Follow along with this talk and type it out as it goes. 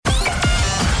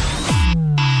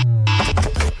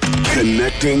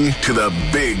Connecting to the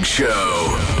big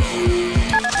show.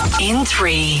 In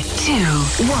 3, 2, 1.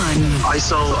 I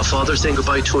saw a father saying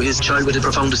goodbye to his child with a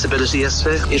profound disability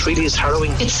yesterday. It really is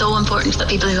harrowing. It's so important that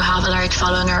people who have a large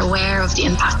following are aware of the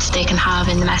impact they can have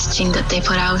in the messaging that they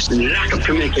put out. The lack of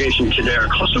communication to their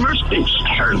customers, it's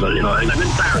terrible, and I'm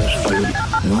embarrassed by it.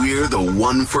 We're the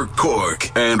one for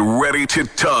Cork and ready to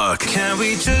talk. Can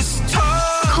we just talk?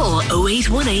 Call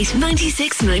 0818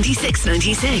 96 96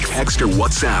 96. Text or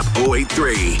WhatsApp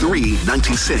 083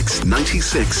 396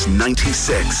 96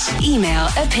 96. Email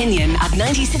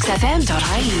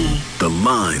opinion@96fm.ie. The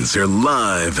lines are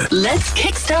live. Let's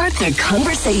kickstart the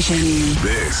conversation.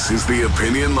 This is the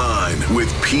Opinion Line with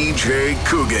PJ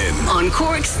Coogan On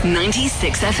Cork's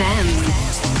 96 FM.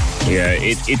 Yeah,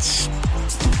 it's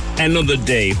another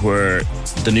day where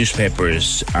the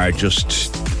newspapers are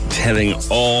just telling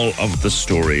all of the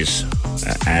stories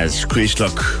as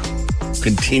Creaslock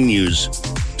continues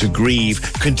to grieve,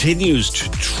 continues to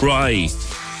try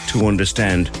to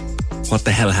understand what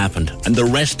the hell happened. And the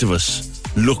rest of us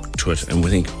look to it and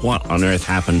we think, what on earth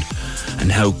happened?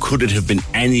 And how could it have been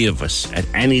any of us at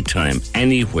any time,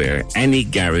 anywhere, any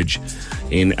garage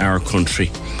in our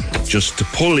country, just to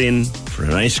pull in for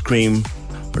an ice cream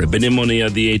or a bit of money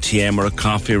at the ATM or a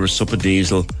coffee or a sup of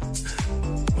diesel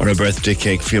or a birthday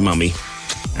cake for your mummy.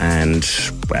 And,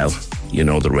 well, you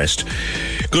know the rest.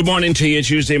 Good morning to you,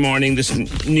 Tuesday morning. This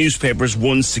newspaper's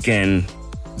once again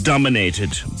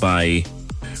dominated by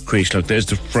Creaslock. There's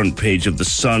the front page of The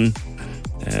Sun.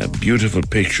 A beautiful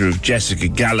picture of Jessica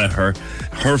Gallagher.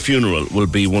 Her funeral will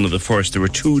be one of the first. There were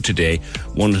two today,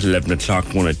 one at 11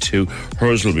 o'clock, one at 2.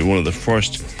 Hers will be one of the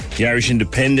first. The Irish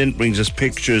Independent brings us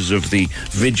pictures of the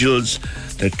vigils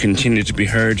that continue to be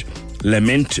heard.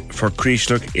 Lament for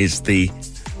Creaslock is the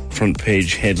front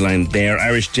page headline there.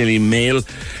 Irish Daily Mail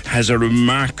has a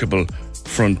remarkable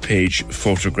front page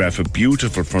photograph, a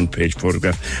beautiful front page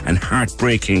photograph, and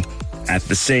heartbreaking at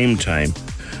the same time,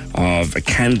 of a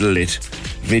candlelit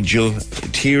vigil.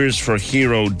 Tears for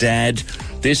hero dad.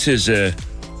 This is a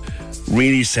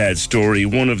really sad story.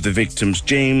 One of the victims,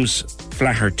 James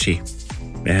Flaherty,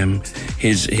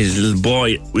 his little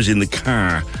boy was in the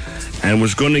car and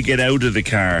was going to get out of the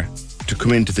car to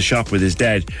come into the shop with his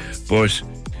dad, but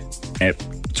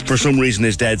for some reason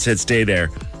his dad said stay there,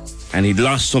 and he'd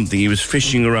lost something. He was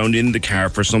fishing around in the car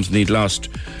for something he'd lost,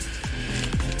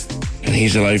 and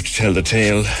he's alive to tell the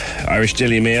tale. Irish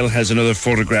Daily Mail has another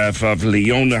photograph of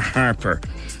Leona Harper.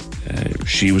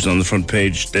 She was on the front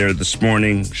page there this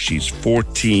morning. She's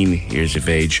 14 years of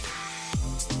age.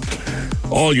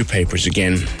 All your papers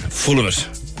again, full of it.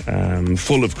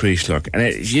 Full of Creaslock. And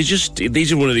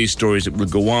these are one of these stories that will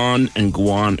go on and go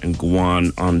on and go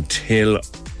on until,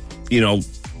 you know,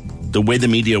 the way the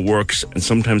media works, and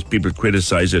sometimes people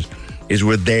criticize it, is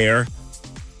we're there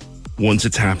once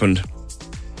it's happened.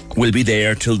 We'll be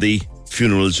there till the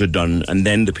funerals are done, and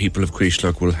then the people of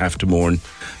Creaslock will have to mourn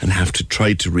and have to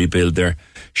try to rebuild their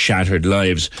shattered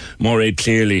lives. Mairead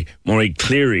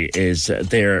Cleary is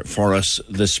there for us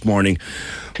this morning.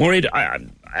 Mairead,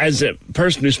 as a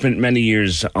person who spent many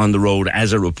years on the road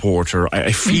as a reporter,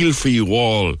 I feel for you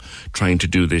all trying to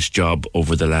do this job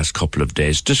over the last couple of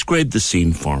days. Describe the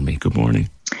scene for me. Good morning.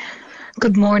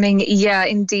 Good morning. Yeah,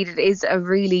 indeed, it is a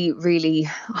really, really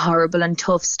horrible and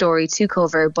tough story to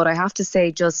cover. But I have to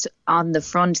say just on the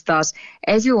front that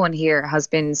everyone here has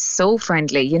been so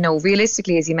friendly. You know,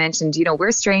 realistically, as you mentioned, you know,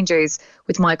 we're strangers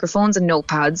with microphones and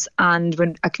notepads. And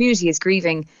when a community is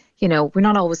grieving, you know, we're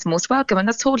not always the most welcome, and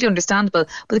that's totally understandable.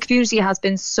 But the community has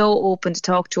been so open to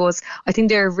talk to us. I think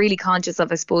they're really conscious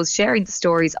of, I suppose, sharing the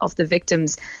stories of the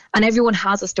victims. And everyone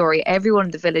has a story. Everyone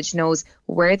in the village knows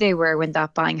where they were when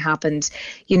that bang happened.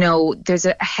 You know, there's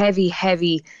a heavy,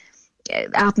 heavy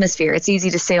atmosphere. It's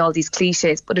easy to say all these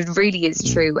cliches, but it really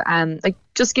is true. Like,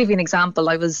 just give you an example.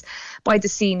 I was by the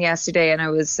scene yesterday, and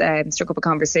I was struck up a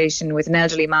conversation with an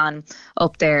elderly man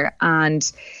up there,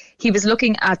 and he was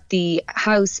looking at the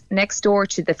house next door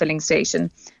to the filling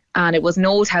station, and it was an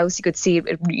old house. You could see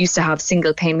it used to have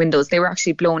single pane windows. They were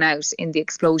actually blown out in the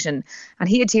explosion, and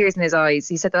he had tears in his eyes.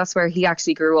 He said that's where he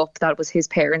actually grew up. That was his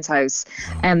parents' house.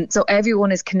 So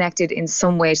everyone is connected in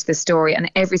some way to the story, and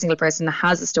every single person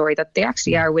has a story that they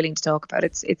actually are willing to talk about.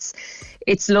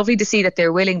 It's lovely to see that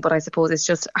they're willing, but I suppose it's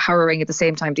just harrowing at the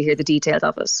same time to hear the details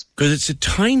of it. Because it's a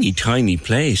tiny, tiny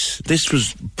place. This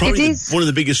was probably one of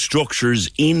the biggest structures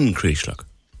in Creaslock.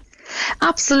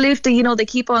 Absolutely. You know, they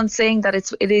keep on saying that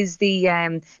it is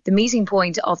the meeting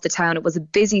point of the town. It was a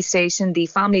busy station. The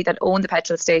family that owned the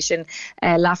petrol station,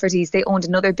 Lafferty's, they owned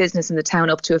another business in the town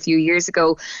up to a few years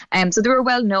ago. So they were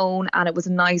well known, and it was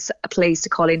a nice place to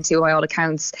call into by all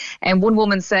accounts. And one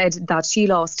woman said that she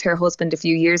lost her husband a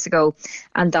few years ago,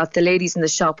 and that the ladies in the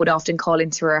shop would often call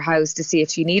into her house to see if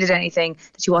she needed anything,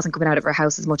 that she wasn't coming out of her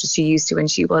house as much as she used to when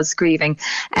she was grieving.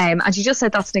 And she just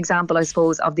said that's an example, I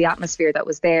suppose, of the atmosphere that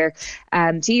was there.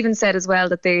 She even said as well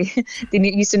that they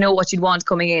used to know what you'd want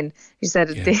coming in. She said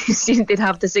they'd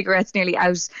have the cigarettes nearly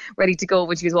out, ready to go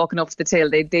when she was walking up to the till.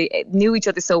 They knew each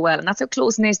other so well, and that's how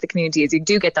close-knit the community is. You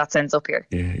do get that sense up here.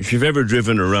 Yeah. If you've ever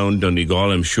driven around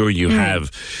Donegal, I'm sure you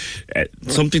have.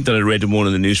 Something that I read in one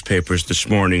of the newspapers this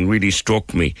morning really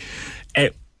struck me.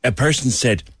 A person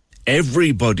said,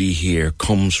 everybody here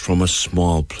comes from a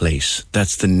small place.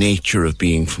 That's the nature of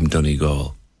being from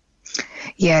Donegal.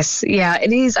 Yes, yeah,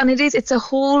 it is, and it's a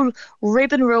whole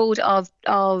ribbon road of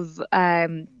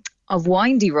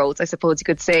windy roads, I suppose you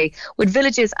could say, with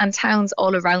villages and towns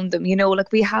all around them. You know,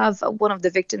 like we have one of the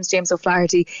victims, James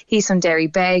O'Flaherty, he's from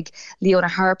Derrybeg. Leona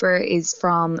Harper is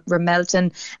from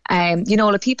Ramelton. You know,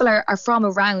 like people are from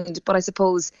around, but I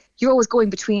suppose you're always going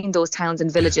between those towns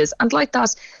and villages. And like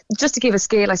that, just to give a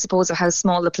scale, I suppose, of how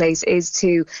small the place is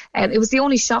too, it was the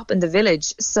only shop in the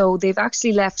village. So they've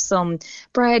actually left some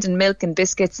bread and milk and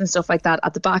biscuits and stuff like that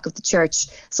at the back of the church,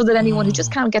 so that anyone who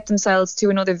just can't get themselves to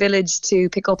another village to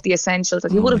pick up the essentials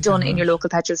that you would have done in your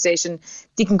local petrol station,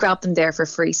 you can grab them there for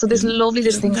free. So there's lovely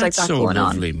little things like that going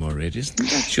on. Isn't that so lovely, Maureen? Isn't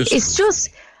that just...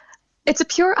 It's a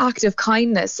pure act of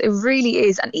kindness. It really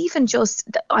is. And even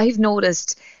just, I've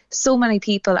noticed so many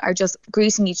people are just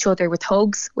greeting each other with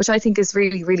hugs, which I think is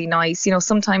really, really nice. You know,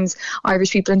 sometimes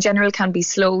Irish people in general can be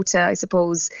slow to, I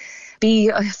suppose, be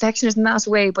affectionate in that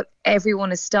way, but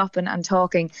everyone is stopping and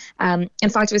talking. In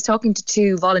fact, I was talking to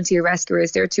two volunteer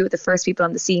rescuers. They were two of the first people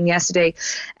on the scene yesterday.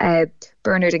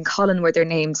 Bernard and Colin were their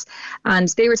names. And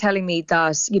they were telling me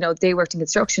that, you know, they worked in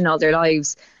construction all their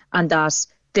lives, and that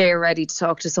they're ready to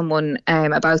talk to someone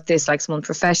about this, like someone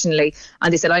professionally.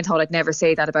 And they said, I thought I'd never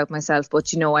say that about myself,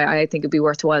 but, you know, I think it'd be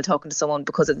worthwhile talking to someone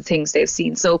because of the things they've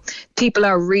seen. So people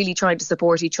are really trying to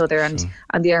support each other, and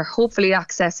they are hopefully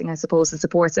accessing, I suppose, the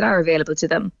supports that are available to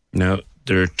them. Now,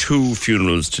 there are two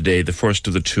funerals today, the first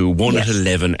of the two, one at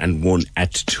 11 and one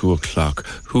at 2 o'clock.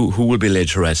 Who will be laid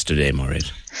to rest today, Maureen?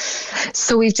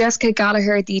 So we've Jessica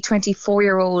Gallagher, the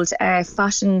 24-year-old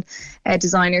fashion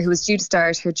designer who was due to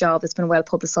start her job. It's been well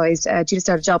publicised, due to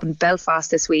start a job in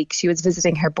Belfast this week. She was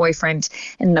visiting her boyfriend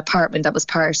in an apartment that was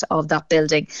part of that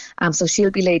building. So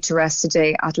she'll be laid to rest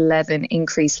today at 11 in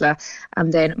Creasla.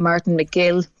 And then Martin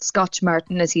McGill, Scotch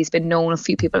Martin as he's been known, a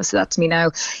few people have said that to me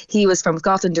now. He was from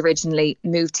Scotland originally,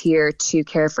 moved here to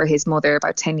care for his mother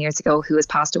about 10 years ago, who has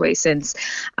passed away since.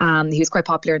 He was quite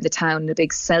popular in the town, a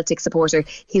big Celtic supporter.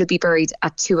 He'll be buried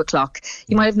at 2 o'clock.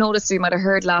 You might have noticed, or you might have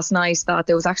heard last night, that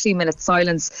there was actually a minute's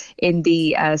silence in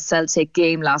the Celtic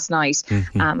game last night.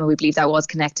 And we believe that was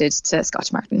connected to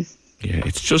Scotch Martin. Yeah,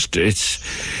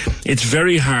 it's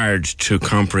very hard to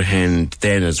comprehend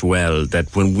then as well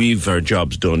that when we've our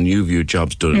jobs done, you've your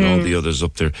jobs done, and all the others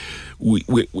up there,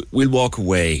 we'll walk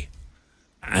away,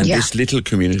 and this little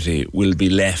community will be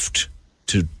left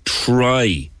to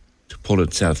try to pull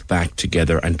itself back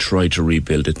together and try to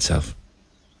rebuild itself.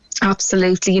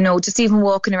 Absolutely. You know, just even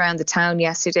walking around the town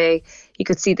yesterday, you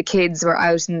could see the kids were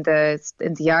out in the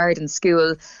yard in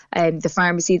school, and the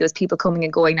pharmacy, there was people coming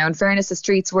and going. Now, in fairness, the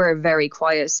streets were very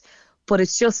quiet, but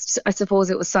it's just, I suppose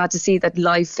it was sad to see that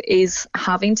life is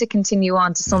having to continue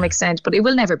on to some extent, but it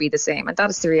will never be the same. And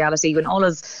that is the reality. When all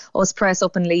of us press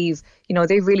up and leave, you know,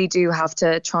 they really do have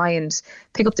to try and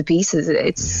pick up the pieces.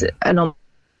 It's an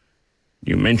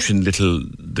You mentioned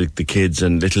the kids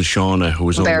and little Shauna, who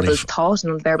was unbearable thought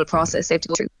and unbearable process they have to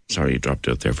go through. Sorry, you dropped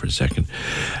out there for a second.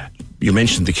 You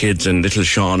mentioned the kids and little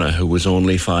Shauna, who was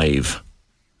only 5.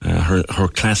 Her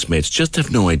classmates just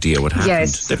have no idea what happened.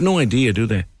 Yes. They have no idea, do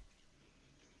they?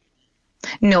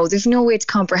 No, there's no way to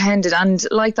comprehend it. And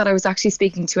like that, I was actually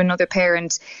speaking to another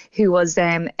parent who was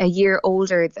a year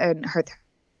older than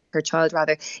her child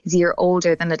rather is a year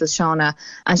older than little Shauna,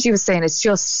 and she was saying it's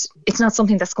not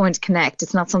something that's going to connect,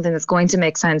 it's not something that's going to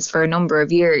make sense for a number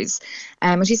of years.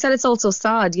 And she said it's also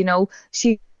sad, you know,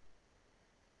 she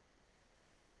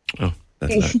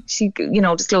you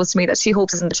know, disclosed to me that she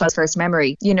hopes isn't the child's first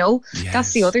memory, you know.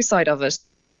 That's the other side of it.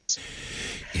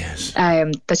 Yes.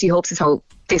 That she hopes is how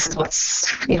this is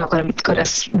what's, going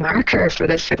to mark her for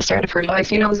the start of her life.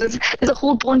 There's a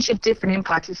whole bunch of different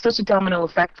impacts. It's such a domino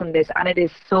effect from this, and it is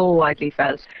so widely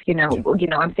felt.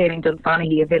 I'm staying in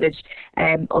Dunfanaghy, a village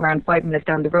around 5 minutes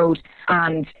down the road,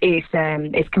 and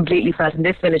it's completely felt in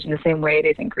this village in the same way it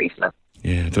is in Creeslough.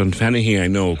 Yeah, Dunfanaghy, I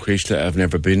know. Creeslough, I've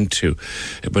never been to,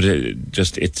 but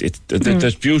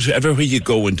there's beauty everywhere you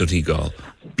go in Donegal.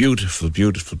 Beautiful,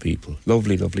 beautiful people.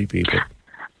 Lovely, lovely people.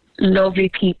 Lovely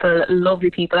people.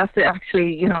 That's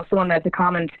actually, someone made the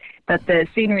comment that the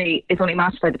scenery is only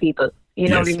matched by the people. You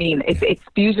know what I mean? It's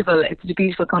beautiful. It's a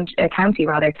beautiful county,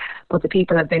 rather. But the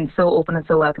people have been so open and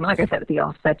so welcoming. Like I said at the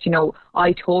offset,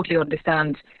 I totally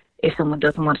understand if someone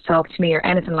doesn't want to talk to me or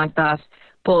anything like that.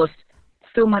 But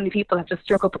so many people have just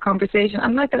struck up a conversation.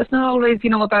 And like that, it's not always,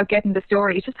 about getting the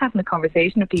story. It's just having a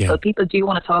conversation with people. Yeah. People do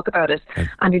want to talk about it.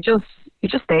 And you're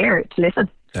just there to listen.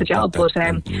 It's the job. But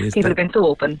people have been so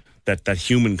open. That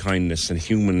human kindness and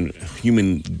human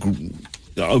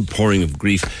outpouring of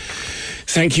grief.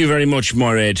 Thank you very much,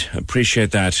 Mairead.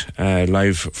 Appreciate that.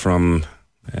 Live from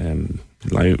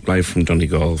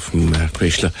Donegal, from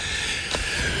Creeslough.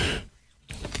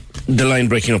 The line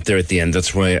breaking up there at the end.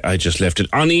 That's why I just left it.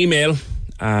 On email,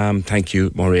 thank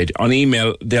you, Mairead. On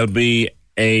email, there'll be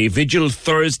a vigil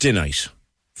Thursday night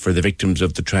for the victims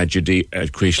of the tragedy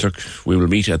at Creeslough. We will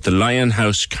meet at the Lion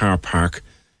House car park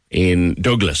in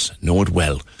Douglas. Know it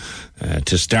well.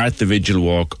 To start the vigil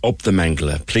walk up the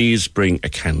Mangala, please bring a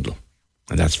candle.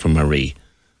 And that's from Marie.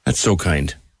 That's so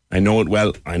kind. I know it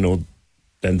well. I know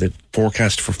then the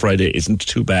forecast for Friday isn't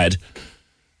too bad.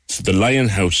 It's the Lion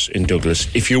House in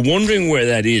Douglas. If you're wondering where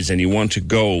that is and you want to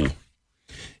go,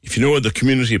 if you know where the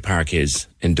community park is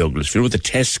in Douglas, if you know where the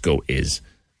Tesco is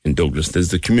in Douglas, there's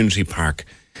the community park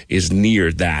is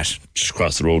near that, just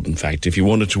across the road, in fact. If you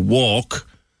wanted to walk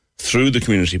through the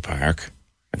community park,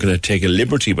 I'm going to take a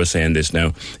liberty by saying this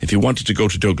now. If you wanted to go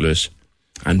to Douglas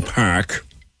and park,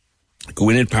 go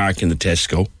in and park in the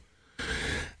Tesco,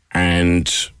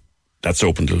 and that's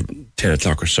open till 10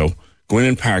 o'clock or so. Go in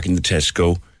and park in the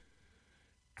Tesco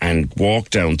and walk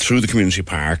down through the community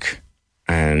park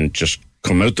and just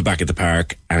come out the back of the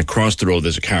park, and across the road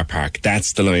there's a car park.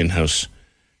 That's the Lion House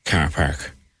car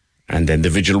park. And then the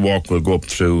vigil walk will go up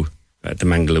through the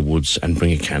Mangala Woods and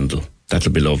bring a candle.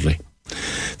 That'll be lovely.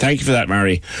 Thank you for that,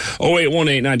 Mary.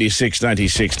 0818 96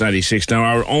 96 96. Now,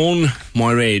 our own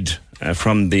Mairead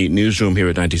from the newsroom here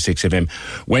at 96 FM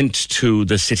went to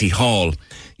the City Hall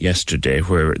yesterday,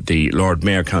 where the Lord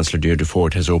Mayor, Councillor Deirdre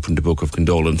Ford, has opened a book of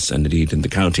condolence, and indeed in the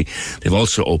county they've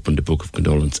also opened a book of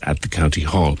condolence at the County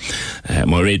Hall.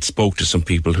 Mairead spoke to some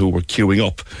people who were queuing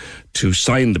up to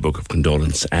sign the book of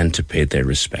condolence and to pay their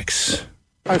respects.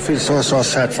 I feel so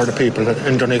sad for the people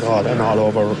in Donegal and all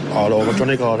over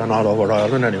Donegal and all over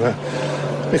Ireland anyway,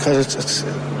 because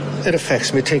it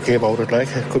affects me thinking about it. Like,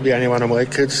 it could be any one of my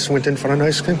kids went in for an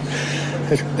ice cream.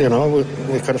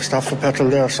 We could have stopped for petrol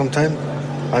there sometime.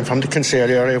 I'm from the Kinsale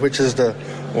area, which is the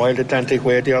Wild Atlantic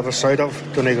Way, the other side of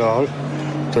Donegal.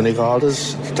 Donegal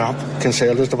is the top,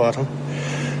 Kinsale is the bottom.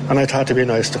 And I thought it'd be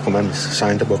nice to come and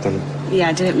sign the book.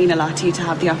 Yeah, did it mean a lot to you to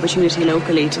have the opportunity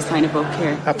locally to sign a book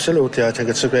here? Absolutely, I think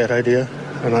it's a great idea,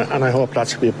 and I hope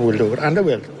lots of people will do it, and they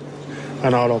will.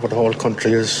 And all over the whole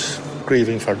country is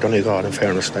grieving for Donegal, in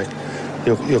fairness. Like,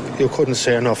 you couldn't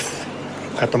say enough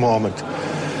at the moment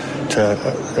to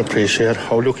appreciate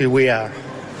how lucky we are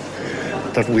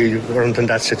that we weren't in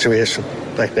that situation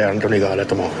like they are in Donegal at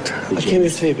the moment. I came here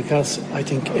today because I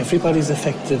think everybody's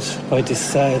affected by this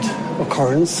sad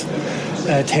occurrence.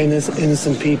 10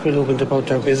 innocent people who went about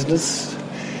their business.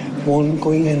 One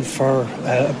going in for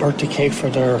a birthday cake for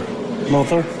their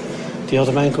mother. The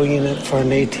other man going in for an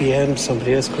ATM.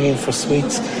 Somebody else going in for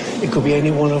sweets. It could be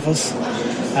any one of us.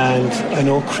 And I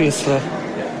know Creeslough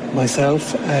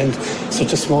myself, and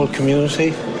such a small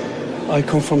community. I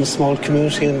come from a small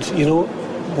community, and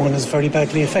one is very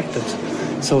badly affected.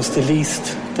 So it's the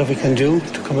least that we can do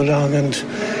to come along and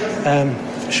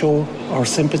show our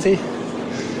sympathy,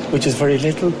 which is very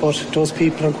little, but those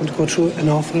people are going to go through an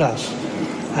awful lot.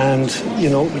 And,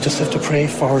 we just have to pray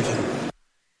for them.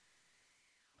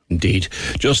 Indeed.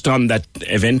 Just on that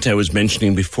event I was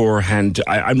mentioning beforehand,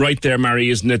 I'm right there, Mary,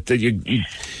 isn't it? That you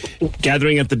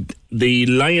gathering at the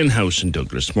Lion House in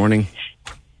Douglas. Morning.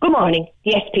 Good morning.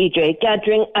 Yes, PJ.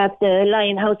 Gathering at the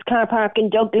Lion House car park in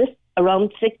Douglas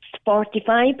around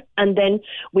 6:45, and then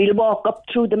we'll walk up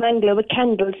through the Mangala with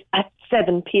candles at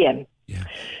 7 p.m. Yeah.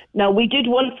 Now, we did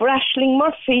one for Aisling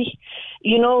Murphy,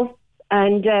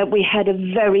 and we had a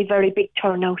very, very big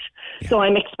turnout. Yeah. So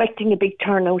I'm expecting a big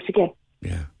turnout again.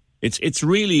 Yeah. It's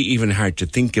really even hard to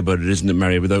think about it, isn't it,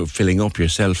 Mary, without filling up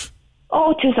yourself?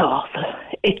 Oh, it is awful.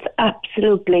 it's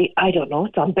absolutely, I don't know,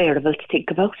 it's unbearable to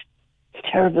think about. It's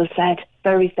terrible, sad,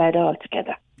 very sad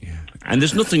altogether. And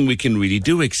there's nothing we can really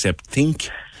do except think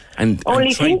and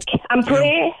only think and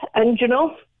pray, and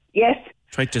yes.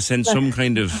 Try to send some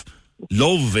kind of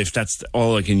love, if that's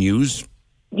all I can use.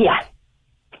 Yeah,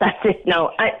 that's it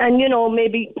now. And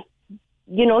maybe,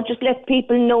 just let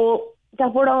people know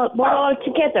that we're all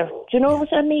together. Do you know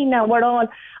what I mean? Now we're all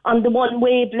on the one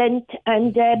wavelength,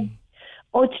 and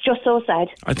it's just so sad.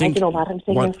 I think don't know what I'm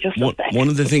saying. It's just so sad. One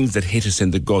of the things that hit us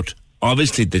in the gut,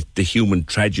 obviously the human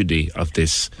tragedy of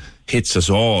this hits us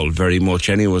all very much,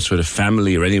 any of us with a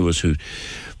family or any of us who...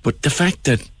 But the fact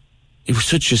that it was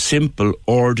such a simple,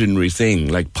 ordinary thing,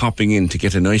 like popping in to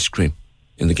get an ice cream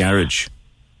in the garage.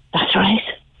 That's right.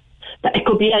 It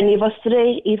could be any of us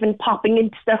today, even popping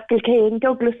into Circle K in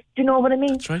Douglas. Do you know what I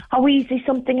mean? That's right. How easy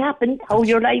something happens, how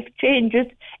your life changes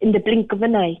in the blink of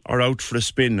an eye. Or out for a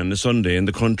spin on a Sunday in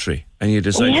the country, and you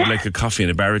decide you'd like a coffee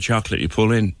and a bar of chocolate, you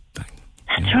pull in. Bang.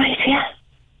 That's right, yeah.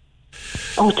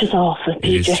 Oh, it is awful, PJ.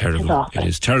 It is terrible. It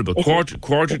is terrible.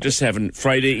 Quarter to 7,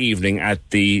 Friday evening at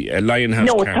the Lionhouse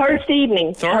No, Car. Thursday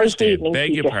evening. Thursday,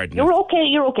 beg PJ. your pardon. You're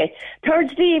okay.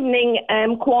 Thursday evening,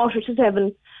 quarter to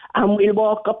 7, and we'll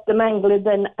walk up the Mangled,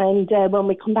 and when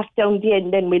we come back down the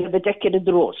end, then we'll have a decade of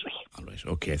the Rosary. All right,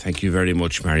 okay. Thank you very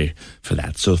much, Mary, for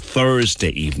that. So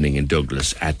Thursday evening in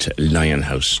Douglas at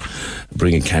Lionhouse.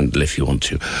 Bring a candle if you want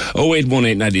to.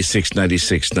 0818 96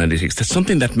 96 96. That's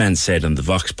something that man said on the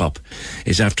Vox Pop,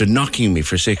 is after knocking me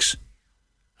for 6.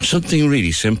 Something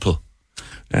really simple.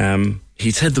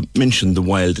 He mentioned the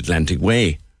Wild Atlantic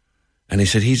Way, and he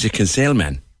said he's a Kinsale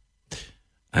man,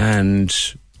 and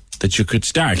that you could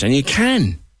start, and you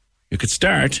can. You could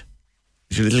start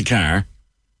with your little car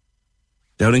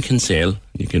down in Kinsale,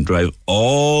 and you can drive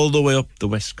all the way up the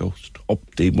west coast,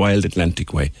 up the Wild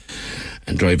Atlantic Way,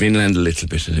 and drive inland a little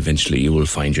bit, and eventually you will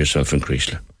find yourself in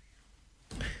Creesler.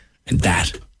 And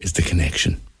that is the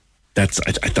connection. I'm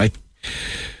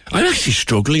actually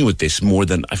struggling with this more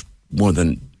than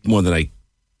I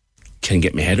can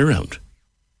get my head around.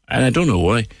 And I don't know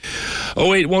why.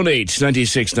 0818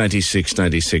 96 96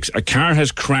 96. A car has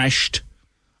crashed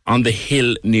on the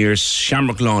hill near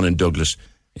Shamrock Lawn in Douglas.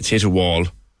 It's hit a wall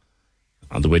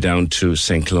on the way down to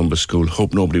St. Columba's School.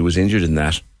 Hope nobody was injured in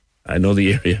that. I know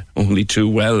the area only too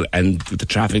well, and with the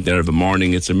traffic there of a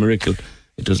morning, it's a miracle.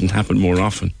 It doesn't happen more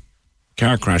often.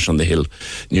 Car crash on the hill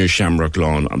near Shamrock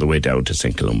Lawn on the way down to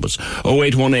St. Columba's.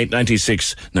 0818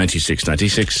 96 96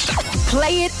 96.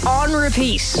 Play it on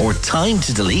repeat. Or time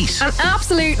to delete. An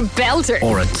absolute belter.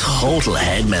 Or a total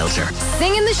head melter.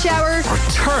 Sing in the shower. Or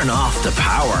turn off the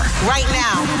power. Right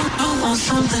now. I want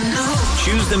something new.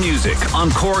 Choose the music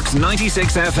on Cork's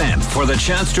 96 FM for the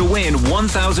chance to win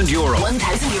 €1,000.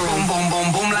 €1,000. Boom, boom,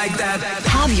 boom, boom, like that.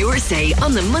 Have your say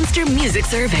on the Munster Music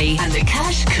Survey, and the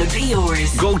cash could be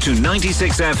yours. Go to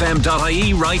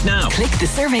 96fm.ie right now. Click the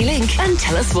survey link and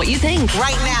tell us what you think.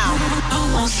 Right now.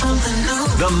 I want something new.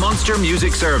 The Munster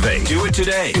Music Survey. Do it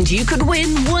today. And you could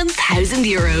win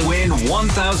 €1,000. Win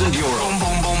 €1,000. Boom,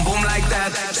 boom, boom, boom, like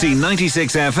that. See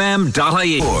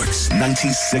 96fm.ie. Cork's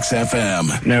 96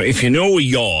 FM. Now, if you know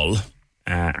Youghal,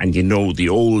 and you know the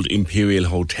old Imperial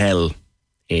Hotel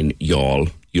in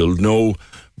Youghal, you'll know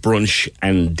Brunch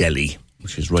and Deli,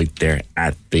 which is right there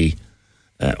at the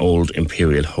old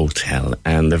Imperial Hotel.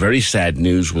 And the very sad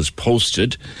news was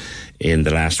posted in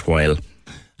the last while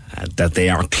that they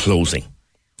are closing.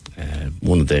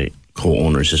 One of the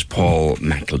co-owners is Paul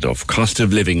McElduff. Cost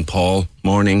of living, Paul.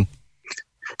 Morning.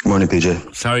 Morning,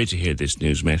 PJ. Sorry to hear this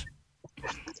news, mate.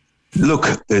 Look,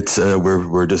 it's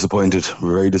we're disappointed.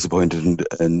 We're very disappointed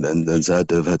and sad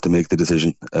to have had to make the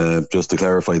decision. Just to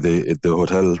clarify, the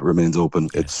hotel remains open.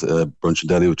 It's Brunch and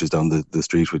Deli, which is down the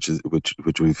street, which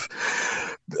we've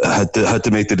had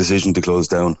to make the decision to close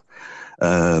down.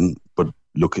 But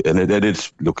look, and it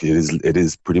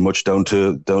is pretty much down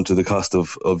to the cost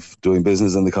of doing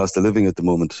business and the cost of living at the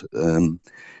moment.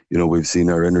 We've seen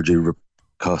our energy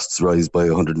costs rise by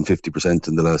 150%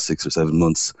 in the last 6 or 7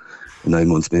 months. 9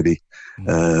 months maybe,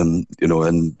 and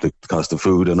the cost of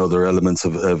food and other elements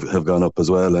have gone up as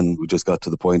well, and we just got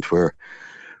to the point where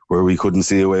we couldn't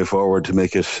see a way forward to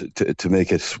make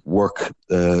it work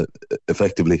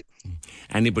effectively.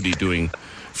 Anybody doing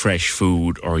fresh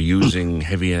food or using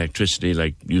heavy electricity,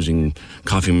 like using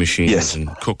coffee machines and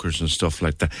cookers and stuff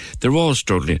like that, they're all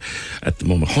struggling at the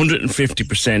moment.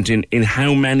 150% in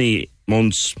how many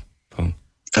months, Paul?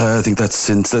 I think that's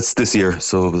this year,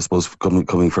 so I suppose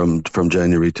coming from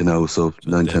January to now, so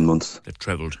 9-10 months. They've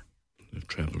trebled.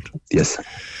 Yes.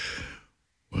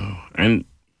 Wow. And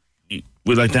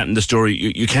with like that in the story,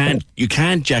 you can't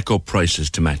jack up prices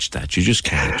to match that. You just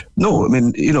can't. No, I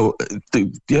mean, you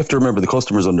have to remember the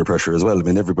customer's under pressure as well. I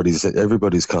mean,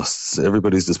 everybody's costs,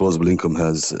 everybody's disposable income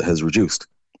has reduced.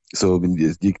 So I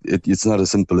mean, it's not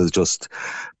as simple as just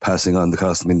passing on the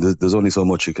cost. I mean, there's only so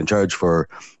much you can charge for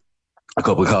a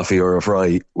cup of coffee or a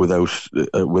fry without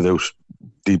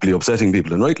deeply upsetting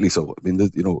people, and rightly so. I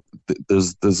mean,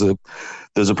 there's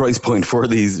a price point for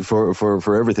these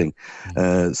for everything.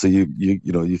 So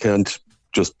you can't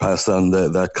just pass on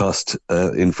that cost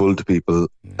in full to people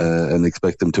and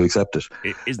expect them to accept it,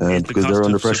 because they're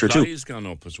under pressure too. Supplies gone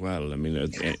up as well. I mean,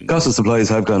 cost of supplies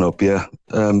have gone up. Yeah,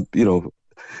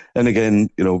 And again,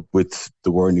 with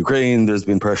the war in Ukraine, there's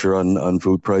been pressure on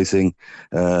food pricing.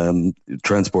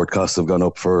 Transport costs have gone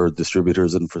up for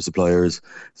distributors and for suppliers,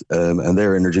 and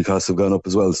their energy costs have gone up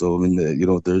as well. So, I mean,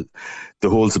 the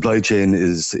whole supply chain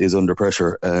is under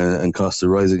pressure, and costs are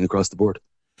rising across the board.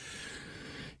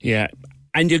 Yeah,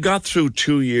 and you got through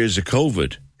 2 years of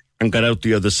COVID and got out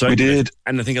the other side. We did.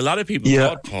 And I think a lot of people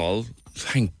thought, Paul,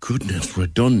 thank goodness we're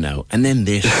done now. And then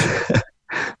this...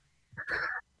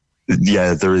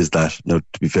 Yeah, there is that. Now,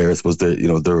 to be fair, I suppose there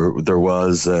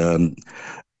was a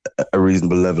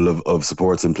reasonable level of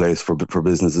supports in place for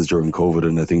businesses during COVID,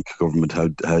 and I think government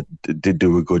did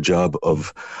do a good job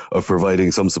of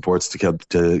providing some supports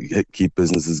to keep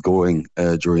businesses going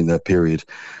during that period.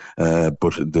 But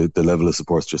the level of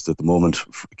supports just at the moment,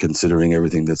 considering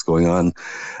everything that's going on,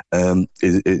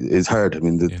 is hard. I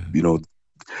mean,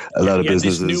 a lot of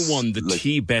businesses. This new one, the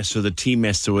T-Best or the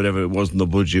T-Mess or whatever it was in the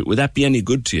budget, would that be any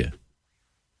good to you?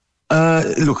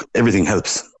 Look, everything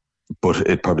helps, but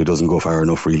it probably doesn't go far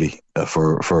enough, really,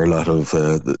 for a lot of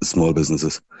the small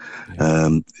businesses.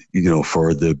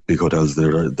 For the big hotels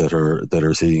that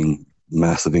are seeing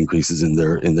massive increases in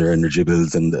their energy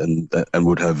bills and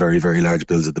would have very, very large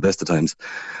bills at the best of times,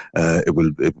 it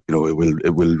will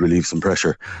relieve some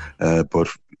pressure. But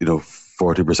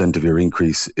 40% of your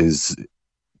increase is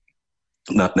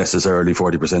not necessarily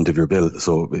 40% of your bill,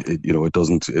 so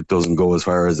it doesn't go as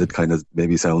far as it kind of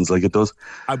maybe sounds like it does.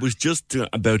 I was just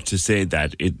about to say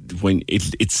that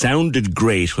it sounded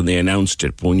great when they announced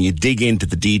it, but when you dig into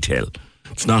the detail,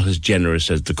 it's not as generous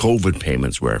as the COVID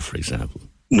payments were, for example.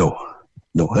 No.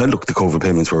 And look, the COVID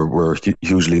payments were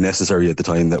hugely necessary at the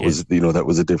time. That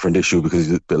was a different issue because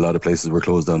a lot of places were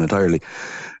closed down entirely.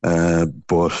 I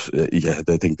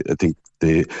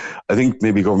think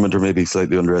maybe government are maybe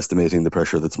slightly underestimating the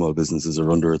pressure that small businesses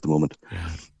are under at the moment. Yeah.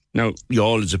 Now,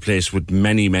 Youghal is a place with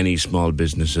many, many small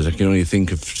businesses. I can only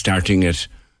think of starting at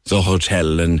the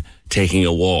hotel and taking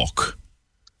a walk.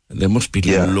 There must be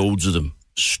loads of them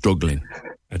struggling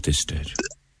at this stage.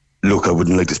 Look, I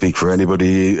wouldn't like to speak for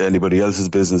anybody else's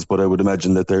business, but I would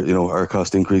imagine that our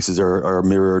cost increases are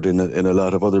mirrored in a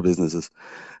lot of other businesses.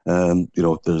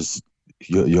 There's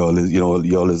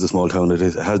Youghal is a small town.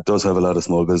 It does have a lot of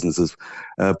small businesses,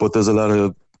 but there's a lot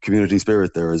of community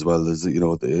spirit there as well. As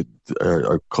the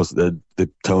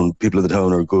town people of the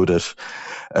town are good at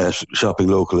shopping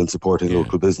local and supporting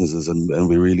local businesses, and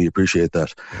we really appreciate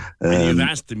that. And you've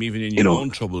asked them, even in your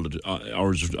own troubled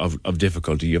hours of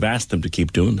difficulty, you've asked them to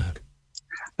keep doing that.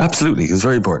 Absolutely, it's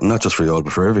very important, not just for Youghal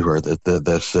but for everywhere,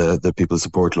 that people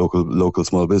support local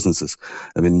small businesses.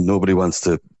 I mean, nobody wants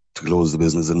to close the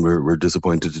business, and we're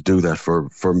disappointed to do that for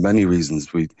many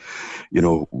reasons. We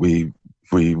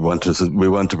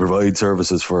want to provide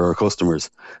services for our customers.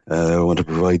 I want to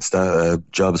provide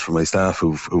jobs for my staff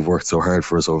who've worked so hard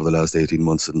for us over the last 18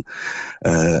 months and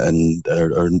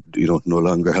are no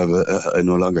longer have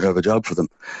a job for them.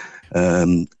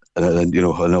 And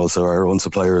also our own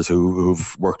suppliers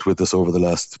who've worked with us over the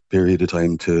last period of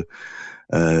time to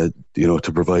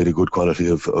provide a good quality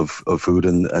of food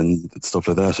and stuff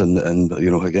like that. And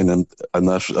again, I'm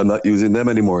not using them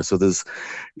anymore. So there's,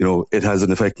 it has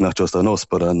an effect not just on us,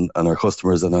 but on our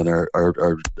customers and on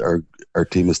our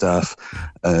team of staff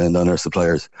and on our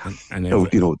suppliers. And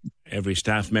every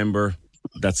staff member,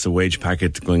 that's a wage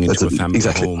packet going into a family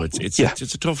home. It's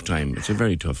a tough time. It's a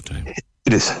very tough time.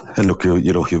 It is. And look, you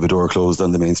have a door closed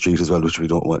on the main street as well, which we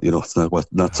don't want. It's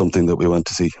not something that we want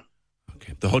to see.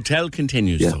 The hotel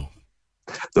continues, though.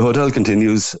 The hotel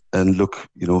continues, and look,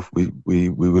 we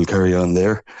will carry on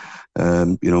there.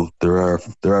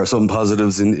 There are some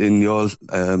positives in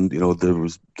Youghal. There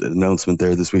was an announcement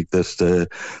there this week that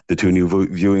the 2 new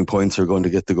viewing points are going to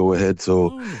get the go ahead,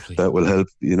 so that will help.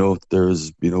 There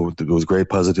was great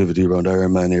positivity around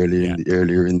Ironman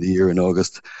earlier in the year in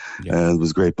August, and there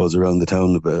was great buzz around the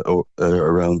town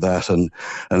around that, and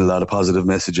a lot of positive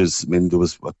messages. I mean, there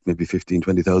was maybe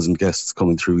 20,000 guests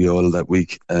coming through Youghal that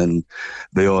week, and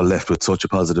they all left with such a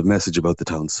positive message about the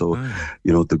town. So,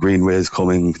 the Greenway is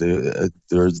coming.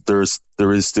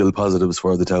 There is still positives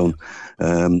for the town,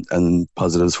 and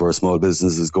positives for our small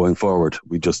businesses going forward.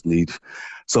 We just need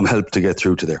some help to get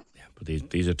through to there. Yeah, but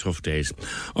these are tough days.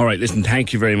 All right, listen,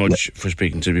 thank you very much for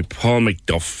speaking to me. Paul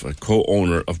McDuff, a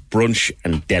co-owner of Brunch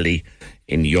and Deli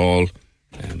in Youghal.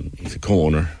 He's a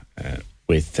co-owner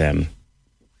with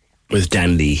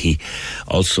Dan Leahy.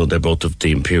 Also, they're both of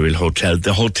the Imperial Hotel.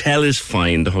 The hotel is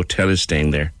fine. The hotel is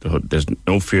staying there. There's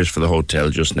no fears for the hotel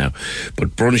just now.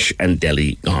 But Brunch and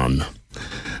Deli gone,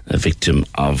 a victim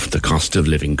of the cost of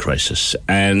living crisis.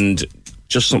 And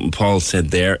just something Paul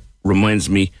said there reminds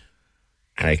me,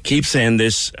 and I keep saying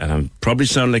this, and I probably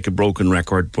sound like a broken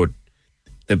record, but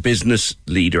the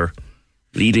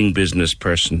leading business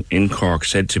person in Cork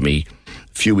said to me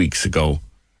a few weeks ago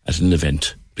at an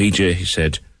event, PJ, he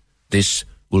said, this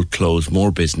will close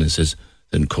more businesses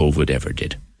than COVID ever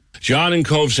did. John in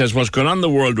Cove says what's going on in the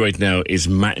world right now is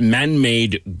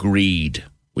man-made greed.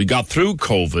 We got through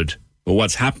COVID, but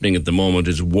what's happening at the moment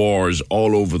is wars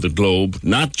all over the globe,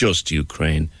 not just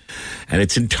Ukraine, and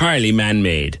it's entirely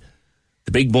man-made.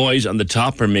 The big boys on the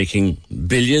top are making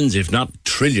billions, if not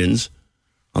trillions,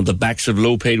 on the backs of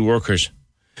low-paid workers.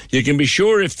 You can be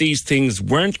sure if these things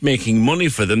weren't making money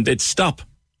for them, they'd stop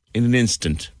in an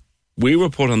instant. We were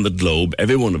put on the globe,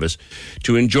 every one of us,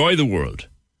 to enjoy the world.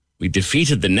 We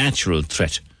defeated the natural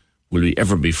threat. Will we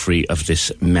ever be free of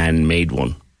this man-made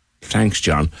one? Thanks,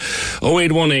 John.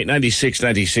 0818 96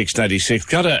 96 96.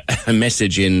 Got a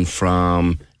message in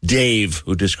from Dave,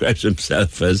 who describes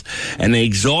himself as an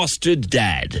exhausted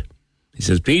dad. He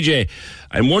says, PJ,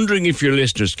 I'm wondering if your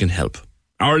listeners can help.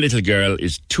 Our little girl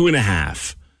is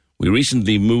 2.5. We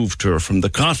recently moved her from the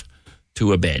cot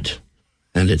to a bed,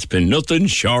 and it's been nothing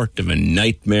short of a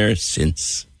nightmare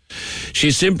since.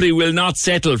 She simply will not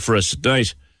settle for us at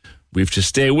night. We have to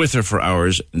stay with her for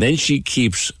hours, and then she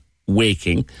keeps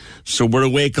waking, so we're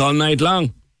awake all night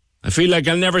long. I feel like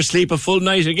I'll never sleep a full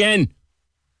night again.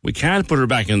 We can't put her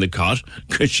back in the cot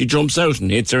because she jumps out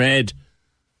and hits her head.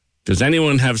 Does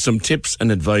anyone have some tips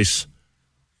and advice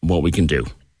on what we can do?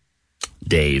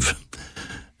 Dave,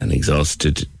 an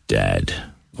exhausted dad.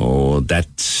 Oh,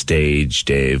 that stage,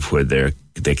 Dave, where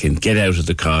they can get out of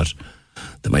the cot.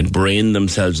 They might brain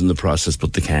themselves in the process,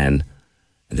 but they can.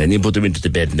 And then you put them into the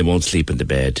bed and they won't sleep in the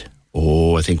bed.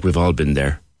 Oh, I think we've all been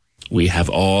there. We have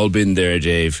all been there,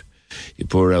 Dave. You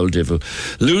poor old devil.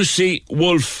 Lucy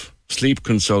Wolfe, sleep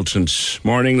consultant.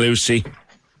 Morning, Lucy.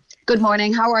 Good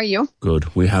morning. How are you?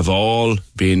 Good. We have all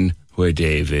been where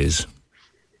Dave is.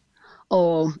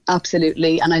 Oh,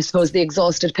 absolutely. And I suppose the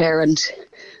exhausted parent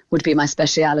would be my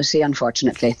speciality,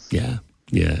 unfortunately. Yeah.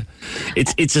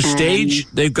 It's a stage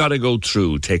they've got to go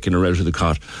through, taking her out of the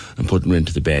cot and putting her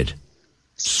into the bed.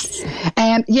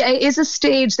 It is a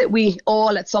stage that we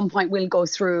all at some point will go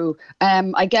through.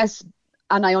 I guess,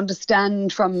 and I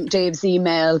understand from Dave's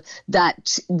email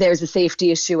that there's a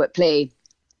safety issue at play.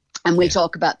 And we'll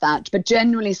talk about that. But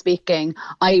generally speaking,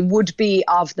 I would be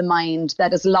of the mind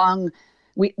that as long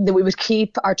we would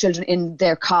keep our children in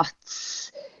their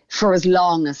cots for as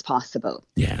long as possible.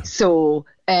 Yeah. So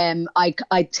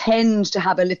I tend to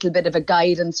have a little bit of a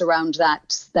guidance around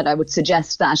that I would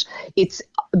suggest that it's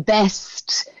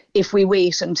best if we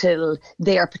wait until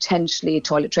they are potentially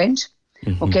toilet trained.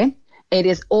 Mm-hmm. Okay. It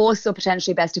is also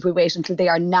potentially best if we wait until they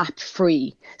are nap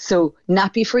free. So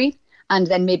nappy free. And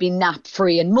then maybe nap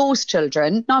free. And most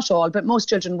children, not all, but most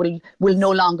children will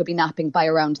no longer be napping by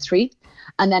around 3.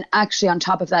 And then actually on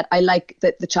top of that, I like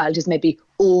that the child is maybe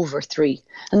over 3.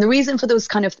 And the reason for those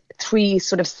kind of 3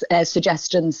 sort of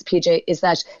suggestions, PJ, is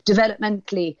that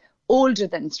developmentally older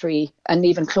than 3 and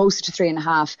even closer to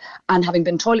 3.5 and having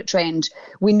been toilet trained,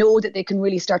 we know that they can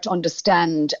really start to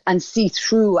understand and see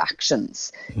through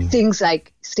actions. Things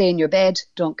like stay in your bed,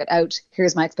 don't get out,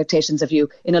 here's my expectations of you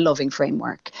in a loving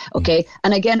framework. Okay.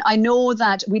 And again, I know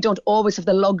that we don't always have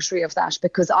the luxury of that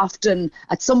because often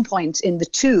at some point in the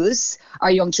 2s,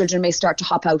 our young children may start to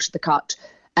hop out of the cot.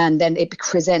 And then it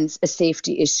presents a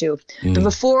safety issue. But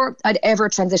before I'd ever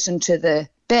transition to the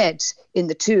bed in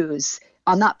the 2s,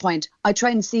 on that point, I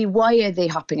try and see why are they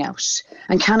hopping out,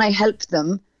 and can I help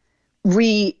them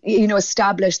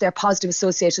establish their positive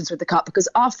associations with the cot, because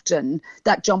often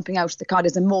that jumping out of the cot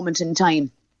is a moment in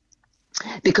time.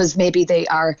 because maybe they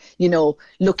are,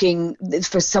 looking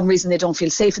for some reason they don't feel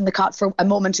safe in the cot for a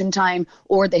moment in time,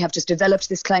 or they have just developed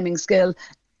this climbing skill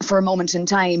for a moment in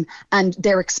time and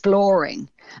they're exploring.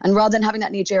 And rather than having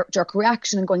that knee-jerk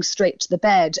reaction and going straight to the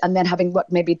bed and then having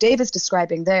what maybe Dave is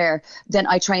describing there, then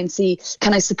I try and see,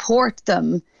 can I support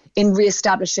them in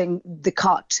re-establishing the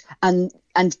cot and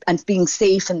being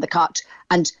safe in the cot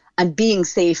and being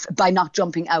safe by not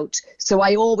jumping out. So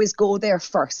I always go there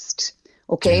first.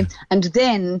 Okay. And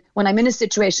then when I'm in a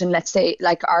situation, let's say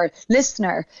like our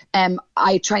listener,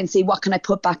 I try and see what can I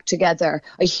put back together.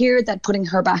 I hear that putting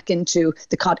her back into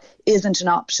the cot isn't an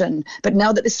option. But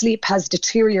now that the sleep has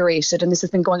deteriorated and this has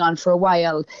been going on for a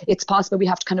while, it's possible we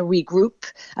have to kind of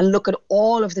regroup and look at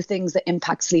all of the things that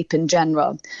impact sleep in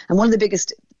general. And one of the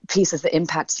biggest pieces that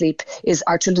impact sleep is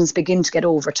our children begin to get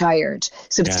overtired.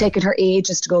 So if it's taken her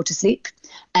ages to go to sleep,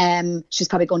 she's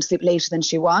probably going to sleep later than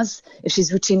she was. If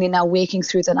she's routinely now waking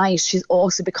through the night, she's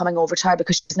also becoming overtired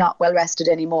because she's not well rested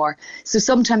anymore. So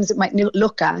sometimes it might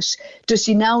look at, does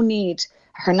she now need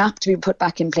her nap to be put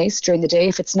back in place during the day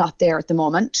if it's not there at the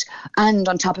moment? And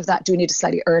on top of that, do we need a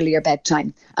slightly earlier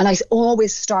bedtime? And I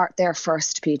always start there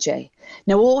first, PJ.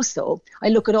 Now also, I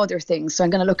look at other things. So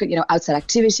I'm going to look at, outside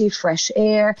activity, fresh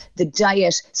air, the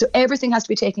diet. So everything has to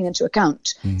be taken into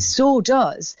account. So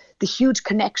does the huge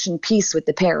connection piece with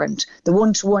the parent, the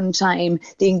one-to-one time,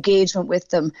 the engagement with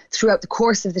them throughout the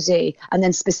course of the day, and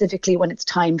then specifically when it's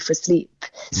time for sleep.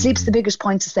 Sleep's the biggest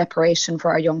point of separation for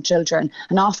our young children,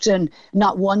 and often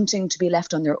not wanting to be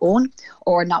left on their own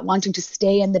or not wanting to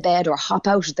stay in the bed or hop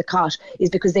out of the cot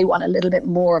is because they want a little bit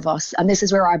more of us. And this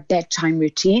is where our bedtime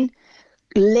routine,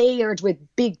 layered with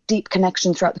big, deep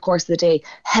connection throughout the course of the day,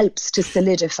 helps to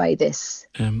solidify this.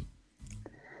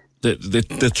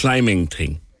 The climbing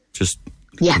thing, just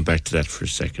come back to that for a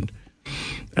second.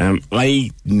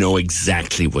 I know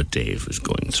exactly what Dave is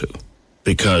going through,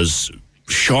 because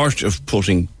short of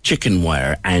putting chicken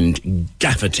wire and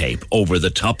gaffer tape over the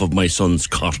top of my son's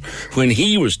cot when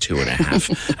he was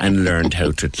 2.5 and learned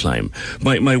how to climb,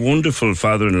 my wonderful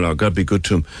father-in-law, God be good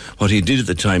to him, what he did at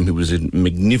the time, he was a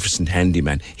magnificent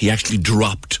handyman. He actually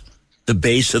dropped the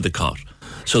base of the cot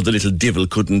so the little divil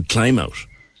couldn't climb out,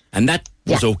 and that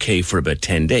was okay for about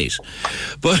 10 days.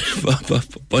 But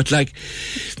like,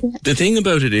 the thing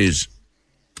about it is,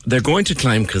 they're going to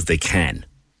climb because they can.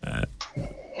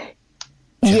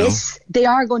 Yes, they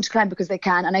are going to climb because they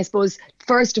can. And I suppose,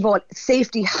 first of all,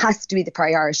 safety has to be the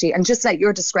priority. And just like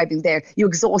you're describing there, you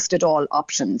exhausted all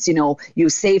options. You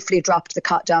safely dropped the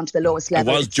cot down to the lowest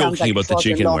level. I was joking about the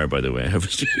chicken wire, by the way.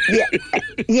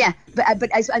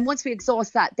 But once we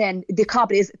exhaust that, then the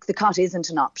cot isn't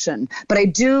an option. But I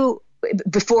do,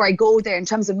 before I go there, in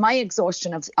terms of my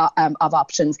exhaustion of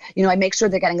options, I make sure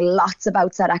they're getting lots of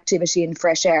outside activity and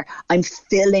fresh air. I'm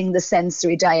filling the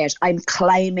sensory diet. I'm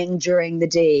climbing during the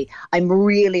day. I'm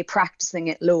really practicing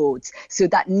it loads. So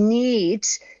that need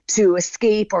to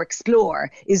escape or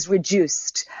explore is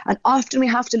reduced. And often we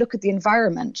have to look at the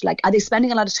environment. Like, are they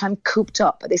spending a lot of time cooped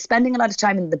up? Are they spending a lot of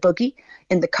time in the buggy,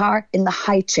 in the car, in the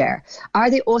high chair? Are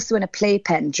they also in a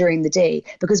playpen during the day?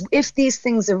 Because if these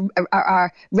things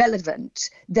are relevant,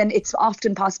 then it's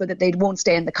often possible that they won't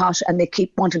stay in the cot and they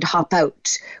keep wanting to hop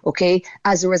out, okay,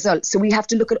 as a result. So we have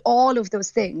to look at all of those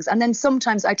things. And then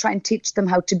sometimes I try and teach them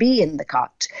how to be in the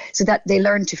cot so that they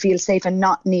learn to feel safe and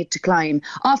not need to climb.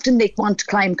 Often they want to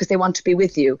climb because they want to be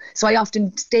with you. So I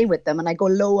often stay with them and I go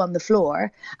low on the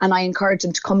floor and I encourage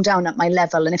them to come down at my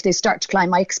level. And if they start to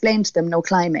climb, I explain to them no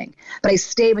climbing. But I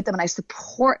stay with them and I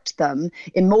support them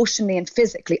emotionally and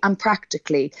physically and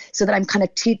practically so that I'm kind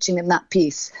of teaching them that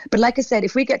piece. But like I said,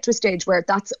 if we get to a stage where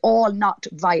that's all not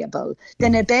viable,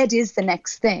 then a bed is the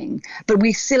next thing. But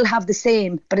we still have the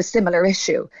same but a similar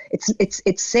issue.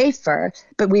 It's safer,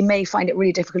 but we may find it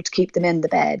really difficult to keep them in the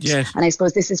bed. Yes. And I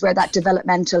suppose this is where that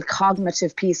developmental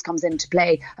cognitive piece comes into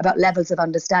play about levels of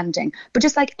understanding. But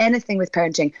just like anything with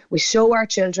parenting, we show our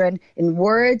children in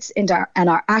words and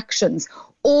our actions,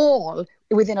 all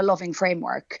within a loving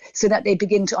framework, so that they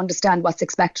begin to understand what's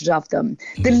expected of them.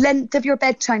 The length of your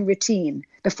bedtime routine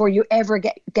before you ever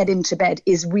get into bed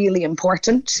is really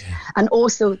important. And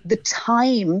also the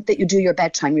time that you do your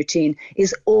bedtime routine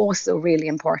is also really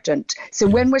important. So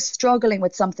when we're struggling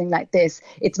with something like this,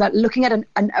 it's about looking at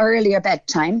an earlier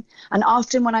bedtime. And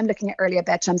often when I'm looking at earlier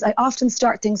bedtimes, I often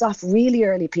start things off really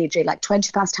early, PJ, like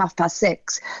 20 past,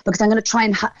 6:30, because I'm going to try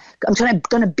and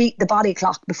going to beat the body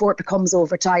clock before it becomes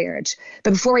overtired.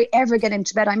 But before I ever get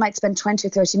into bed, I might spend 20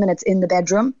 or 30 minutes in the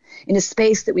bedroom in a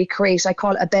space that we create, I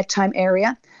call a bedtime area.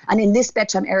 And in this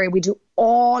bedtime area, we do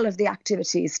all of the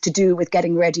activities to do with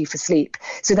getting ready for sleep,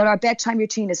 so that our bedtime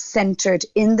routine is centered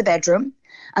in the bedroom.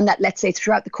 and that, let's say,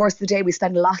 throughout the course of the day we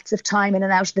spend lots of time in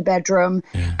and out of the bedroom.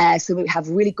 So we have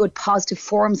really good positive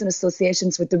forms and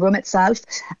associations with the room itself.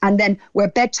 And then where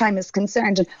bedtime is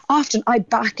concerned, and often I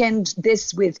back end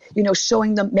this with,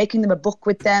 showing them, making them a book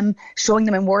with them, showing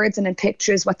them in words and in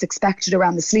pictures what's expected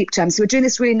around the sleep time. So we're doing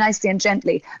this really nicely and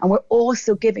gently, and we're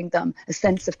also giving them a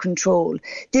sense of control.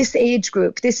 This age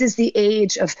group, this is the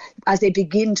age of, as they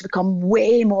begin to become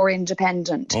way more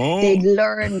independent, they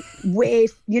learn way,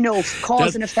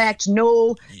 cause and effect,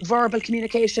 no verbal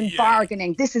communication,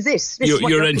 bargaining. This is it.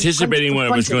 You're anticipating what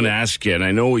I was going to ask you, and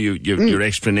I know your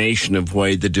explanation of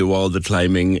why they do all the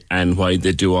climbing and why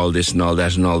they do all this and all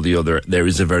that and all the other. There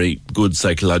is a very good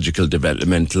psychological,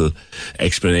 developmental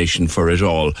explanation for it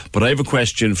all. But I have a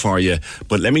question for you.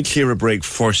 But let me clear a break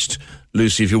first,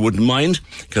 Lucy, if you wouldn't mind,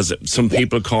 because some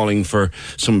people calling for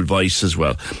some advice as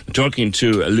well. I'm talking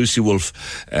to Lucy Wolfe,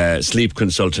 sleep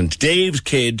consultant. Dave's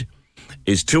kid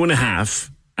is 2.5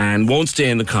 and won't stay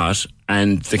in the cot,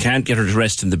 and they can't get her to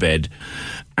rest in the bed.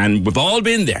 And we've all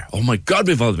been there. Oh my God,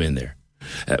 we've all been there.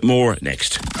 More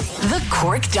next. The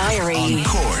Cork Diary. On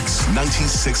Cork's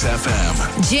 96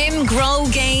 FM. Jim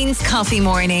Grogain's Coffee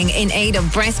Morning in aid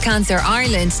of Breast Cancer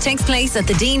Ireland takes place at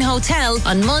the Dean Hotel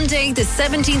on Monday, the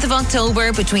 17th of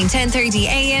October between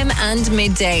 10:30am and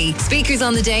midday. Speakers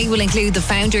on the day will include the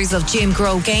founders of Jim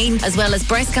Grogain as well as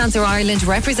Breast Cancer Ireland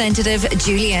representative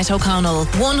Juliette O'Connell.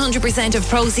 100% of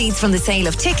proceeds from the sale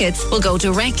of tickets will go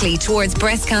directly towards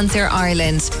Breast Cancer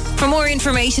Ireland. For more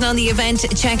information on the event,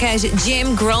 check out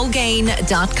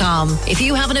jimgrogain.com. If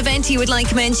you have an event you would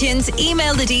like mentioned,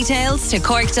 email the details to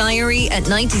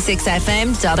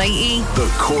corkdiary@96fm.ie. The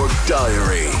Cork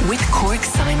Diary. With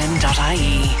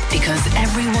corksimon.ie. Because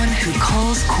everyone who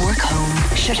calls Cork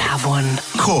home should have one.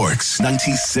 Cork's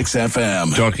 96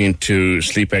 FM. Talking to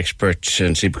sleep expert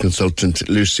and sleep consultant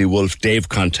Lucy Wolfe. Dave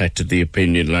contacted the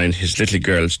opinion line. His little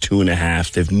girl's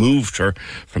 2.5. They've moved her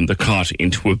from the cot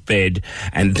into a bed,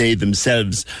 and they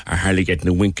themselves are hardly getting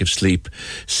a wink of sleep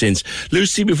since.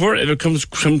 Lucy, before there comes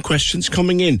some questions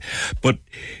coming in, but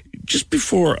just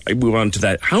before I move on to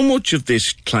that, how much of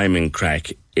this climbing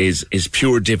crack is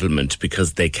pure devilment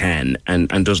because they can and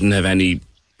doesn't have any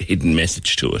hidden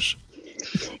message to it?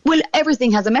 Well,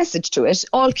 everything has a message to it.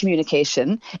 All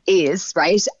communication is,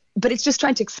 right? But it's just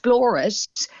trying to explore it.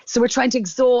 So we're trying to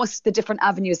exhaust the different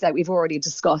avenues that we've already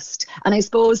discussed. And I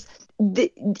suppose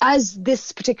as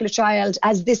this particular child,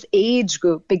 as this age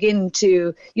group begin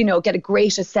to, get a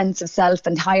greater sense of self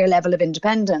and higher level of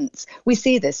independence, we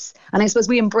see this. And I suppose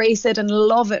we embrace it and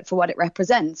love it for what it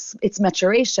represents. It's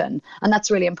maturation. And that's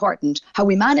really important. How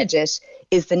we manage it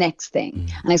is the next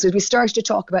thing. And I suppose we started to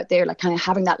talk about there, like kind of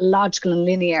having that logical and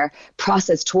linear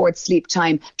process towards sleep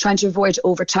time, trying to avoid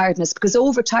overtiredness, because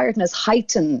overtiredness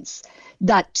heightens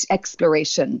that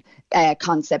exploration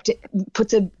concept. It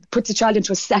puts a child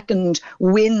into a second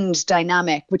wind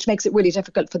dynamic, which makes it really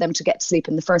difficult for them to get to sleep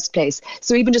in the first place.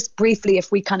 So even just briefly,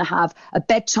 if we kind of have a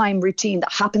bedtime routine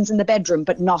that happens in the bedroom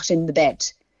but not in the bed,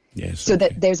 yes, so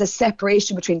that there's a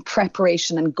separation between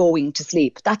preparation and going to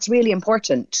sleep. That's really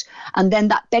important. And then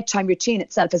that bedtime routine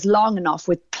itself is long enough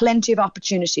with plenty of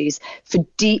opportunities for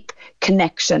deep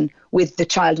connection with the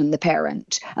child and the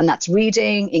parent. And that's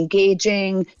reading,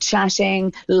 engaging,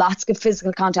 chatting, lots of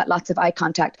physical contact, lots of eye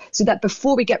contact, so that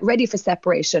before we get ready for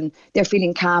separation, they're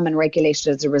feeling calm and regulated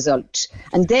as a result.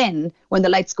 And then when the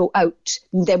lights go out,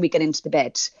 then we get into the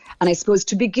bed. And I suppose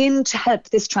to begin to help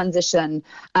this transition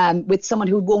with someone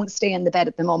who won't stay in the bed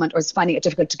at the moment or is finding it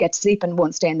difficult to get to sleep and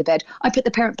won't stay in the bed, I put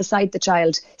the parent beside the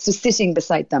child, so sitting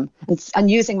beside them and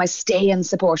using my stay and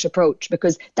support approach,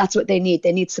 because that's what they need.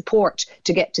 They need support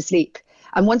to get to sleep.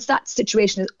 And once that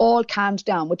situation is all calmed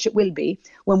down, which it will be,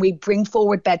 when we bring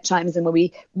forward bedtimes and when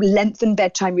we lengthen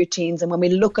bedtime routines and when we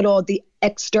look at all the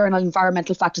external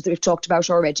environmental factors that we've talked about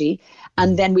already,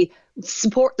 and then we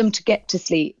support them to get to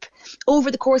sleep. Over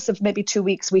the course of maybe 2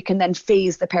 weeks, we can then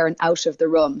phase the parent out of the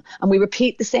room, and we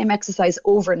repeat the same exercise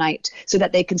overnight so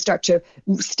that they can start to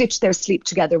stitch their sleep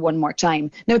together one more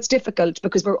time. Now, it's difficult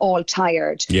because we're all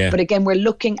tired, but again, we're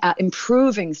looking at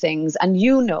improving things, and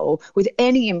with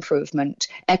any improvement,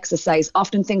 exercise,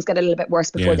 often things get a little bit worse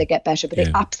before they get better, but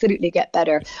they absolutely get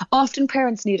better. Often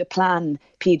parents need a plan,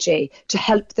 PJ, to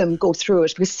help them go through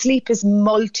it, because sleep is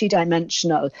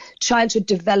multi-dimensional. Childhood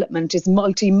development is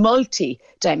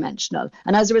multi-dimensional. multidimensional.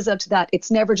 And as a result of that,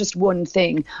 it's never just one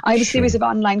thing. I have a series of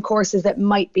online courses that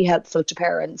might be helpful to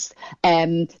parents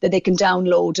that they can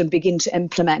download and begin to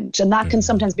implement. And that can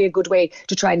sometimes be a good way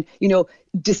to try and,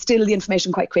 distill the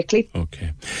information quite quickly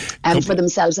for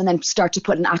themselves, and then start to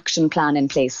put an action plan in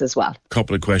place as well.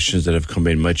 Couple of questions that have come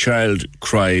in. My child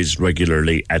cries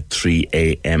regularly at 3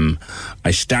 a.m.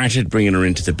 I started bringing her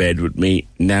into the bed with me.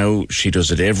 Now she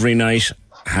does it every night.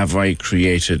 Have I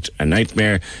created a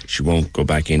nightmare? She won't go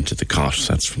back into the cot.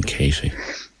 That's from Katie.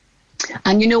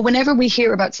 And, whenever we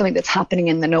hear about something that's happening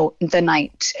in the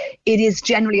night, it is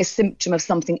generally a symptom of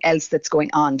something else that's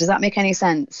going on. Does that make any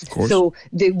sense? Of course. So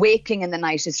the waking in the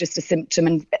night is just a symptom,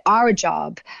 and our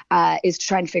job is to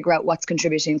try and figure out what's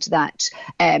contributing to that.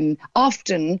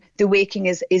 Often the waking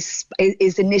is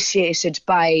initiated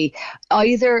by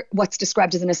either what's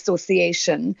described as an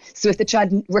association. So if the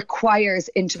child requires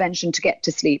intervention to get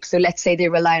to sleep, so let's say they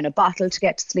rely on a bottle to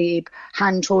get to sleep,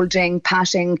 hand-holding,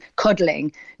 patting,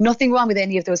 cuddling, nothing wrong with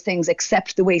any of those things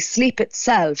except the way sleep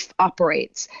itself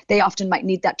operates. They often might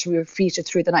need that to be repeated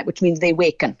through the night, which means they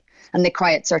waken and they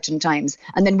cry at certain times.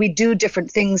 And then we do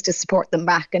different things to support them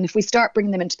back. And if we start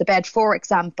bringing them into the bed, for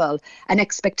example, an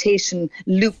expectation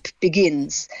loop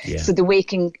begins. Yeah. So the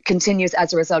waking continues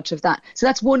as a result of that. So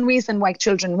that's one reason why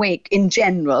children wake in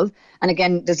general. And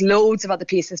again, there's loads of other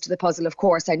pieces to the puzzle, of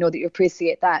course. I know that you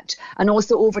appreciate that. And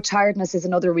also overtiredness is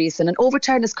another reason. And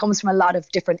overtiredness comes from a lot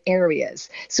of different areas.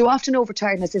 So often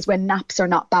overtiredness is when naps are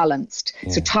not balanced.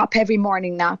 Yeah. So top heavy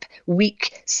morning nap,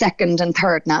 weak second and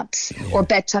third naps, or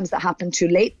bedtimes that happen too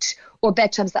late, or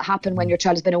bedtimes that happen when your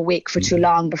child has been awake for too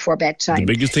long before bedtime. The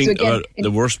biggest thing,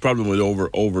 the worst problem with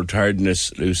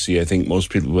overtiredness, Lucy, I think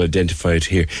most people will identify it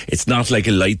here. It's not like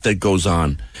a light that goes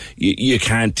on. You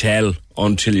can't tell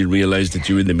until you realise that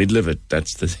you're in the middle of it.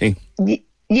 That's the thing.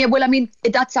 Yeah, well, I mean,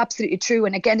 that's absolutely true.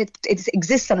 And again, it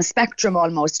exists on a spectrum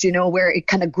almost, where it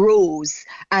kind of grows.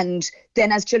 And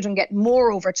then as children get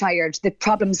more overtired, the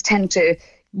problems tend to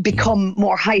become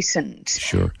more heightened.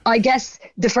 Sure. I guess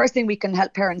the first thing we can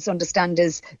help parents understand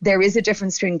is there is a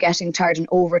difference between getting tired and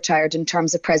overtired in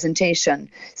terms of presentation.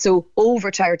 So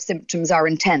overtired symptoms are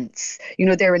intense.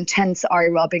 They're intense eye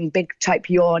rubbing, big type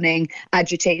yawning,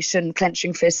 agitation,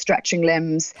 clenching fists, stretching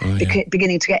limbs,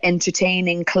 beginning to get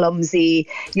entertaining, clumsy,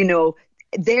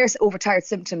 there's overtired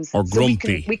symptoms. Or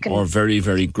grumpy, we can, or very,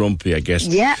 very grumpy, I guess.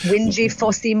 Yeah, whingy,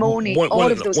 fussy, moany,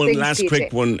 all of those things. One last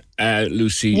quick one,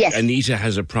 Lucy. Yes. Anita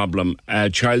has a problem. A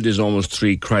child is almost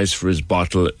 3, cries for his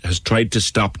bottle, has tried to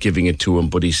stop giving it to him,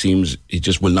 but he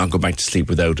just will not go back to sleep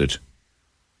without it.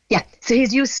 Yeah, so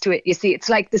he's used to it. You see, it's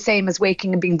like the same as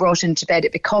waking and being brought into bed.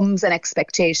 It becomes an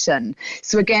expectation.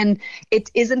 So again, it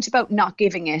isn't about not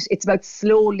giving it. It's about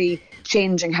slowly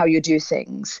changing how you do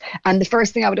things. And the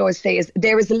first thing I would always say is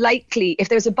if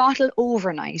there's a bottle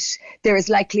overnight, there is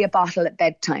likely a bottle at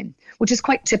bedtime, which is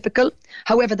quite typical.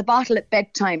 However, the bottle at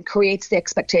bedtime creates the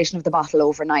expectation of the bottle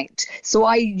overnight. So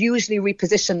I usually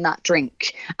reposition that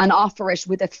drink and offer it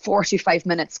with a 45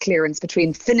 minutes clearance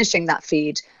between finishing that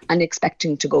feed and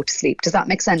expecting to go to sleep. Does that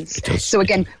make sense? It does. So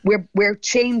again, we're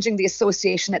changing the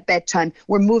association at bedtime.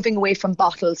 We're moving away from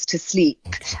bottles to sleep.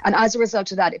 Okay. And as a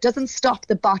result of that, it doesn't stop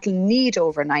the bottle need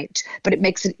overnight, but it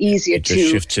makes it easier to... It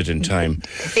just shifts it in time.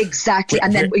 Exactly.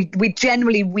 And then we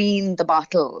generally wean the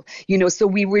bottle, so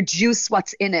we reduce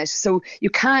what's in it. So you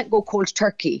can't go cold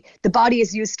turkey. The body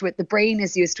is used to it. The brain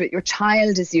is used to it. Your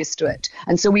child is used to it.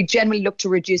 And so we generally look to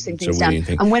reducing things down.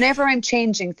 And whenever I'm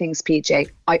changing things, PJ,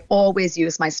 I always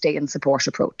use my stay and support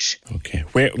approach. Okay.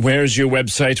 Where's your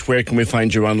website? Where can we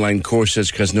find your online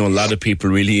courses? Because I know a lot of people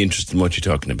are really interested in what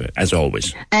you're talking about, as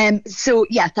always. So,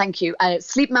 yeah, thank you.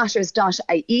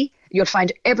 Sleepmatters.ie. You'll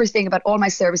find everything about all my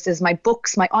services, my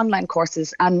books, my online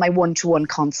courses, and my one-to-one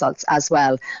consults as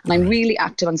well. And I'm really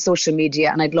active on social media,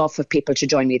 and I'd love for people to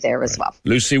join me there as well.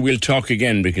 Lucy, we'll talk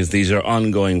again because these are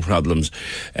ongoing problems.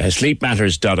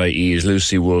 Sleepmatters.ie is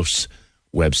Lucy Wolfe's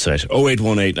website.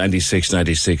 0818 96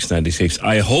 96 96.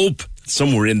 I hope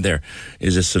somewhere in there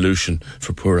is a solution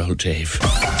for poor old Dave.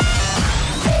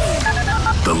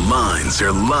 The lines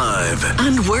are live.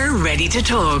 And we're ready to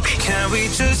talk. Can we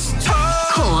just talk?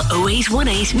 Call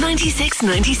 0818 96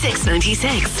 96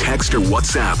 96. Text or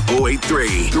WhatsApp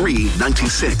 083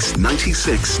 396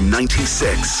 96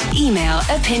 96. Email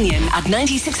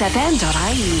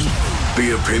opinion@96fm.ie.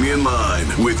 The Opinion Line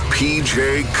with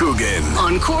PJ Coogan.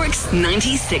 On Cork's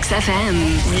 96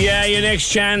 FM. Yeah, your next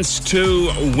chance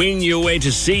to win your way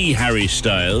to see Harry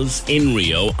Styles in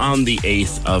Rio on the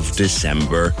 8th of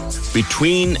December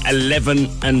between 11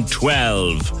 and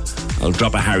 12. I'll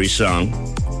drop a Harry song.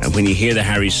 And when you hear the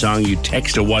Harry song, you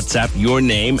text or WhatsApp your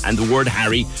name and the word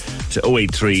Harry to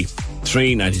 083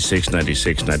 083 96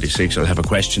 96 96. I'll have a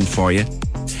question for you.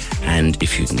 And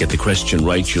if you can get the question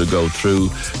right, you'll go through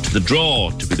to the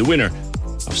draw to be the winner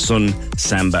of Sun,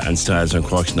 Samba and Styles on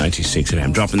Cork's 96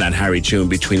 FM. Dropping that Harry tune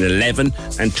between 11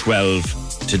 and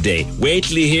 12 today. Wait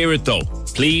till you hear it though.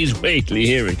 Please wait till you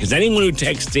hear it. Because anyone who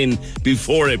texts in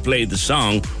before I play the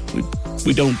song,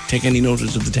 we don't take any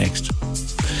notice of the text.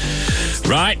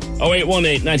 Right,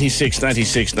 0818 96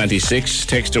 96 96.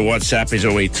 Text or WhatsApp is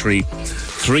 083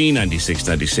 396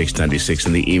 96 96,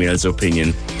 and the email is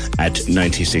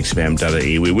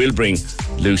opinion@96fm.ie. We will bring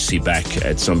Lucy back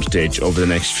at some stage over the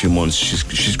next few months.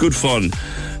 She's good fun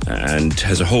and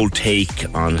has a whole take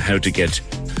on how to get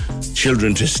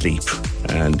children to sleep,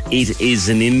 and it is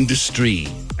an industry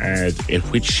in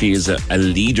which she is a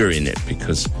leader in it,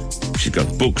 because she's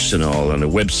got books and all on a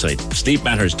website.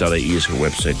 Sleepmatters.ie is her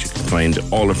website. You can find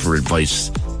all of her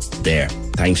advice there.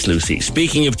 Thanks, Lucy.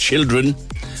 Speaking of children,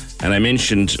 and I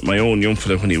mentioned my own young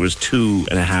fella when he was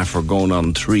 2.5 or going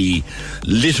on 3,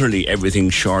 literally everything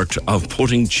short of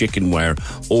putting chicken wire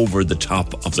over the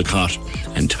top of the cot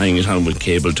and tying it on with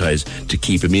cable ties to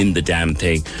keep him in the damn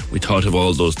thing. We thought of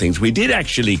all those things. We did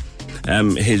actually.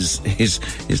 His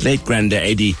late granddad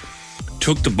Eddie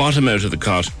took the bottom out of the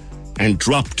cot and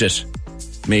dropped it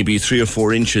maybe 3 or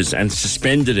 4 inches and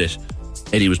suspended it.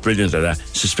 Eddie was brilliant at that.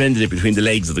 Suspended it between the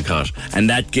legs of the cot, and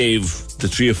that gave the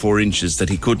 3 or 4 inches that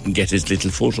he couldn't get his little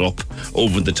foot up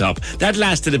over the top. That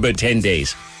lasted about 10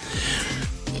 days.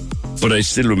 But I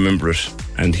still remember it.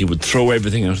 And he would throw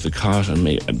everything out of the cot,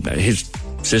 and his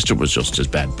sister was just as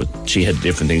bad, but she had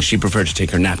different things. She preferred to take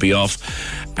her nappy off,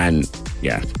 and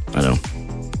yeah, I know.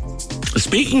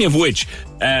 Speaking of which,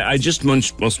 I just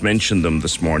must mention them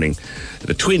this morning.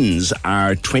 The twins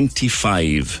are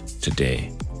 25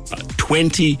 today.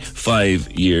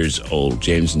 25 years old,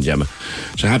 James and Gemma.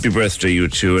 So happy birthday, you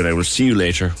two, and I will see you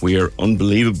later. We are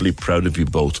unbelievably proud of you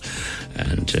both,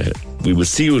 and we will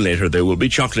see you later. There will be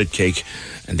chocolate cake,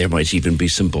 and there might even be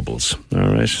some bubbles. All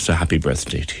right, so happy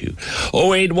birthday to you.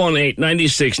 0818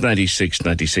 96 96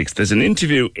 96. There's an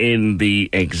interview in the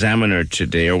Examiner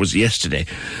today, or was it yesterday?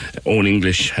 Owen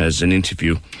English has an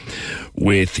interview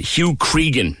with Hugh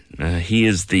Cregan. He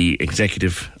is the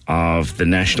executive of the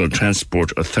National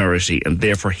Transport Authority, and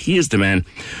therefore he is the man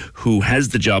who has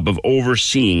the job of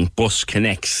overseeing Bus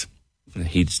Connects.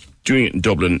 He's doing it in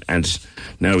Dublin, and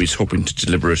now he's hoping to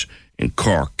deliver it in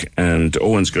Cork. And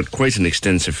Owen's got quite an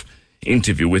extensive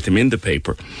interview with him in the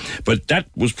paper. But that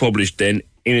was published then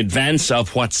in advance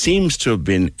of what seems to have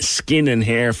been skin and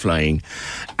hair flying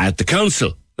at the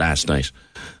council last night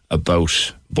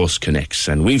about Bus Connects.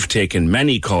 And we've taken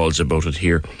many calls about it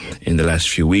here in the last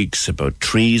few weeks, about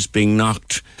trees being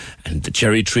knocked and the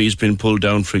cherry trees being pulled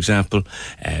down, for example,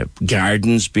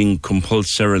 gardens being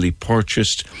compulsorily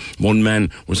purchased. One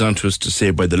man was on to us to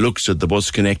say, by the looks of the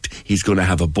Bus Connect, he's going to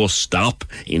have a bus stop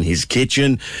in his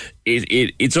kitchen.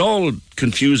 It's all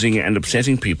confusing and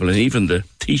upsetting people, and even the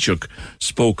Taoiseach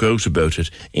spoke out about it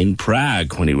in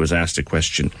Prague when he was asked a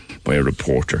question by a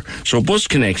reporter. So Bus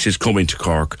Connects is coming to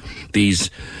Cork. These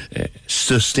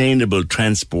sustainable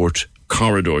transport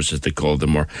corridors, as they call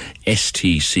them, or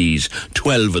STCs,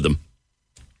 12 of them.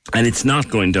 And it's not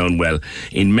going down well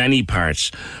in many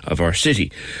parts of our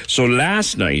city. So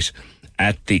last night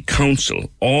at the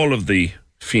council, all of the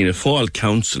Fianna Fáil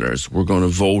councillors were going to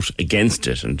vote against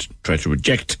it and try to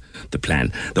reject the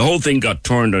plan. The whole thing got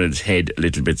turned on its head a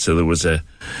little bit, so there was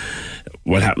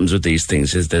what happens with these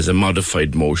things is there's a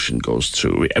modified motion goes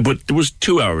through. But there was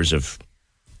 2 hours of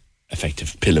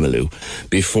effective pillamaloo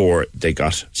before they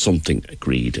got something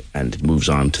agreed, and it moves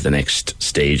on to the next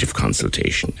stage of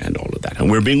consultation and all of that.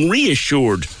 And we're being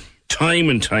reassured time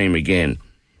and time again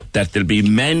that there'll be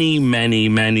many, many,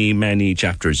 many, many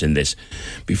chapters in this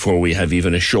before we have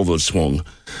even a shovel swung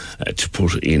to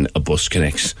put in a Bus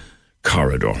Connects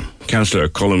corridor. Councillor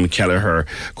Colm Kelleher,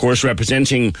 of course,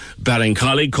 representing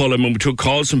Ballincollig. Colm, and we took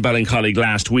calls from Ballincollig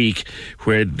last week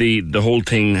where the whole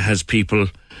thing has people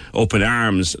up in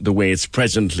arms the way it's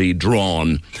presently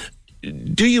drawn.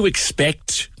 Do you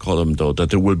expect, Colm, though, that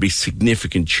there will be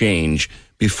significant change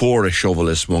before a shovel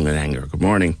is swung in anger? Good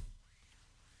morning.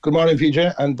 Good morning,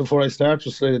 PJ. And before I start,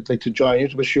 just I'd like to join you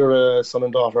to wish your son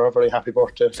and daughter a very happy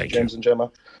birthday, James and Gemma.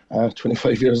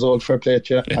 25 years old, fair play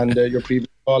to you. And your previous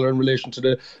caller in relation to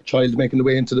the child making the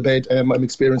way into the bed, I'm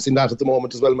experiencing that at the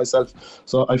moment as well myself.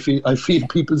 So I feel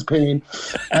people's pain.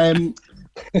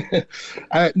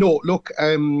 No, look,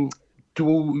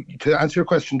 to answer your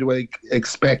question, do I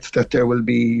expect that there will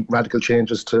be radical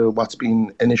changes to what's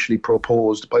been initially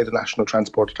proposed by the National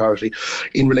Transport Authority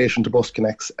in relation to Bus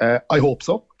Connects? I hope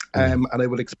so. and I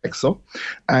would expect so.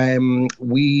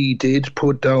 We did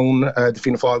put down, the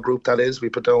Fianna Fáil group, that is, we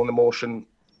put down a motion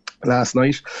last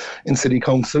night in City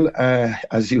Council,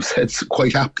 as you said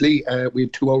quite aptly. We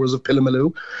had 2 hours of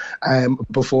Pillamaloo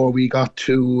before we got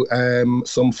to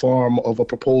some form of a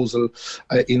proposal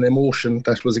in a motion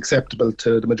that was acceptable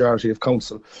to the majority of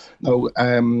council. Now,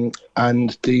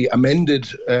 and the amended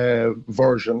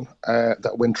version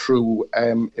that went through,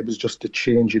 it was just a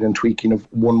changing and tweaking of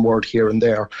one word here and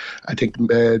there. I think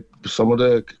some of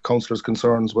the councillors'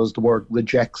 concerns was the word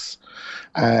rejects,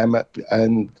 and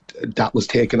that was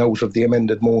taken out of the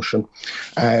amended motion.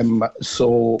 And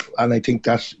I think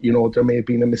that, there may have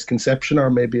been a misconception or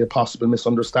maybe a possible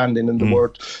misunderstanding in the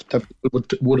word, that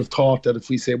would have thought that if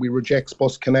we say we reject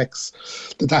Bus Connects,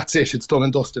 that's it, it's done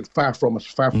and dusted. Far from it,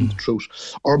 far from the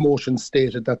truth. Our motion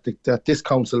stated that this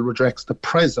council rejects the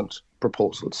present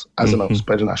proposals as announced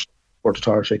by the National Transport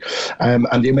Authority,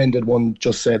 and the amended one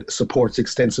just said supports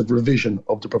extensive revision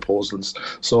of the proposals.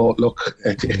 So look,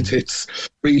 it's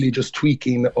really just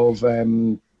tweaking of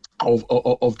the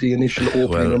initial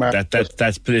opening remark.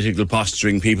 That's political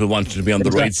posturing. People wanting to be on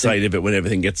the right side of it when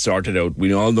everything gets sorted out.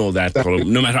 We all know that. Exactly.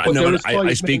 No matter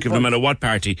I speak of no matter what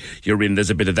party you're in,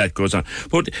 there's a bit of that goes on.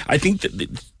 But I think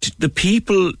that the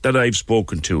people that I've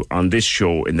spoken to on this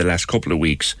show in the last couple of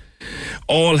weeks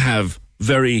all have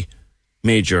very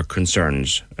major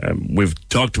concerns. We've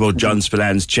talked about John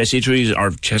Spillan's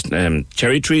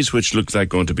cherry trees, which looks like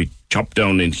going to be chopped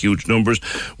down in huge numbers.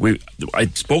 I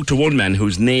spoke to one man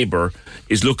whose neighbour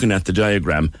is looking at the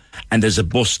diagram, and there's a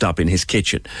bus stop in his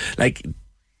kitchen. Like,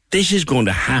 this is going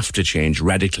to have to change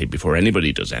radically before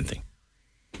anybody does anything.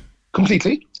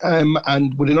 Completely.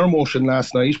 And within our motion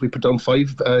last night, we put down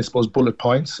 5, bullet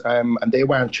points, and they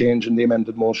weren't changed in the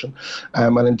amended motion.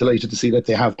 And I'm delighted to see that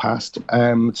they have passed.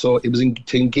 So it was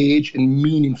to engage in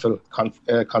meaningful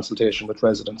consultation with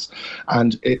residents,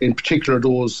 and in particular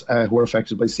those who are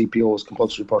affected by CPOs,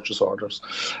 compulsory purchase orders.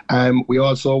 We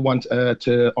also want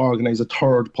to organise a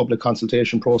third public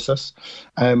consultation process,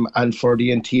 and for the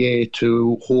NTA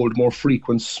to hold more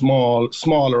frequent,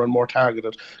 smaller and more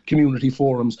targeted community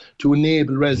forums to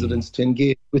enable residents to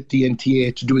engage with the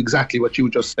NTA to do exactly what you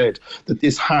just said, that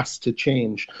this has to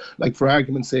change. Like, for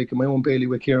argument's sake, in my own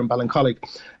bailiwick here in Ballincollig,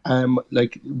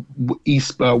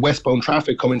 westbound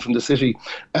traffic coming from the city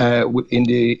in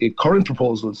the current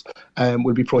proposals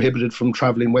will be prohibited from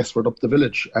travelling westward up the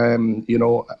village,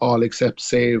 all except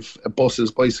save buses,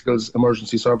 bicycles,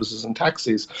 emergency services and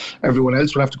taxis. Everyone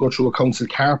else will have to go through a council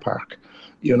car park,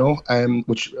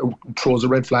 which throws a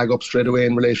red flag up straight away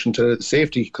in relation to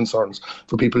safety concerns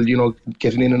for people,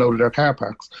 getting in and out of their car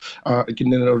parks,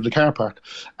 getting in and out of the car park.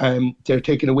 They're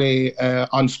taking away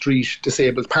on-street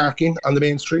disabled parking on the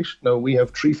main street. Now, we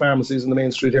have 3 pharmacies in the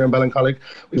main street here in Ballincollig.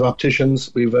 We have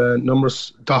opticians, we have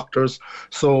numerous doctors.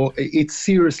 So it's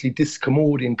seriously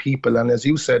discommoding people. And as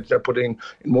you said, they're putting,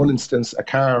 in one instance, a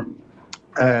car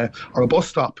or a bus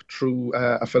stop through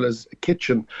a fella's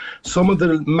kitchen. Some of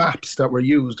the maps that were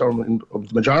used, or the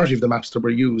majority of the maps that were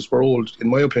used, were old, in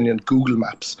my opinion, Google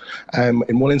Maps.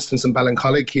 In one instance in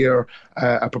Ballincollig here,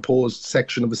 a proposed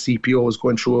section of a CPO is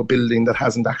going through a building that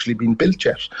hasn't actually been built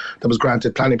yet, that was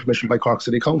granted planning permission by Cork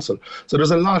City Council. So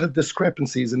there's a lot of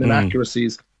discrepancies and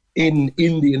inaccuracies in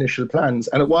the initial plans.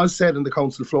 And it was said on the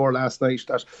council floor last night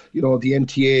that, the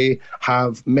NTA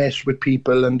have met with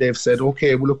people and they've said,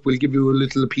 okay, well, look, we'll give you a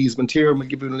little appeasement here and we'll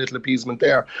give you a little appeasement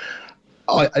there.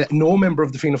 No member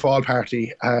of the Fianna Fáil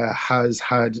party has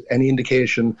had any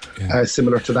indication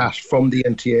similar to that from the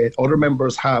NTA. Other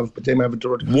members have, but they may have a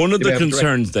direct. One of the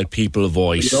concerns that people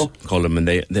voice, Colm, and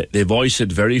they voice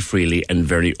it very freely and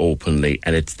very openly,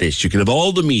 and it's this: you can have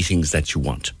all the meetings that you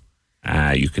want.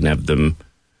 You can have them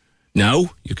now,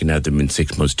 you can have them in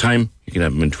 6 months' time, you can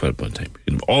have them in 12 months' time. You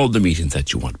can have all the meetings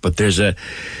that you want. But there's a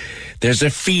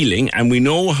feeling, and we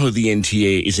know how the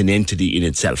NTA is an entity in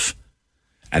itself.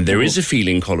 And there is a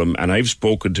feeling, Colm, and I've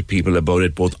spoken to people about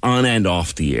it both on and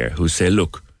off the air, who say,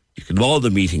 look, you can have all the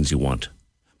meetings you want,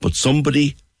 but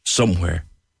somebody somewhere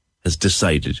has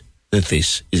decided that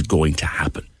this is going to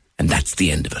happen. And that's the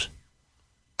end of it.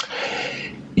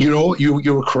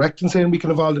 You were correct in saying we can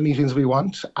have all the meetings we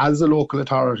want. As a local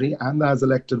authority and as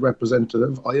elected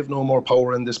representative, I have no more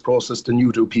power in this process than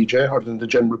you do, PJ, or than the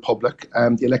general public.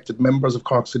 The elected members of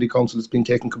Cork City Council has been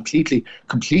taken completely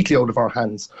out of our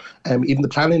hands. Even the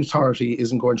planning authority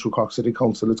isn't going through Cork City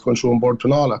Council, it's going through Bord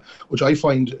Pleanála, which I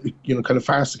find kind of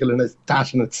farcical in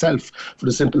that in itself, for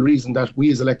the simple reason that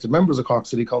we as elected members of Cork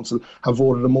City Council have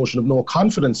voted a motion of no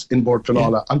confidence in Bord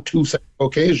Pleanála on 2 separate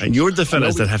occasions. And you're the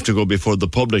fellas that have to go before the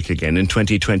public again in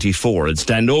 2024 and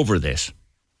stand over this.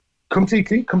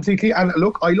 Completely. And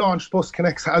look, I launched Bus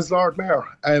Connects as Lord Mayor.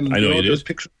 I know you did.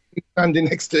 Pictures standing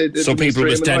next to so people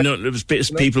would stand up,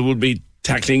 people would be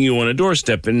tackling you on a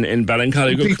doorstep in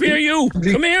Ballincollig. Go, come here, you!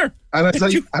 Come here! And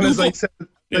as I said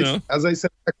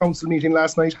at a council meeting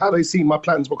last night, had I seen my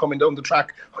plans were coming down the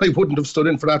track, I wouldn't have stood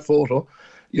in for that photo.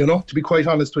 To be quite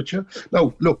honest with you.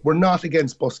 Now, look, we're not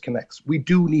against Bus Connects. We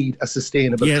do need a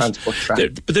sustainable transport track.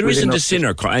 But there isn't a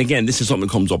sinner. Again, this is something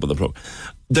that comes up in the program.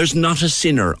 There's not a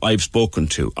sinner I've spoken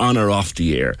to, on or off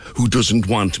the air, who doesn't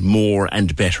want more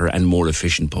and better and more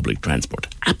efficient public transport.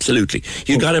 Absolutely.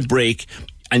 You got to break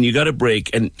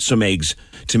and some eggs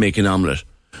to make an omelette.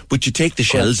 But you take the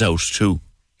shells out too.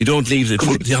 You don't leave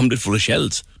the omelette full of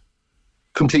shells.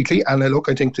 Completely, and look,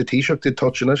 I think the Taoiseach did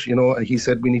touch on it. And he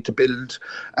said we need to build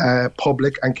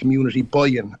public and community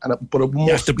buy-in, but it must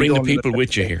you have to bring the people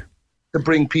with you here. To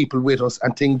bring people with us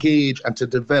and to engage and to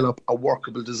develop a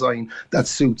workable design that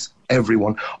suits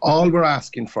everyone. All we're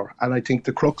asking for, and I think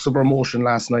the crux of our motion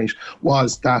last night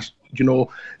was that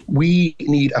we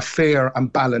need a fair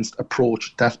and balanced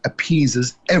approach that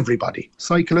appeases everybody: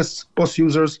 cyclists, bus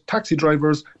users, taxi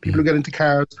drivers, people who get into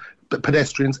cars,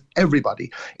 pedestrians, everybody.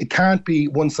 It can't be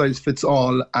one size fits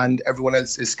all and everyone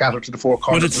else is scattered to the four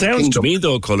corners. But it sounds to me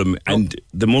though, Colm, and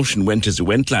the motion went as it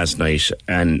went last night,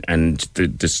 and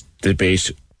this debate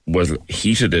was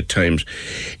heated at times.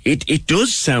 It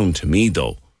does sound to me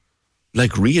though,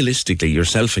 like realistically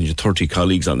yourself and your 30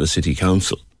 colleagues on the City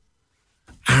Council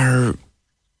are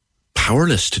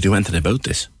powerless to do anything about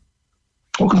this.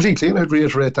 Oh, completely, and I'd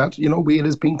reiterate that. It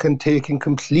has been taken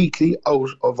completely out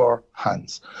of our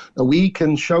hands. Now, we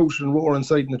can shout and roar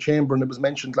inside in the chamber, and it was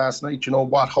mentioned last night,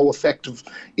 how effective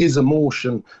is a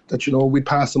motion that, we'd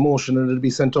pass a motion and it'd be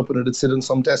sent up and it'd sit in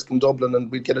some desk in Dublin and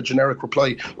we'd get a generic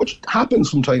reply, which happens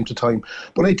from time to time.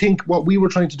 But I think what we were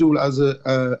trying to do as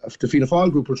the Fianna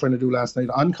Fáil group were trying to do last night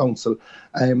on council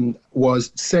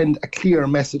was send a clear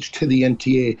message to the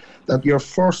NTA that your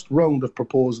first round of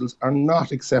proposals are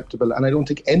not acceptable. And I don't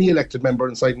think any elected member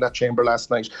inside in that chamber last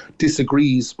night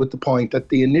disagrees with the point that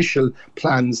the initial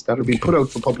plans that are being put out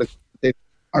for public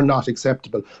are not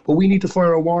acceptable. But we need to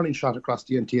fire a warning shot across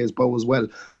the NTA's bow as well,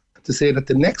 to say that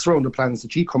the next round of plans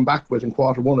that you come back with in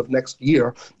Q1 of next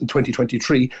year, in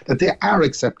 2023, that they are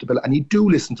acceptable and you do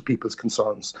listen to people's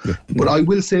concerns. Yeah. But I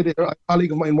will say that a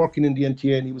colleague of mine working in the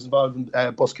NTA, and he was involved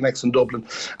in Bus Connects in Dublin,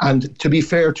 and to be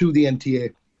fair to the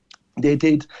NTA, they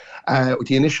did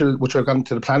the initial, which I've gone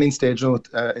to the planning stage now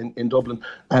in Dublin.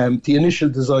 The initial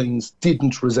designs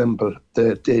didn't resemble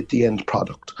the end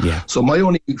product. Yeah. So my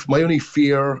only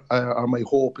fear or my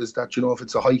hope is that if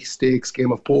it's a high stakes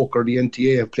game of poker, the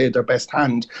NTA have played their best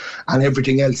hand, and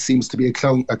everything else seems to be a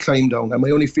climb down. And my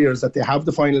only fear is that they have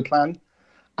the final plan.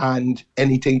 And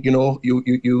anything,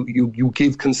 you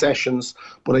give concessions,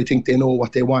 but I think they know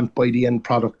what they want by the end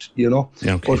product,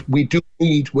 Okay. But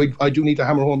I do need to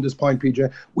hammer home this point,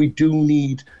 PJ. We do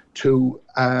need to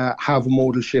have a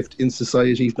modal shift in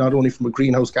society, not only from a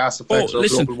greenhouse gas effect.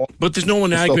 But there's no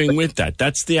one arguing with that.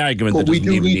 That's the argument that doesn't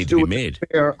even need to be made.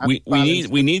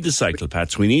 We need the cycle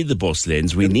paths, we need the bus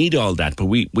lanes, we need all that, but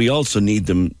we also need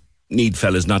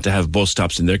fellas not to have bus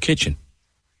stops in their kitchen.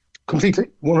 Completely,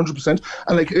 100%.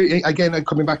 And again, I'm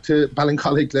coming back to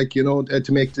Ballincollig,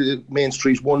 to make the main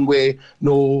street one way,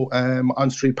 no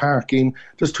on-street parking.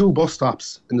 There's 2 bus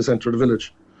stops in the centre of the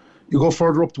village. You go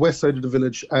further up the west side of the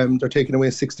village, they're taking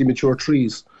away 60 mature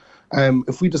trees.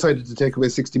 If we decided to take away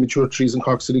 60 mature trees in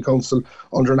Cork City Council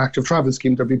under an active travel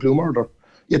scheme, there'd be blue murder.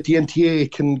 Yet the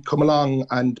NTA can come along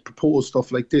and propose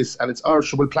stuff like this, and it's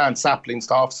urged we'll plant saplings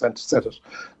to offset it.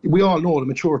 We all know the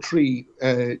mature tree,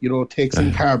 takes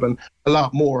in carbon a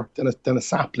lot more than a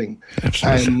sapling.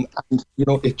 Absolutely.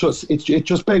 And it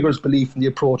just beggars belief in the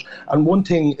approach. And one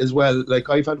thing as well, like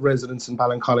I've had residents in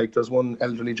Ballincollig. There's one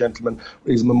elderly gentleman,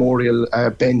 he's a memorial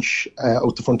bench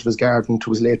out the front of his garden to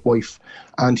his late wife,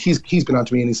 and he's been on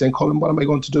to me and he's saying, Colin, what am I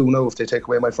going to do now if they take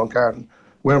away my front garden?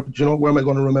 Where am I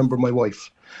going to remember my wife?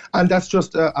 And that's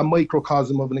just a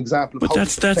microcosm of an example. But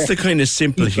that's the kind of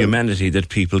simple humanity that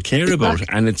people care about,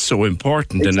 and it's so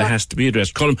important, and it has to be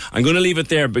addressed. Colm, I'm going to leave it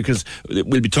there because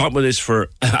we'll be talking about this for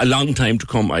a long time to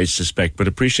come, I suspect, but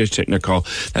appreciate you taking a call.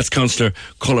 That's Councillor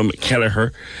Colm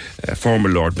Kelleher, former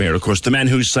Lord Mayor, of course, the man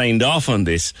who signed off on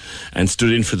this and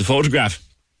stood in for the photograph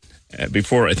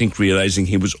before, I think, realising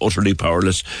he was utterly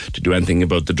powerless to do anything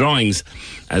about the drawings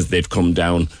as they've come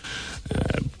down.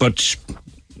 But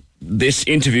this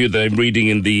interview that I'm reading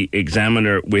in the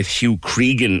Examiner with Hugh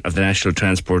Cregan of the National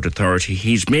Transport Authority,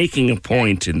 he's making a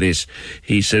point in this.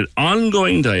 He said,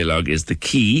 ongoing dialogue is the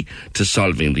key to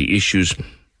solving the issues,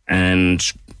 and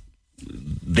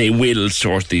they will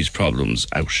sort these problems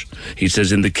out. He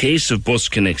says, in the case of Bus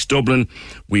Connects Dublin,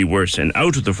 we were sent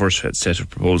out with the first set of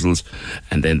proposals,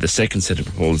 and then the second set of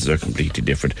proposals are completely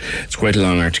different. It's quite a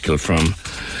long article from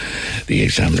the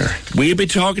Examiner. We'll be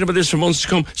talking about this for months to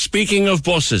come. Speaking of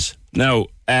buses, now,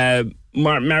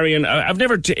 Marion, I've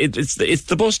never. It's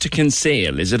the bus to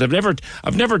Kinsale, is it?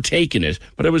 I've never taken it,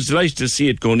 but I was delighted to see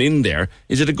it going in there.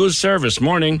 Is it a good service?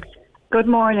 Morning. Good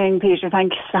morning, Peter.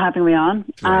 Thanks for having me on.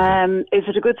 Is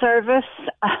it a good service?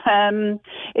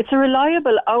 It's a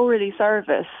reliable hourly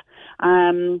service,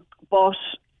 but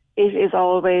it is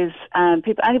always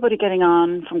anybody getting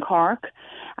on from Cork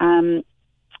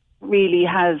really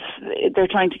has. They're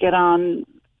trying to get on.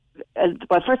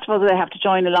 Well, first of all, they have to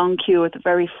join a long queue at the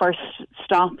very first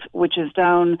stop, which is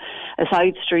down a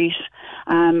side street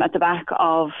at the back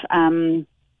of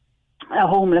a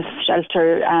homeless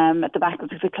shelter at the back of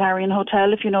the Clarion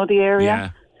Hotel, if you know the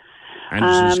area. Yeah,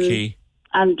 Anderson's Quay.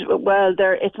 And, well,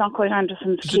 it's not quite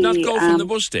Anderson's Quay. Does it not go from the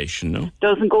bus station, no?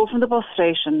 Doesn't go from the bus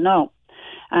station, no.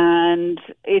 And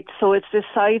it's this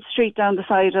side street down the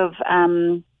side of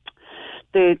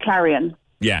the Clarion.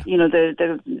 Yeah. You know, there's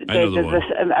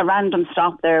a random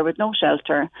stop there with no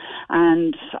shelter.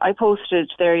 And I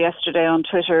posted there yesterday on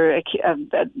Twitter a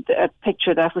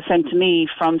picture that was sent to me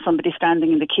from somebody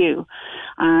standing in the queue.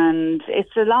 And it's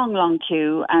a long, long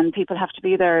queue, and people have to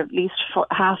be there at least for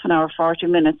half an hour, 40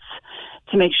 minutes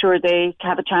to make sure they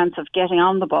have a chance of getting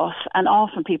on the bus. And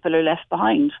often people are left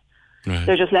behind. Right.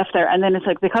 They're just left there, and then it's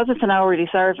like, because it's an hourly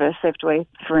service, they have to wait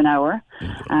for an hour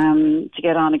to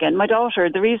get on again. My daughter,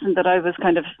 the reason that I was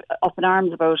kind of up in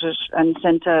arms about it and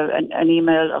sent an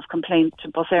email of complaint to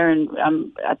Bus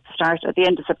Éireann at the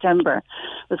end of September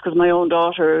was because my own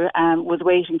daughter was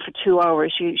waiting for 2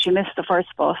 hours. She missed the first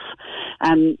bus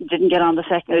and didn't get on the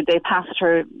second. They passed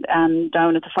her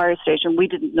down at the fire station. We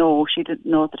didn't know. She didn't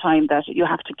know at the time that you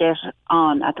have to get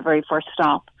on at the very first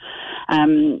stop.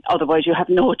 Otherwise you have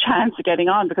no chance of getting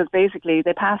on, because basically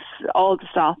they pass all the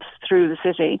stops through the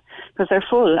city because they're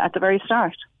full at the very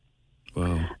start.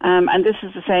 Wow. And this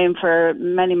is the same for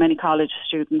many, many college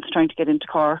students trying to get into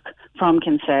Cork from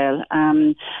Kinsale.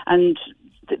 And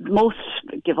most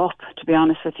give up, to be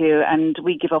honest with you, and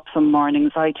we give up some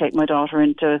mornings. I take my daughter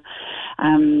into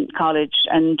college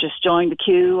and just join the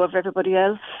queue of everybody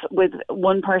else with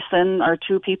one person or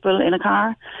two people in a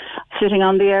car sitting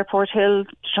on the airport hill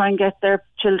to try and get their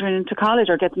children into college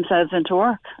or get themselves into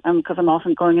work, because I'm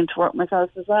often going into work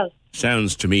myself as well.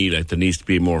 Sounds to me like there needs to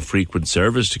be a more frequent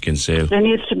service to Kinsale. There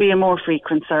needs to be a more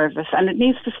frequent service, and it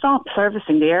needs to stop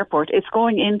servicing the airport. It's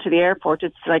going into the airport.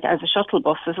 It's like as a shuttle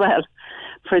bus as well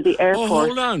for the airport. Oh,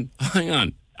 hold on. Hang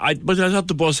on. But I thought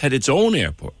the bus had its own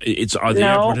airport. The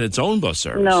airport had its own bus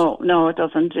service? No, it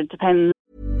doesn't. It depends.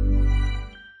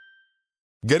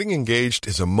 Getting engaged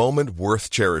is a moment worth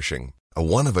cherishing. A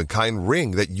one-of-a-kind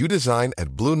ring that you design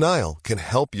at Blue Nile can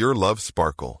help your love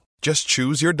sparkle. Just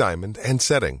choose your diamond and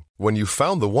setting. When you've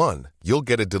found the one, you'll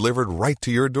get it delivered right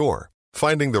to your door.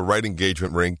 Finding the right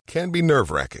engagement ring can be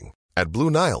nerve-wracking. At Blue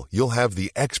Nile, you'll have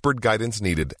the expert guidance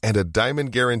needed and a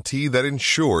diamond guarantee that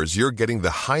ensures you're getting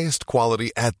the highest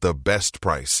quality at the best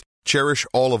price. Cherish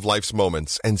all of life's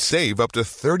moments and save up to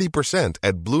 30%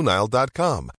 at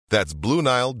BlueNile.com. That's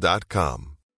BlueNile.com.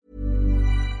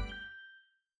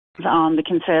 On the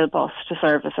Kinsale bus to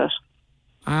service it.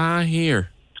 Here.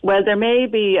 Well, there may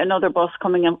be another bus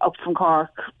coming up from Cork.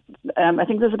 I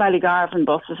think there's a Ballygarvan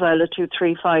bus as well, a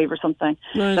 235 or something.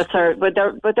 Right.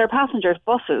 But they're passenger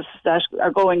buses that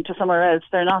are going to somewhere else.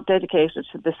 They're not dedicated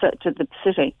to the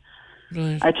city,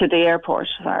 right. Or to the airport.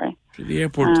 Sorry, the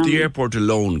airport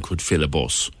alone could fill a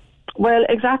bus. Well,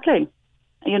 exactly.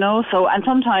 You know, and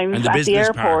sometimes at the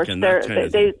airport,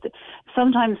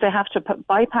 sometimes they have to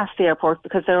bypass the airport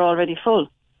because they're already full.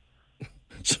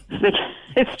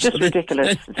 It's just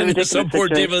ridiculous. It's a ridiculous some poor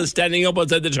situation. devil standing up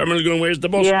outside the terminal going, "Where's the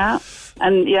bus?"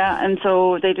 And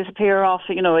so they disappear off.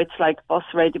 You know, it's like bus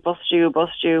ready, bus due,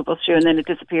 and then it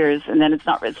disappears, and then it's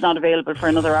not available for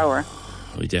another hour.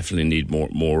 We definitely need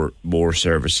more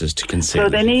services to Kinsale. So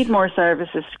they need more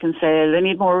services to Kinsale. They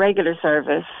need more regular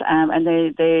service, and they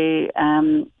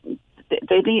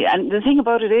need, and the thing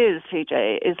about it is,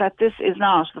 PJ, is that this is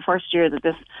not the first year that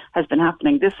this has been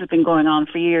happening. This has been going on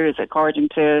for years, according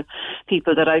to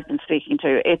people that I've been speaking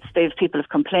to. People have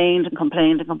complained,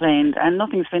 and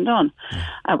nothing's been done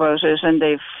about it, and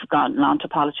they've gotten on to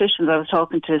politicians. I was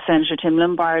talking to Senator Tim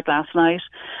Lombard last night,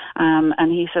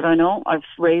 and he said, I know, I've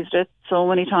raised it so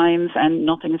many times and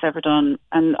nothing is ever done.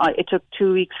 And it took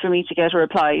 2 weeks for me to get a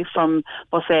reply from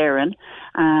Bus Éireann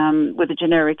with a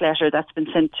generic letter that's been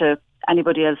sent to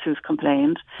anybody else who's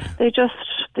complained. They just,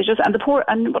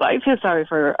 and what I feel sorry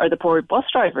for are the poor bus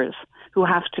drivers who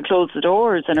have to close the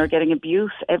doors and are getting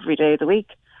abuse every day of the week.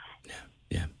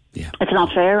 Yeah. It's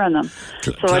not fair on them.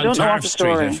 So I don't know what the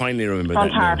story. I finally remember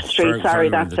Clontarf Street, sorry,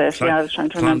 that's it. I was trying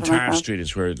to remember Clontarf Street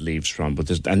is where it leaves from, but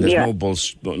there's no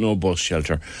bus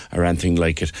shelter or anything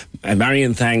like it.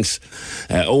 Marion, thanks.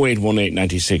 0818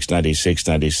 96 96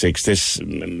 96. This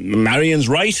Marion's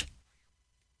right.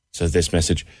 Says this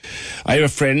message. I have a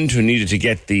friend who needed to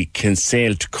get the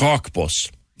Kinsale to Cork bus.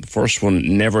 The first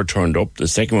one never turned up. The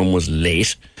second one was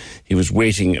late. He was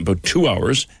waiting about 2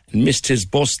 hours and missed his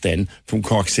bus then from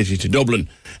Cork City to Dublin.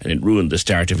 And it ruined the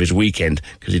start of his weekend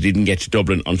because he didn't get to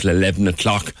Dublin until 11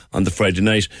 o'clock on the Friday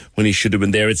night when he should have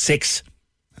been there at 6.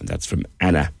 And that's from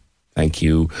Anna. Thank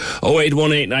you.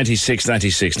 0818 96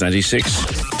 96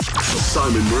 96.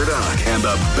 Simon Murdoch and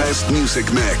the best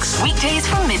music mix. Weekdays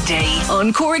from midday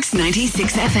on Cork's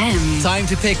 96 FM. Time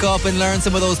to pick up and learn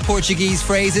some of those Portuguese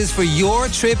phrases for your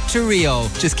trip to Rio.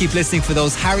 Just keep listening for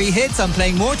those Harry hits. I'm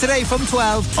playing more today from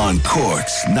 12. On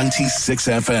Cork's 96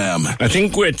 FM. I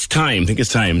think it's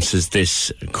time, says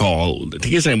this call. I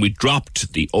think it's time we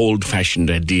dropped the old-fashioned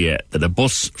idea that a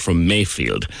bus from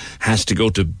Mayfield has to go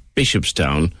to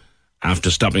Bishopstown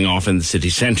after stopping off in the city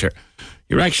centre.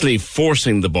 You're actually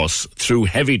forcing the bus through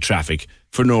heavy traffic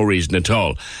for no reason at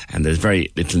all, and there's very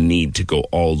little need to go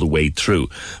all the way through.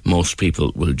 Most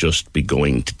people will just be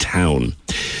going to town.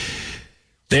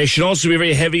 There should also be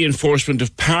very heavy enforcement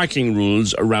of parking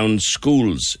rules around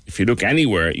schools. If you look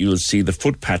anywhere, you'll see the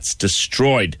footpaths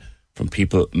destroyed from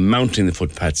people mounting the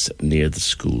footpaths near the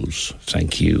schools.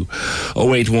 Thank you.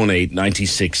 0818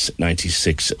 96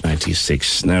 96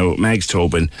 96. Now, Mags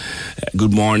Tobin,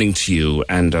 good morning to you,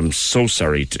 and I'm so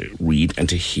sorry to read and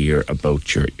to hear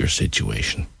about your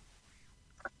situation.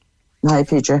 Hi,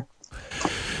 Peter.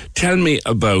 Tell me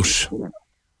about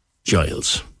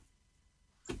Giles.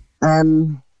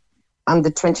 On the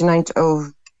 29th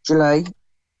of July,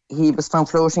 he was found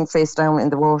floating face down in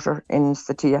the water in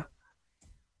Satia.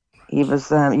 He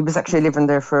was actually living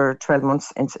there for 12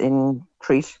 months in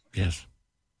Crete. Yes.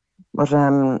 But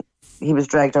he was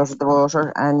dragged out of the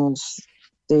water and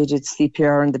they did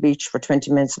CPR on the beach for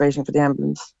 20 minutes waiting for the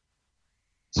ambulance.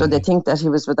 So they think that he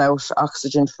was without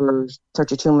oxygen for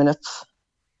 32 minutes.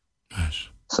 Yes.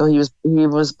 So he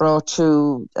was brought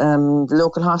to the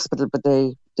local hospital, but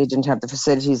they didn't have the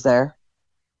facilities there.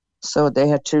 So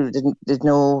they did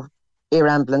no air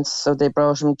ambulance. So they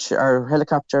brought him to our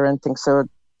helicopter and things. So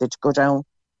to go down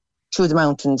through the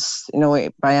mountains,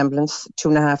 by ambulance,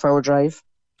 2.5 hour drive.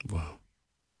 Wow.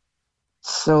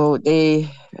 So he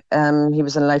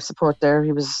was in life support there.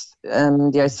 He was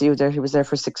the ICU there. He was there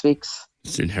for 6 weeks.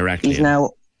 It's in Heraklion. He's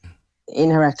now in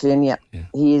Heraklion, yeah.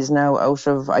 He is now out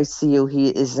of ICU. He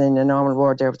is in a normal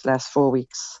ward there for the last 4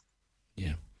 weeks.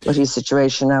 Yeah. But his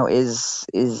situation now is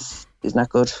not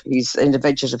good. He's in a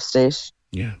vegetative state.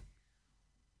 Yeah.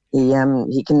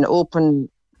 He can open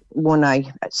one eye.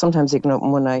 Sometimes he can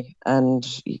open one eye and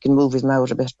he can move his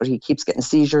mouth a bit, but he keeps getting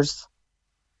seizures.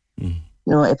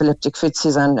 Epileptic fits.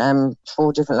 He's on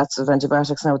 4 different lots of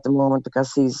antibiotics now at the moment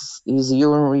because he's a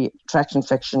urinary tract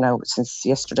infection now since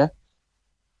yesterday.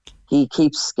 He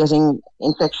keeps getting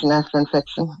infection after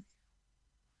infection.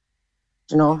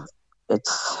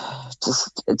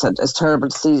 It's terrible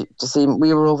to see.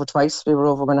 We were over twice. We were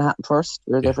over when it happened first.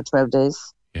 We were there for 12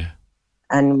 days. Yeah.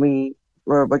 And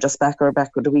we're just back. We're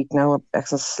back with a week now, back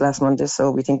since last Monday.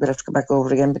 So we think we'll have to go back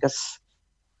over again because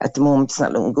at the moment it's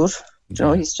not looking good.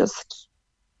 He's just,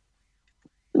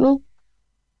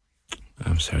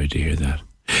 I'm sorry to hear that.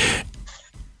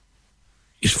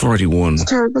 He's 41. It's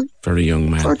terrible. Very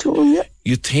young man. 41, yeah.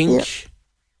 You think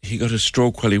he got a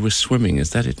stroke while he was swimming?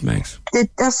 Is that it, Max? They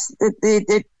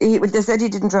said he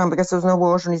didn't drown because there was no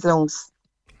water in his lungs.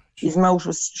 His mouth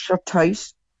was shut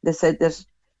tight. They said that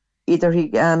either he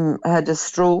had a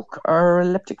stroke or a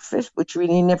leptic fit, which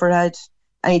really never had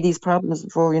any of these problems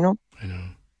before, I know.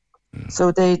 Yeah.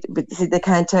 So they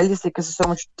can't tell you because there's so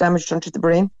much damage done to the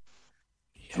brain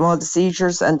from all the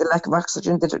seizures and the lack of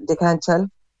oxygen that they can't tell.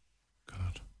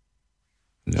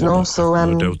 No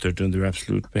doubt they're doing their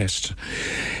absolute best.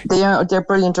 They're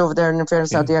brilliant over there, and in fairness,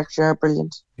 they actually are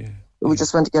brilliant. Yeah. We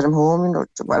just want to get him home,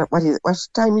 what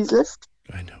time he's left.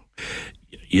 I know.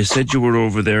 You said you were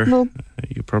over there. No.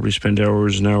 You probably spend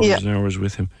hours and hours and hours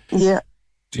with him. Yeah.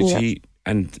 Did he?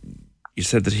 And you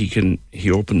said that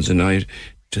he opens an eye.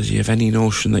 Does he have any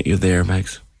notion that you're there,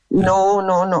 Max? No.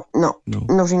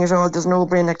 Nothing at all. There's no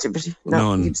brain activity.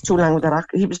 No. He was too long with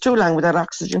that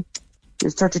oxygen. It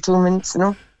was 32 minutes,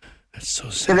 That's so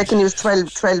sad. They reckon he was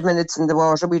 12 minutes in the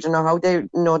water. We don't know how they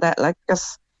know that,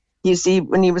 because You see,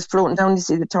 when he was floating down, you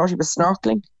see, they thought he was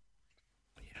snorkeling.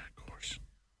 Yeah, of course.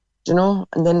 You know,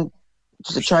 and then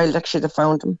the child actually that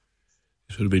found him.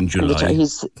 It would have been July.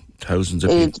 He's thousands of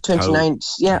people. 29,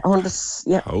 hundreds,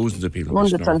 thousands of people.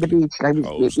 Hundreds on the beach. Like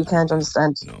we can't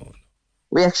understand. No.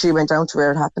 We actually went down to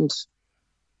where it happened.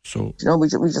 So you know, we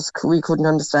couldn't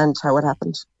understand how it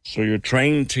happened. So you're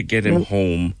trying to get him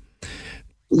home,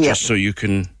 just so you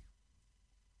can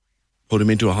put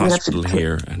him into a hospital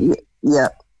here. And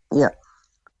Yeah.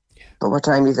 But what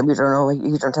time is it? We don't know.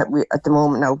 He don't have. At the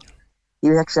moment now, he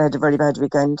actually had a very bad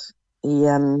weekend.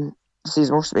 This is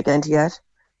the worst weekend he had.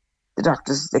 The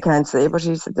doctors, they can't say, but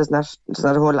he said there's not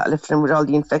a whole lot left in him with all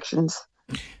the infections.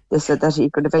 They said that he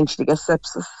could eventually get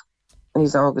sepsis and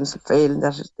his organs would fail, and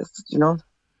that, you know.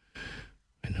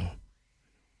 I know.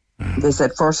 They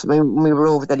said first when we were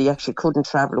over that he actually couldn't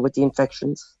travel with the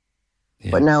infections.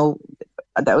 Yeah. But now,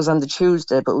 that was on the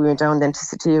Tuesday, but we went down then to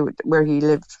City where he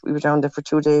lived. We were down there for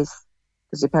 2 days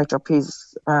because he packed up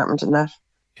his apartment and that.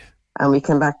 And we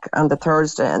came back on the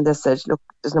Thursday and they said, look,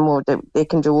 there's no more they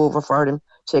can do over for him,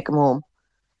 take him home.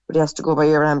 But he has to go by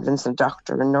air ambulance and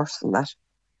doctor and nurse and that.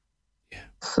 Yeah.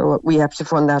 So we have to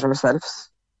fund that ourselves,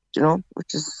 you know,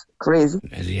 which is crazy.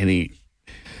 Has he any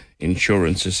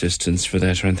insurance assistance for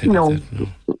that or anything like that?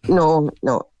 No.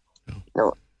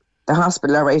 The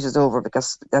hospital rate is over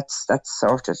because that's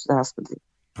sorted, the hospital.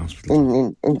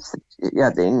 In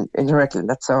Heraclin,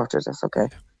 that's sorted, that's okay.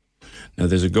 Now,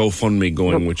 there's a GoFundMe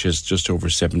going, which is just over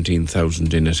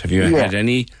 17,000 in it. Have you had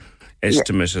any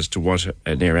estimate as to what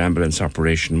an air ambulance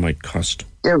operation might cost?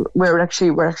 Yeah, we're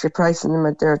actually pricing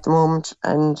them there at the moment,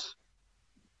 and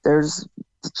there's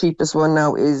the cheapest one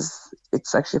now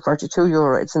it's actually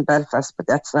 €42. It's in Belfast, but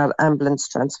that's not ambulance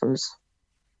transfers.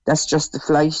 That's just the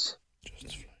flight.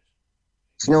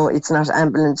 You know, it's not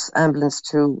ambulance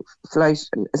to flight.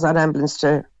 It's not ambulance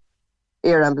to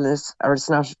air ambulance, or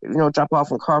it's not, you know, drop off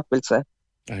in Cork, we'll say.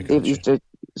 You have to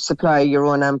supply your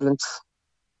own ambulance,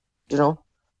 you know.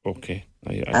 Okay.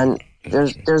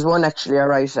 There's one actually, all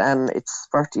right, it's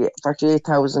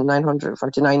 48,900,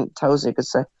 49,000, you could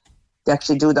say. They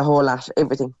actually do the whole lot,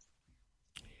 everything,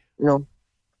 you know.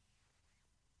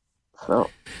 So.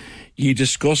 You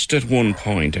discussed at one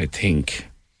point, I think,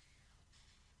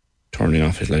 turning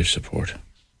off his life support.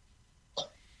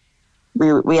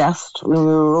 We asked when we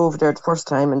were over there the first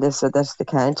time, and they said that they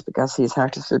can't because his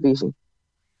heart is still beating.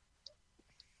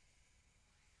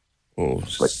 Oh,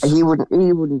 but he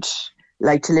wouldn't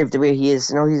like to live the way he is.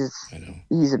 You know,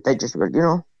 he's a vegetable. You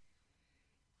know.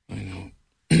 I know.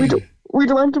 We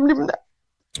don't want him living that.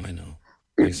 I know.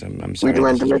 Yes, I'm sorry. We don't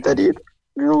want him like that either.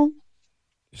 You know.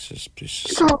 This is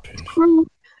it's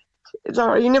all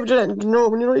right. He never did anything.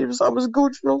 You know, he was always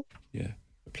good. You know. Yeah.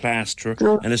 Plaster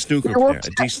and a snooker player, a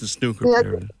decent snooker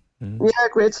player. Yeah,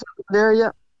 great snooker player,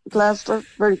 yeah. Plaster,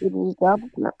 very good in his job.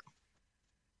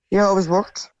 He always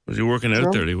worked. Was he working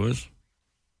out there? He was?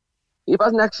 He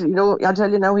wasn't actually, you know, I'll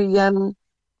tell you now, he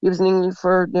was in England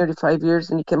for nearly 5 years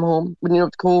and he came home when, you know,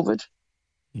 COVID.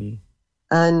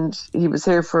 And he was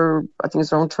here for, I think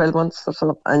it's around 12 months or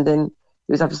something. And then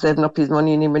he was after saving up his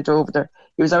money and he went over there.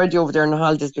 He was already over there on the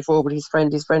holidays before, but his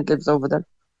friend lives over there.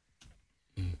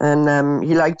 And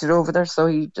he liked it over there, so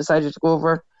he decided to go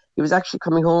over. He was actually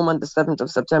coming home on the 7th of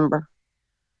September.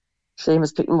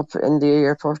 Seamus picked him up in the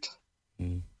airport.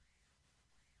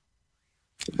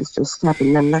 It's just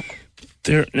happened then, like.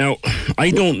 Now,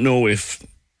 I don't know if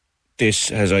this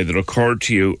has either occurred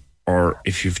to you or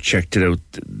if you've checked it out.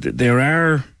 There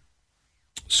are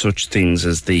such things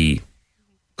as the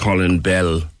Colin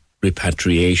Bell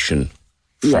Repatriation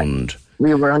Fund.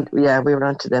 We were on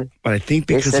to them. But I think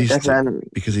because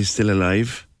he's still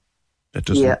alive, that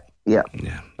doesn't. Yeah.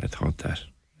 I thought that.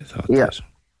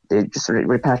 They just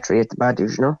repatriate the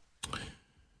bodies, you know.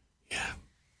 Yeah.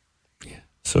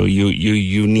 So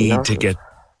you need to get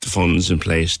the funds in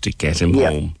place to get him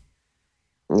home.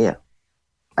 Yeah.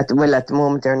 At the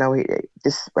moment there now,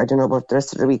 I don't know about the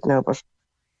rest of the week now, but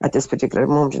at this particular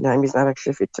moment in time, he's not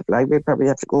actually fit to fly. We probably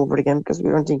have to go over it again because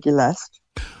we don't think he'll last.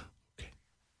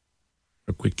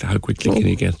 How quickly can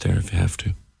you get there if you have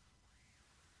to?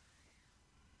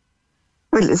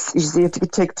 Well, you see, you have to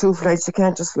take 2 flights. You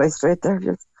can't just fly straight there.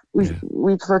 We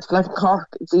prefer to fly from Cork.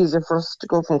 It's easier for us to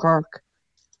go from Cork.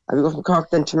 I would go from Cork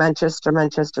then to Manchester then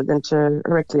to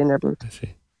Heraclin and everything. I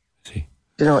see.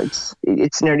 You know,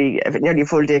 it's nearly a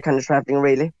full day kind of travelling,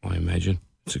 really. I imagine.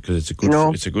 It's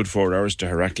a good 4 hours to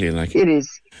Heraclin, like. It is,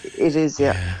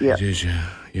 yeah. It is,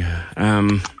 yeah.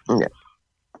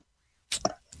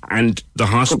 And the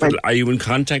hospital, are you in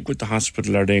contact with the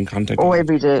hospital? Are they in contact?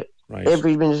 Every day. Right.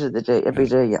 Every minute of the day, every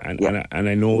day, yeah. And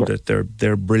I know that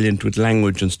they're brilliant with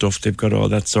language and stuff. They've got all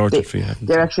that sorted for you, haven't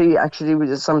they? They're actually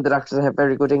with some of the doctors have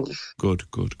very good English. Good.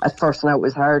 At first now it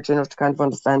was hard, to kind of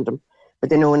understand them. But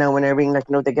they know now when I ring,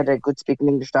 they get a good speaking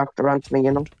English doctor onto me,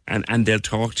 And they'll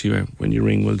talk to you when you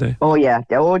ring, will they? Oh, yeah.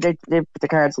 They put the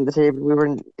cards on the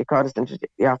table. They called us into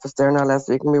the office there now last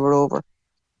week and we were over.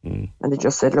 And they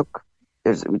just said, look,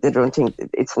 they don't think,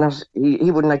 it's not, he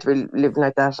wouldn't like to be living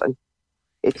like that, and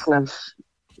it's not,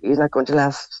 he's not going to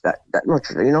last that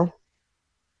much, Yes.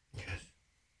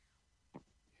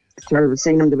 It's terrible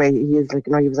seeing him the way he is,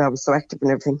 he was always so active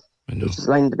and everything. I know. Just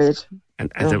lying in the bed.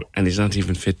 And he's not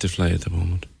even fit to fly at the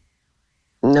moment.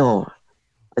 No.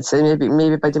 I'd say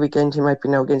maybe by the weekend he might be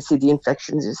now going to see the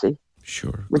infections, you see.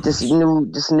 Sure. With this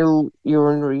new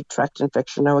urinary tract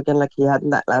infection now again, like he had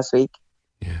in that last week.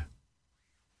 Yeah.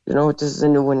 This is a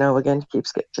new one now again. He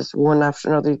keeps getting, just one after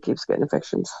another, he keeps getting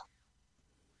infections.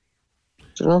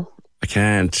 I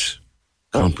can't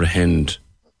comprehend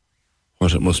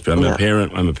what it must be. I'm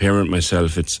a parent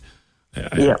myself.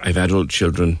 I've adult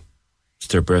children. It's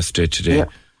their birthday today. Yeah.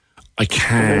 I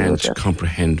can't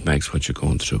comprehend, Mags, what you're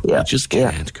going through. I just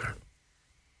can't, girl.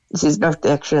 It's his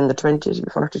birthday actually on the 20th. He'll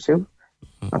be 42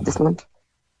 of this month.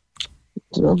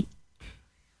 It's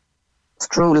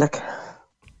true,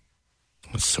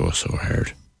 It's so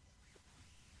hard.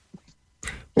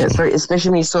 Yeah, it's very,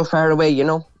 especially when he's so far away,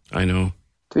 I know.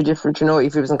 To be different,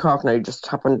 if he was in Cork now, he'd just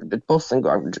hop on the bus and go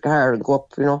out with the car and go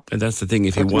up, And that's the thing,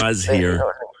 if he was here,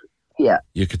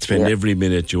 you could spend every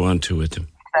minute you want to with him.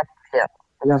 Yeah,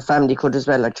 and our family could as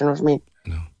well, you know what I mean?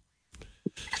 No.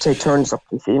 Take turns up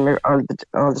and see him all the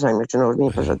time, you know what I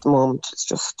mean? But at the moment, it's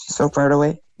just so far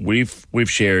away. We've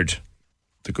shared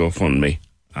the GoFundMe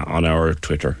on our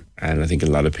Twitter, and I think a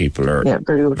lot of people are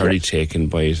very taken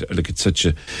by it. Look, it's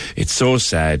so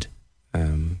sad.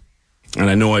 And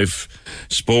I know I've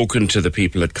spoken to the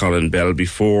people at Colin Bell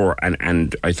before,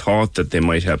 and I thought that they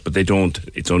might help, but they don't.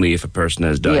 It's only if a person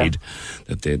has died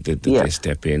that they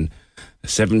step in.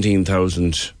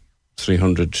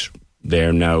 17,300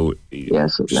 there now. Yeah,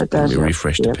 something like that. Let me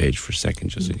refresh the page for a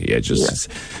second.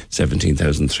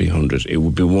 17,300. It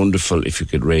would be wonderful if you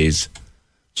could raise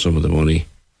some of the money.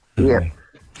 Yeah.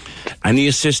 Any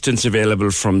assistance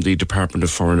available from the Department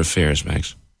of Foreign Affairs,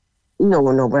 Max? No,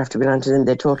 we have to be on to them.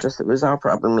 They told us it was our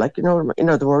problem. In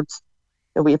other words,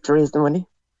 that we have to raise the money.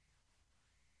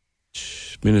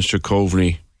 Minister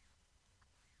Coveney.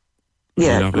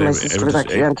 Yeah, my sister was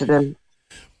actually on to them.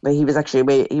 But he was actually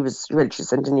away. She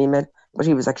sent an email, but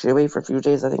he was actually away for a few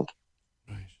days, I think.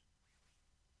 Right.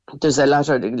 There's a lot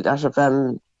of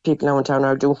people now in town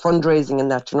are doing fundraising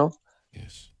and that,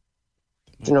 Yes.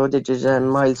 They did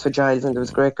Miles for Giles, and there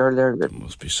was a great girl there. There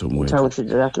must be some way. In town she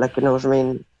did that, you know what I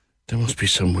mean? There must be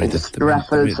some way that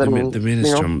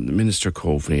the Minister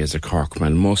Coveney, as a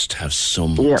Corkman, must have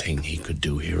something he could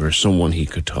do here, or someone he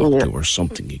could talk to, or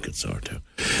something he could sort out.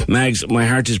 Mags, my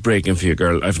heart is breaking for you,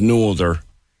 girl. I've no other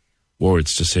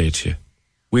words to say to you.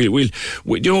 You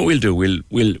know what we'll do? We'll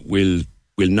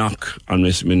knock on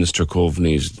Minister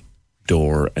Coveney's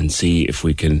door and see if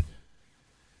we can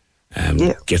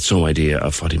get some idea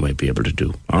of what he might be able to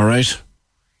do. All right?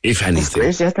 If anything.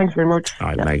 That's great, thanks very much. All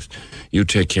right, Mags. You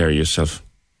take care of yourself.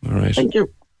 All right? Thank you.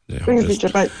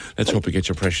 Let's hope you get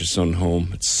your precious son home.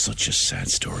 It's such a sad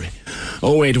story.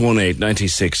 0818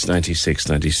 96 96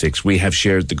 96. We have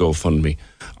shared the GoFundMe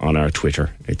on our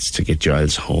Twitter. It's to get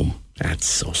Giles home. That's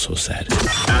so sad.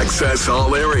 Access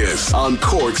all areas on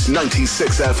Cork's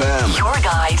 96 FM. Your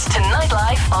guide to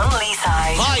nightlife on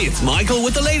Leeside. Hi, it's Michael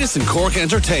with the latest in Cork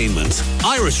entertainment.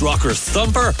 Irish rockers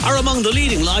Thumper are among the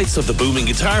leading lights of the booming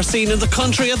guitar scene in the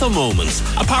country at the moment.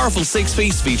 A powerful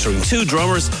six-piece featuring 2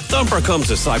 drummers, Thumper come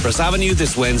to Cypress Avenue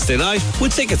this Wednesday night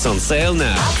with tickets on sale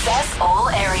now. Access all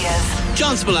areas.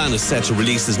 John Spillane is set to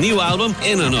release his new album,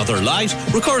 In Another Light,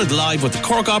 recorded live with the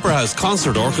Cork Opera House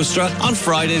Concert Orchestra on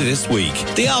Friday this week.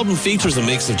 The album features a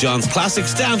mix of John's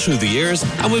classics down through the years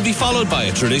and will be followed by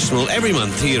a traditional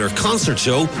Everyman Theatre concert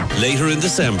show later in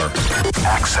December.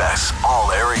 Access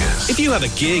all areas. If you have a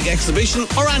gig, exhibition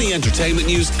or any entertainment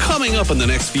news coming up in the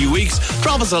next few weeks,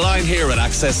 drop us a line here at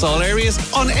Access All Areas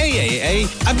on AAA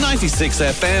at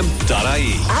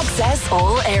 96fm.ie. Access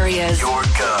all areas. Your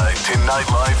guide to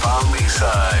nightlife on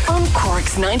Leeside. On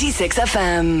Cork's 96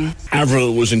 FM.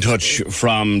 Avril was in touch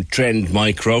from Trend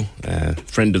Micro,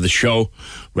 friend of the show,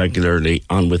 regularly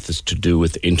on with us to do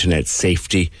with internet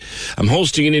safety. I'm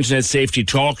hosting an internet safety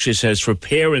talk, she says, for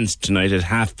parents tonight at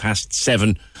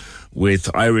 7:30 with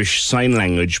Irish Sign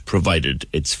Language provided.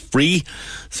 It's free,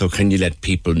 so can you let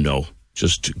people know?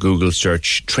 Just Google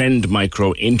search Trend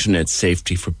Micro Internet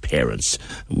Safety for Parents.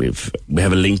 We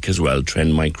have a link as well,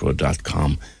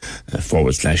 trendmicro.com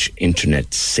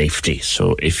 /internet safety.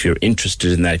 So if you're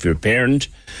interested in that, if you're a parent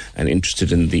and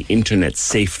interested in the internet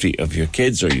safety of your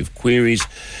kids, or you've queries,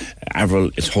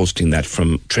 Avril is hosting that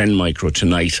from Trend Micro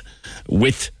tonight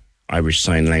with Irish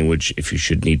Sign Language if you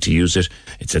should need to use it.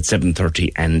 It's at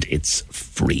 7:30 and it's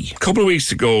free. A couple of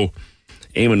weeks ago,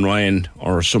 Eamon Ryan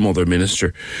or some other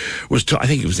minister I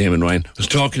think it was Eamon Ryan, was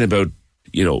talking about,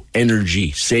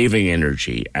 energy, saving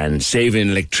energy and saving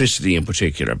electricity in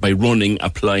particular by running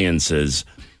appliances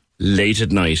late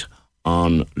at night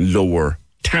on lower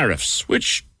tariffs,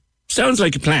 which sounds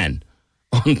like a plan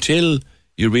until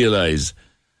you realise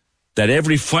that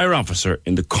every fire officer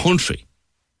in the country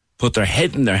put their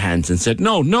head in their hands and said,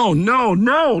 no,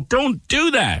 don't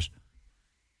do that.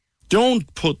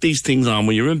 Don't put these things on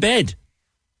when you're in bed.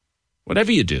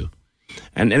 Whatever you do.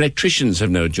 And electricians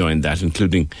have now joined that,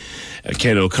 including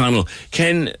Ken O'Connell.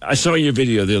 Ken, I saw your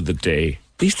video the other day.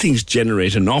 These things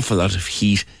generate an awful lot of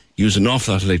heat, use an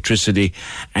awful lot of electricity,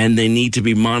 and they need to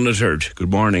be monitored. Good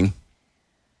morning.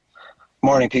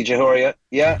 Morning, PJ. How are you?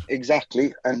 Yeah,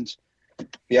 exactly. And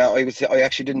yeah, I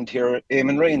actually didn't hear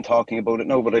Eamon Ryan talking about it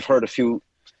now, but I've heard a few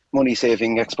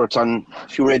money-saving experts on a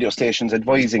few radio stations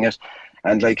advising it.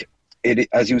 And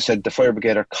as you said, the fire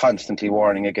brigade are constantly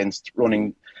warning against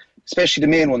running, especially the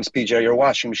main ones, PJ, your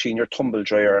washing machine, your tumble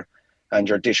dryer and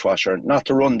your dishwasher, not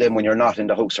to run them when you're not in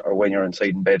the house or when you're inside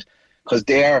in bed, because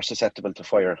they are susceptible to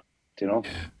fire,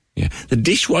 Yeah, the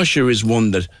dishwasher is one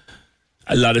that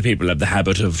a lot of people have the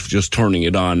habit of just turning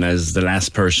it on as the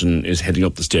last person is heading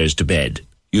up the stairs to bed.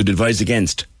 You'd advise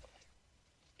against?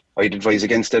 I'd advise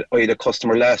against it. I had a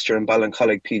customer last year in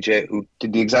Ballincollig, PJ, who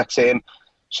did the exact same.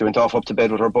 She went off up to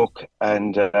bed with her book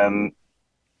and turned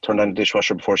on the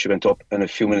dishwasher before she went up. And a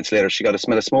few minutes later, she got a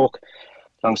smell of smoke.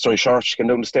 Long story short, she came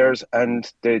down the stairs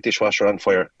and the dishwasher on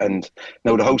fire. And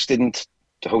now the house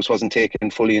wasn't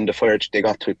taken fully in the fire. They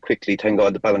got to it quickly. Thank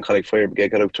God the Ballincollig Fire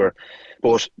Brigade got out to her.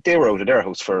 But they were out of their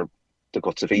house for the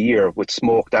guts of a year with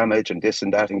smoke damage and this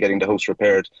and that and getting the house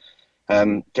repaired.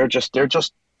 They're just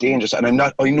dangerous. And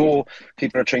I know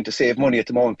people are trying to save money at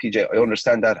the moment, PJ. I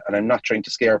understand that. And I'm not trying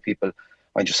to scare people.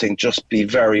 I'm just saying, just be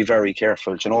very, very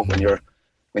careful,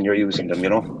 when you're using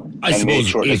them, I suppose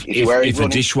sure, if a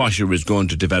dishwasher is going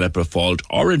to develop a fault,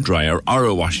 or a dryer, or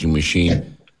a washing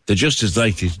machine, they're just as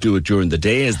likely to do it during the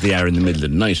day as they are in the middle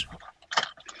of the night.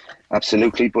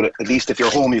 Absolutely, but at least if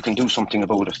you're home, you can do something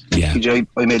about it. Yeah. PJ,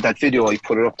 I made that video, I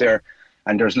put it up there,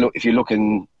 and if you look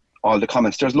in all the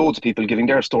comments, there's loads of people giving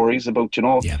their stories about,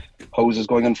 houses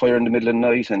going on fire in the middle of the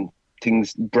night and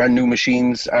things, brand new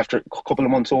machines after a couple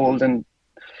of months old and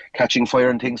catching fire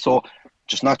and things. So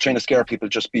just not trying to scare people,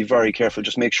 just be very careful.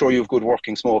 Just make sure you have good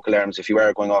working smoke alarms if you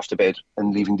are going off to bed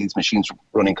and leaving these machines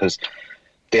running, because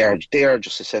they are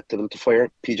just susceptible to fire.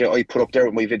 PJ, I put up there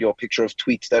with my video a picture of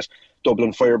tweets that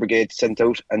Dublin Fire Brigade sent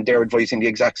out, and they're advising the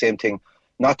exact same thing,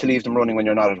 not to leave them running when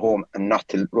you're not at home and not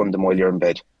to run them while you're in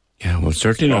bed. Yeah, well,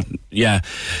 certainly not. Yeah.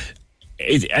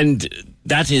 And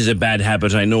that is a bad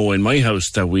habit, I know, in my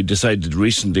house, that we decided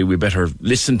recently we better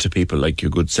listen to people like your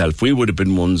good self. We would have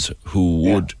been ones who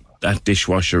would, that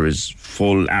dishwasher is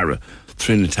full,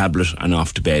 throw in a tablet and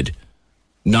off to bed.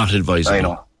 Not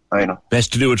advisable. I know.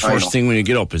 Best to do it first thing when you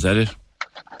get up, is that it?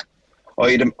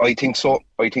 I think so,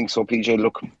 PJ.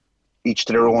 Look, each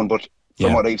to their own, but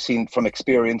from what I've seen from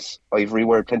experience, I've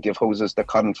rewired plenty of houses that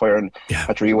caught on fire and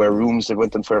had to rewire rooms that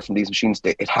went on fire from these machines.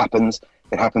 It happens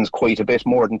quite a bit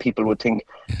more than people would think.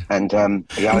 And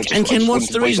Ken, what's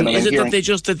the reason? Is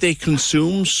it that they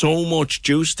consume so much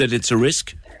juice that it's a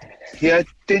risk? Yeah,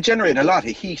 they generate a lot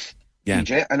of heat,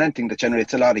 PJ, and anything that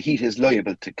generates a lot of heat is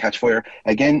liable to catch fire.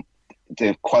 Again,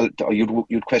 the quality,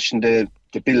 you'd question the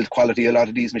build quality of a lot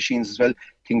of these machines as well.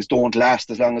 Things don't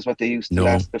last as long as what they used to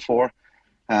last before.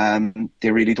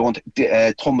 They really don't.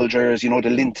 Tumble dryers, the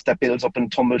lint that builds up in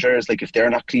tumble dryers, like if they're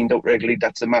not cleaned out regularly,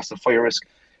 that's a massive fire risk.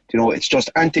 It's just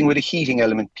anything with a heating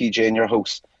element, PJ, in your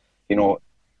house.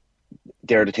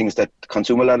 They're the things that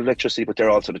consume a lot of electricity, but they're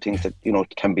also the things that,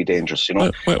 can be dangerous,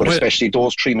 but especially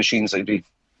those three machines, I'd be...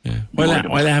 Yeah. Well,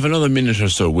 I have another minute or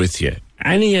so with you.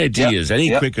 Any ideas,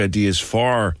 quick ideas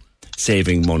for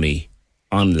saving money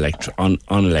on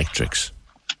electrics?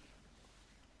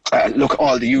 Look,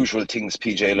 all the usual things,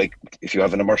 PJ, like if you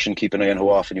have an immersion, keep an eye on how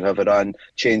often you have it on,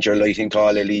 change your lighting to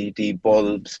all LED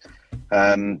bulbs,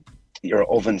 your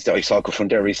ovens that I saw go from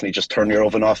there recently, just turn your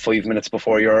oven off 5 minutes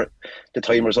before the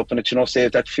timer's up, and it,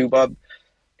 save that few bob.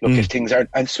 Look, if things are,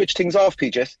 and switch things off,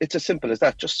 PJ. It's as simple as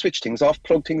that. Just switch things off,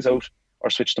 plug things out, or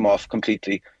switch them off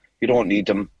completely. You don't need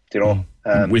them.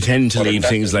 We tend to leave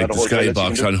things like the Not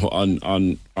a whole lot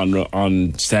Skybox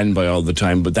on standby all the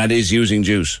time, but that is using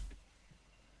juice.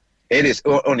 It is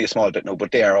only a small bit now,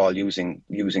 but they are all using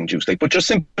juice light. But just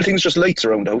simple things, just lights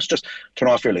around the house. Just turn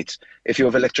off your lights. If you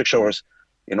have electric showers,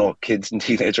 kids and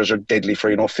teenagers are deadly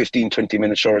for 15,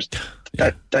 20-minute showers.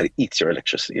 That eats your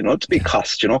electricity. It's a big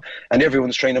cost. And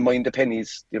everyone's trying to mind the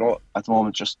pennies. At the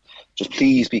moment, just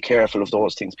please be careful of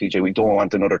those things, PJ. We don't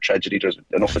want another tragedy. There's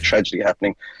enough of tragedy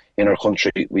happening in our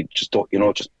country. We just don't.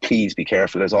 Just please be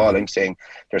careful. Is all I'm saying.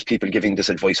 There's people giving this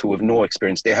advice who have no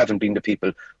experience. They haven't been the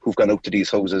people who've gone out to these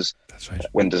houses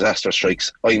when disaster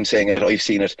strikes. I'm saying it. I've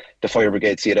seen it. The fire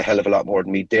brigade see it a hell of a lot more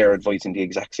than me. They're advising the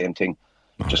exact same thing.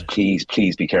 Just please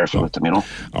be careful with them,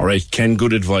 All right, Ken,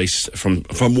 good advice from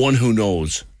one who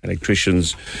knows.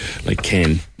 Electricians like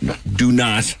Ken, do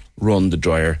not run the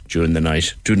dryer during the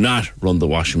night. Do not run the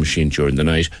washing machine during the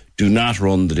night. Do not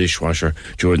run the dishwasher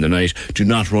during the night. Do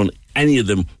not run any of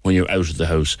them when you're out of the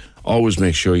house. Always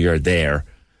make sure you're there,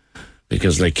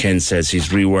 because like Ken says, he's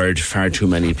rewired far too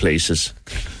many places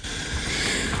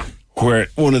where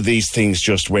one of these things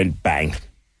just went bang.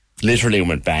 Literally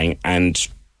went bang and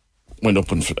went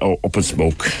up in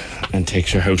smoke and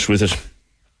takes your house with it.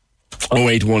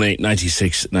 0818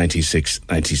 96 96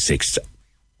 96.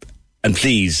 And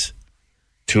please,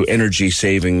 to energy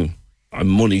saving and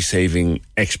money saving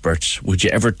experts, would you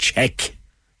ever check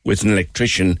with an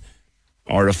electrician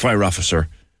or a fire officer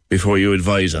before you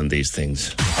advise on these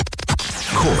things?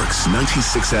 Cork's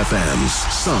 96 FM's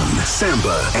Sun,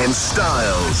 Samba and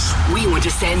Styles. We want to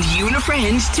send you and a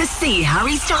friend to see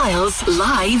Harry Styles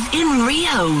live in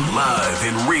Rio. Live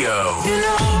in Rio.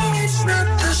 It's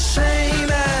not the same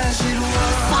as it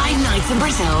was. 5 nights in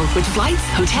Brazil with flights,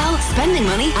 hotel, spending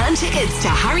money and tickets to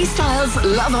Harry Styles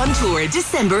Love on Tour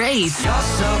December 8th. You're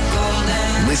so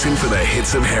golden. Listen for the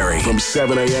hits of Harry from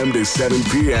 7 a.m. to 7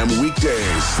 p.m.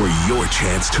 weekdays for your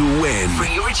chance to win.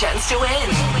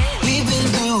 We've been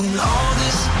through all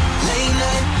this late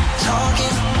night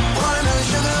talking, wine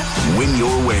sugar. Win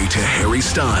your way to Harry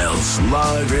Styles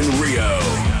live in Rio.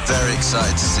 Very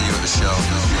excited to see you at the show.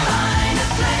 Find a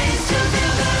place to feel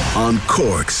good. On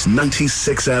Cork's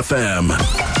 96 FM.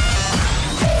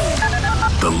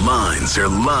 The lines are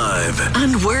live.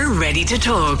 And we're ready to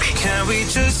talk. Can we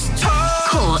just talk?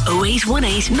 Call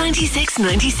 0818 96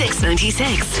 96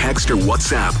 96. Text or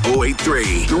WhatsApp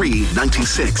 083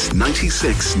 396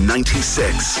 96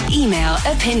 96. Email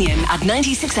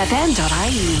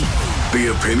opinion@96fm.ie. The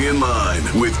Opinion Line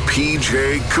with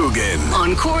PJ Coogan.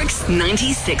 On Cork's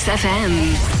 96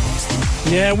 FM.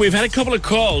 Yeah, we've had a couple of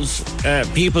calls,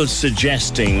 people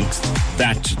suggesting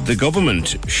that the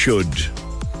government should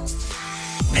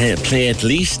play at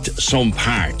least some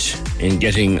part in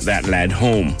getting that lad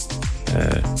home,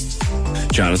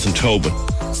 Jonathan Tobin.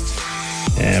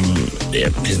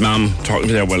 His mum talking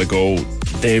to there a while ago.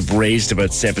 They've raised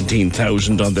about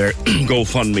 17,000 on their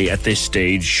GoFundMe at this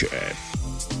stage,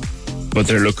 but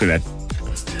they're looking at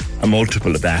a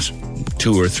multiple of that,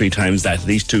 2 or 3 times that, at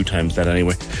least 2 times that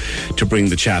anyway, to bring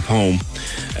the chap home.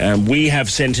 We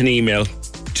have sent an email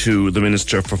to the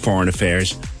Minister for Foreign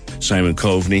Affairs, Simon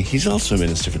Coveney. He's also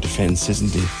Minister for Defence,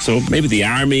 isn't he? So maybe the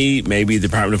Army, maybe the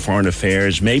Department of Foreign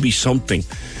Affairs, maybe something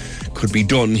could be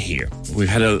done here.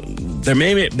 There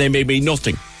may be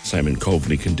nothing Simon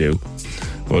Coveney can do,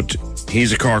 but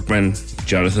he's a Corkman,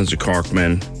 Jonathan's a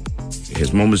Corkman.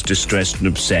 His mum is distressed and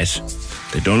upset.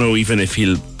 They don't know even if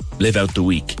he'll live out the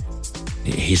week.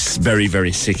 He's very,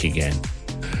 very sick again,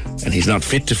 and he's not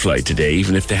fit to fly today,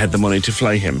 even if they had the money to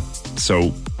fly him.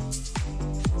 So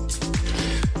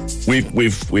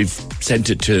we've sent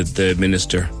it to the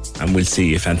Minister, and we'll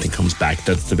see if anything comes back.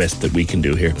 That's the best that we can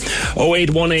do here.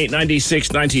 0818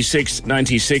 96 96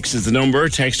 96 is the number.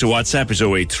 Text to WhatsApp is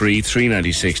 083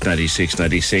 396 96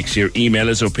 96. Your email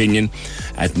is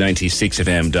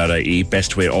opinion@96fm.ie.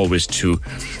 Best way always to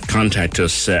contact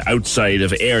us outside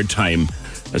of airtime,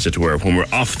 as it were, when we're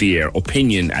off the air.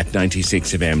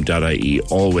 Opinion@96fm.ie.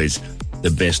 Always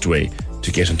the best way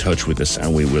to get in touch with us,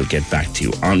 and we will get back to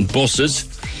you on buses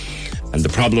and the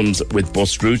problems with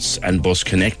bus routes and Bus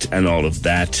Connect and all of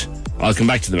that. I'll come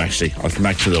back to them, actually. I'll come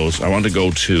back to those. I want to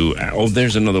go to...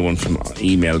 there's another one from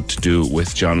email to do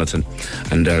with Jonathan,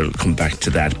 and I'll come back to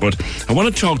that. But I want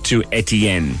to talk to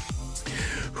Etienne,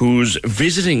 who's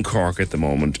visiting Cork at the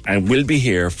moment and will be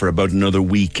here for about another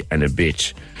week and a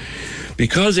bit.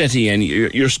 Because, Etienne,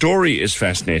 your story is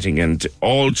fascinating and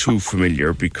all too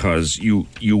familiar, because you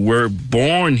were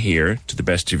born here, to the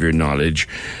best of your knowledge,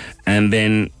 and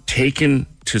then taken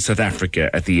to South Africa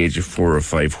at the age of 4 or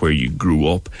 5, where you grew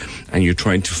up, and you're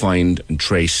trying to find and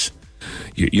trace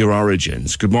your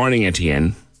origins. Good morning,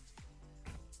 Etienne.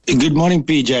 Good morning,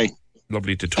 PJ.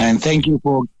 Lovely to talk. And thank you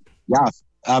for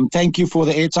thank you for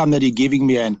the airtime that you're giving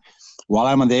me. And while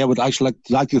I'm on there, I would actually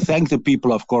like to thank the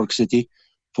people of Cork City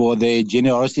for their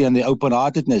generosity and their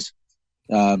open-heartedness.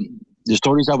 The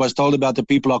stories I was told about the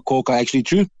people of Cork are actually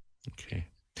true. Okay.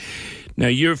 Now,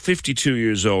 you're 52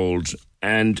 years old,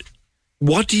 and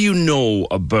what do you know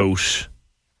about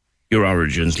your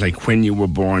origins? Like when you were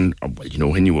born, you know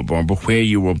when you were born, but where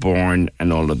you were born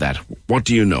and all of that. What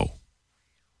do you know?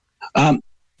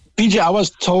 PJ, I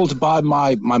was told by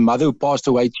my mother, who passed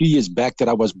away 2 years back, that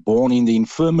I was born in the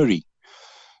infirmary.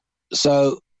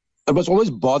 So it was always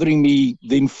bothering me,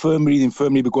 the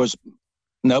infirmary, because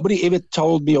nobody ever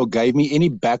told me or gave me any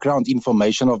background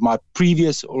information of my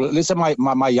previous, or let's say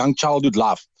my young childhood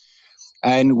life.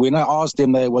 And when I asked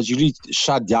them, they was usually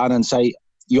shut down and say,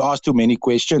 you asked too many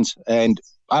questions. And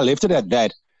I left it at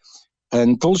that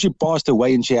until she passed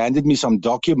away, and she handed me some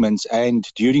documents. And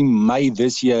during May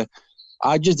this year,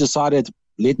 I just decided,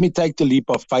 let me take the leap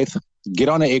of faith, get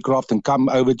on an aircraft and come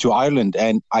over to Ireland.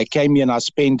 And I came here and I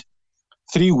spent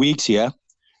 3 weeks here.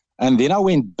 And then I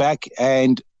went back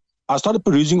and I started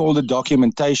perusing all the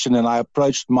documentation, and I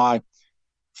approached my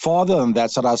father on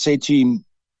that. So I said to him,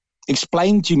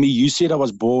 explain to me, you said I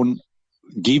was born,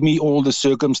 give me all the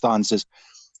circumstances.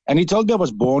 And he told me I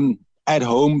was born at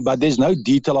home, but there's no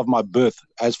detail of my birth.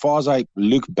 As far as I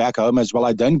look back home as well,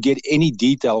 I don't get any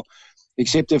detail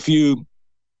except a few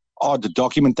odd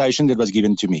documentation that was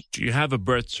given to me. Do you have a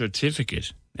birth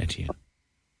certificate, Etienne?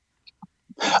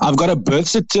 I've got a birth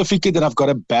certificate and I've got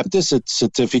a baptism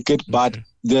certificate, but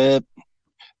the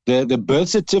birth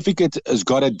certificate has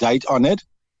got a date on it,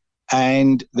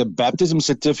 and the baptism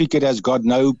certificate has got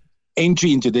no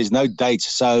entry into, there's no date.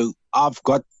 So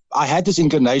I had this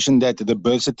inclination that the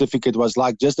birth certificate was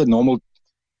like just a normal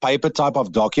paper type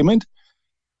of document.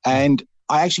 And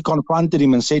I actually confronted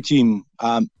him and said to him,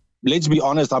 let's be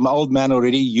honest, I'm an old man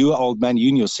already. You're an old man, you're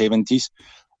in your 70s.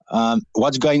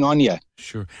 What's going on here?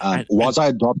 Sure. I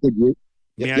adopted?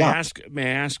 May I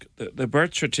ask, the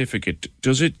birth certificate,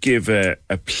 does it give a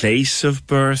place of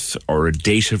birth or a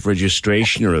date of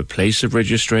registration or a place of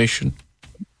registration?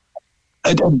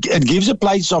 It gives a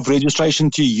place of registration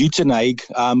to Uitenhage,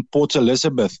 Port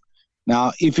Elizabeth.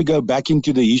 Now, if you go back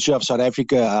into the history of South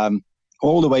Africa,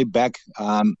 all the way back,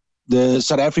 the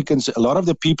South Africans, a lot of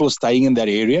the people staying in that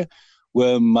area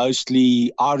were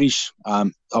mostly Irish, a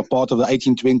part of the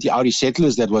 1820 Irish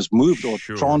settlers that was moved or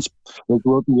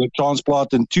were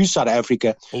transplanted to South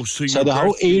Africa. Oh, so the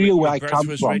whole area where I come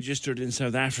was from registered in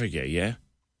South Africa, yeah?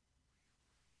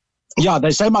 Yeah,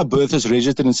 they say my birth is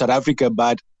registered in South Africa,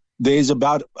 but there's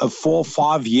about 4 or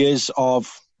 5 years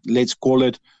of, let's call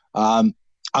it,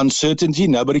 uncertainty.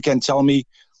 Nobody can tell me.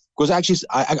 Because actually,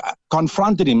 I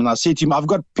confronted him and I said to him, I've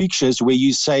got pictures where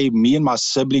you say me and my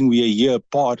sibling, we are a year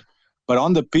apart. But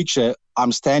on the picture,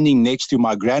 I'm standing next to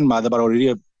my grandmother, but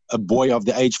already a boy of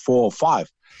the age 4 or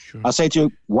 5. Sure. I say to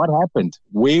him, what happened?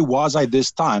 Where was I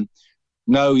this time?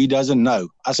 No, he doesn't know.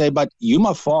 I say, but you're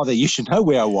my father. You should know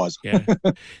where I was. Yeah.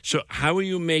 So how are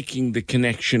you making the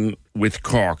connection with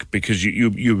Cork? Because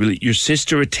your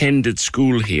sister attended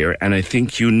school here, and I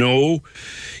think you know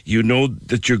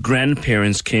that your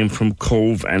grandparents came from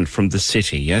Cove and from the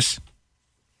city, yes?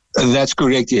 That's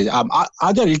correct, yes.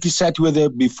 I directly sat with her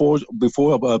before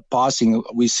passing.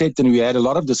 We sat and we had a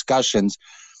lot of discussions,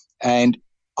 and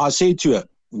I said to her,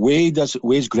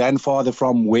 where's grandfather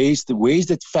from? Where's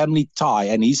that family tie?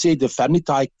 And he said the family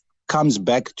tie comes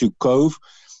back to Cove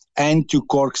and to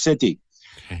Cork City.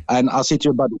 Okay. And I said to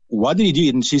her, but what did he do?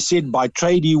 And she said by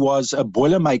trade he was a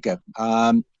boilermaker,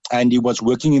 and he was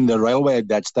working in the railway at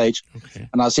that stage. Okay.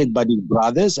 And I said, but his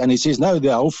brothers? And he says, no,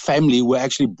 the whole family were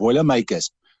actually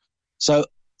boilermakers. So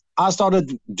I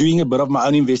started doing a bit of my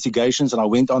own investigations, and I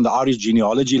went on the Irish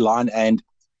genealogy line, and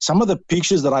some of the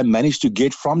pictures that I managed to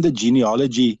get from the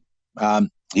genealogy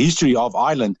history of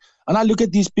Ireland. And I look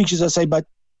at these pictures, I say, but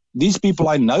these people,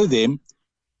 I know them.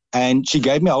 And she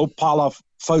gave me a whole pile of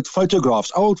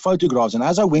photographs, old photographs. And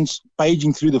as I went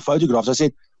paging through the photographs, I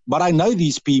said, but I know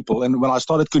these people. And when I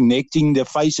started connecting their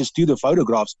faces to the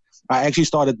photographs, I actually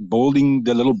started building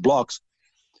the little blocks.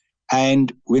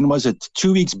 And when was it?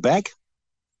 2 weeks back,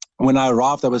 when I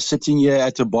arrived, I was sitting here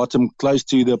at the bottom close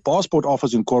to the passport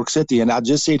office in Cork City, and I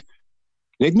just said,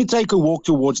 let me take a walk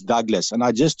towards Douglas. And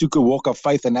I just took a walk of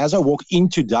faith. And as I walked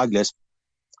into Douglas,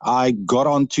 I got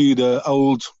onto the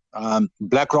old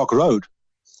Blackrock Road,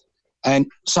 and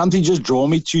something just drew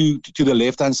me to the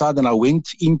left-hand side, and I went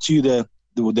into the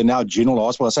now General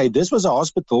Hospital. I say, this was a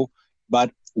hospital, but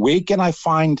where can I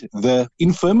find the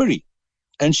infirmary?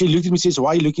 And she looked at me and says, why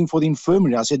are you looking for the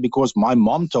infirmary? I said, because my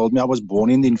mom told me I was born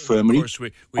in the infirmary. Of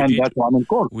course, that's why I'm in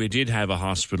Cork. We did have a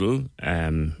hospital,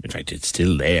 in fact, it's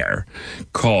still there,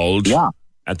 called,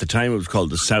 at the time it was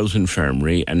called the South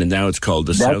Infirmary, and now it's called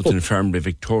the South Infirmary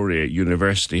Victoria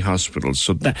University Hospital.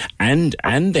 So that, and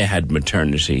they had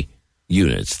maternity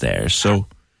units there, so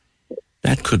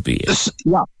that could be it.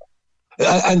 Yeah.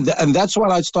 And that's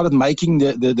when I started making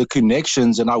the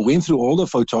connections, and I went through all the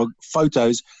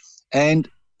photos, and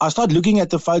I started looking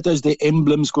at the photos, the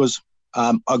emblems, because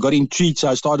I got intrigued, so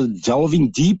I started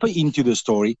delving deeper into the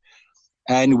story.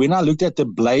 And when I looked at the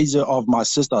blazer of my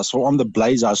sister, I saw on the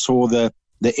blazer, I saw the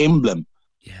emblem.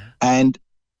 Yeah. And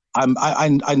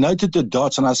I noted the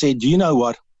dots, and I said, do you know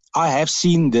what? I have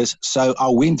seen this. So I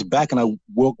went back and I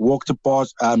walked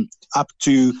up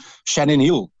to Shannon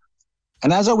Hill.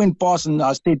 And as I went past, and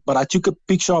I said, but I took a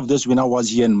picture of this when I was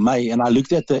here in May, and I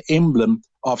looked at the emblem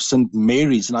of St.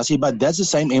 Mary's, and I said, but that's the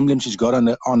same emblem she's got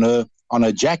on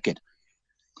her jacket.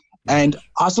 And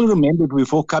I still remember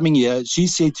before coming here, she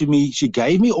said to me, she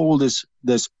gave me all this,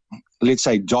 let's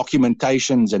say,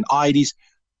 documentations and IDs,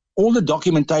 all the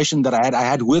documentation that I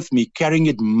had with me, carrying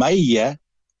it May here,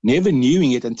 never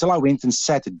knowing it until I went and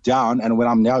sat it down. And when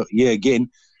I'm now here again,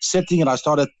 sitting, and I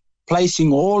started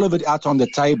placing all of it out on the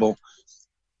table.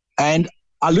 And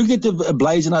I looked at the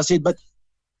blaze and I said, but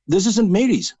this is St.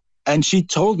 Mary's. And she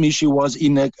told me she was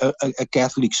in a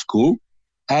Catholic school.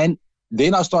 And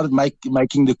then I started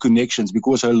making the connections,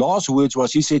 because her last words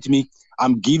was, she said to me,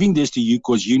 I'm giving this to you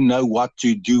because you know what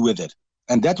to do with it.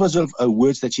 And that was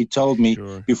words that she told me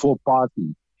before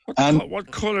passing. And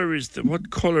what color is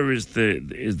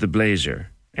the blazer,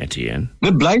 Etienne?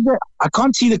 The blazer, I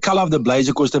can't see the color of the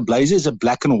blazer because the blazer is a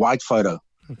black and white photo.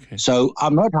 Okay. So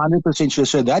I'm not 100% sure.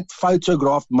 So that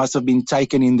photograph must have been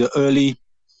taken in the early,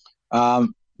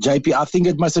 JP, I think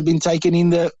it must have been taken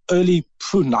in the early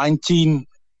 1930s,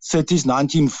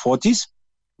 1940s.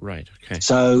 Right, okay.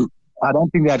 So I don't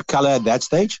think they had color at that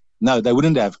stage. No, they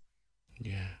wouldn't have.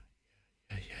 Yeah.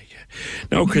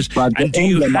 No, because do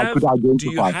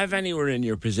you have anywhere in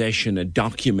your possession a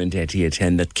document,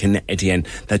 Etienne,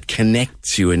 that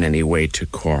connects you in any way to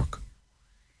Cork?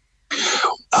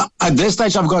 At this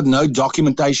stage, I've got no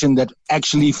documentation that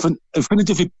actually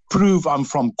definitively prove I'm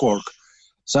from Cork.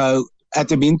 So at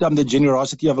the meantime, the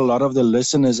generosity of a lot of the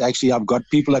listeners, actually, I've got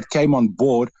people that came on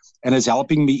board and is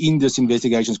helping me in this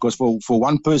investigation, because for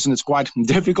one person, it's quite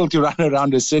difficult to run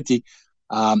around the city,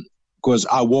 because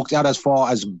I walked out as far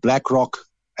as Blackrock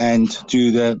and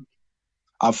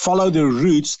I follow the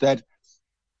routes that,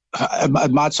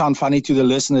 it might sound funny to the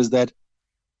listeners, that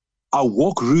I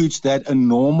walk routes that a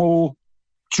normal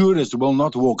tourists will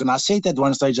not walk. And I said at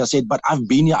one stage, I said, but I've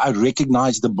been here, I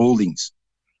recognize the buildings.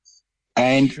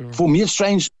 And for me, it's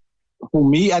strange. For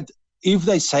me, if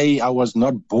they say I was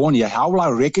not born here, how will I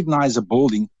recognize a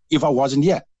building if I wasn't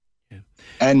here? Yeah.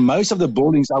 And most of the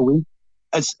buildings I went,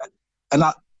 and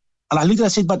I looked and I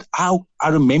said, but how I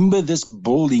remember this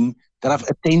building that I've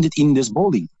attended in this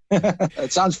building.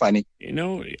 It sounds funny. You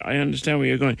know, I understand where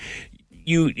you're going.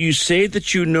 You say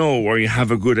that you know, or you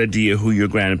have a good idea who your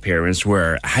grandparents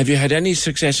were. Have you had any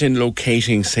success in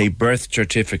locating, say, birth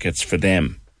certificates for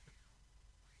them?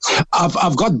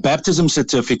 I've got baptism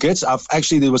certificates.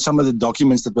 There were some of the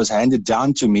documents that was handed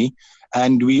down to me,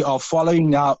 and we are following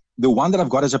now. The one that I've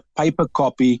got is a paper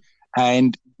copy,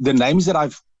 and the names that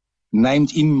I've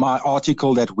named in my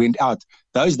article that went out,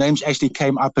 those names actually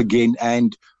came up again,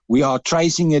 and we are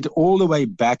tracing it all the way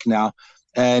back now.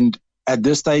 And at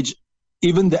this stage,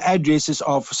 even the addresses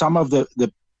of some of the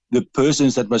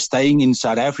persons that were staying in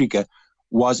South Africa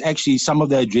was actually some of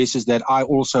the addresses that I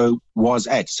also was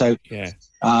at. So the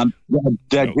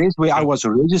address where I was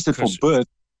registered for birth.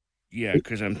 Yeah,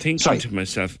 because I'm thinking to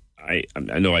myself, I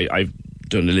know I've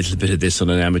done a little bit of this on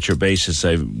an amateur basis.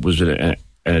 I was an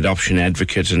adoption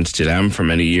advocate and still am for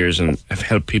many years, and I've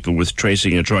helped people with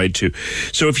tracing and tried to.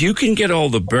 So if you can get all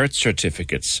the birth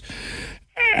certificates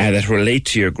that relate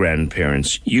to your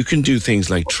grandparents, you can do things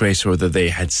like trace whether they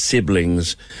had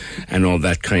siblings and all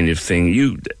that kind of thing.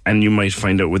 You might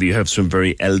find out whether you have some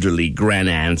very elderly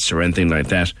granddaunts or anything like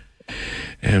that.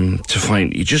 To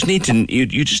find, you just need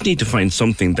to find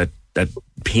something that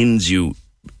pins you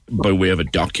by way of a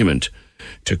document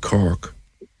to Cork.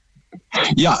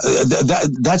 Yeah,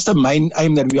 that's the main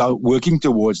aim that we are working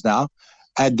towards now.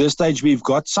 At this stage, we've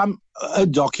got a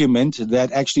document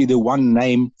that actually the one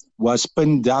name was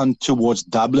pinned down towards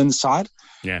Dublin side.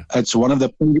 Yeah, it's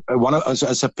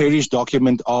it's a parish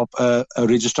document of a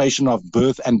registration of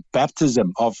birth and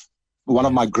baptism of one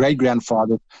of my great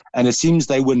grandfathers, and it seems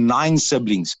they were 9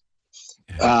 siblings.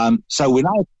 So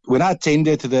when I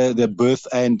attended the birth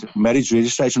and marriage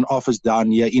registration office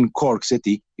down here in Cork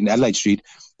City, in Adelaide Street,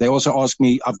 they also asked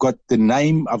me, I've got the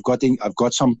name, I've got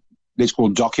some, let's call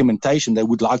documentation. They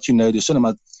would like to know the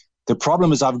cinema. The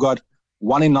problem is I've got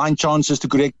 1 in 9 chances to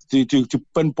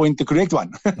pinpoint the correct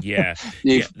one. Yeah.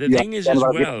 The thing is as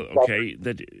well, okay,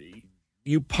 that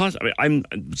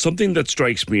something that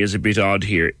strikes me as a bit odd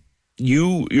here.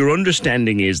 Your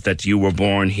understanding is that you were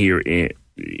born here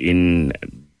in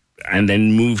and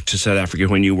then moved to South Africa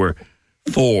when you were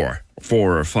 4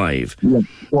 or 5. Yeah,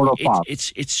 4 or 5.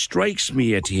 It strikes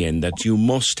me, Etienne, that you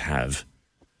must have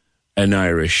an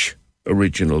Irish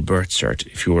original birth cert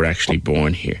if you were actually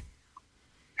born here.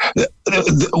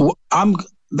 I'm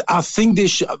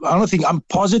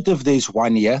positive there's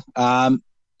one here.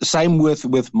 Same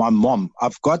with my mom.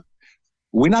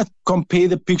 When I compare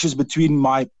the pictures between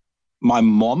my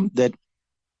mom that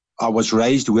I was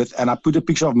raised with, and I put a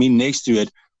picture of me next to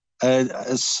it,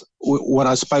 when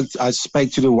I spoke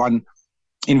to the one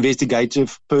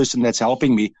investigative person that's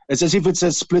helping me. It's as if it's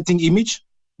a splitting image,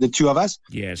 the two of us.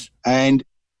 Yes. And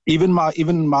even my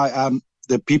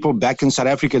the people back in South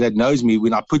Africa that knows me,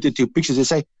 when I put the two pictures, they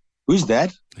say, "Who's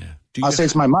that?" Yeah. I say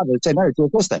it's my mother. They say, "No, it's your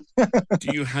sister."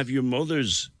 Do you have your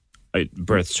mother's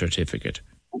birth certificate?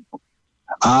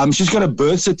 She's got a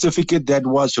birth certificate that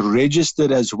was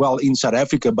registered as well in South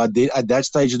Africa, but at that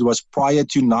stage it was prior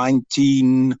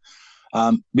to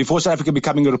before South Africa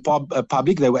becoming a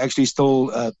republic. They were actually still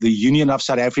the Union of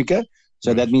South Africa,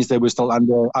 so that means they were still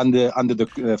under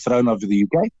the throne of the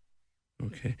UK.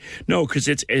 Okay, no, because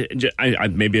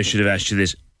maybe I should have asked you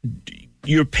this: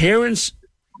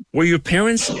 were your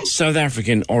parents South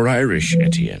African or Irish,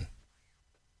 Etienne?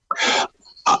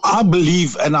 I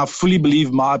believe, and I fully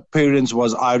believe, my parents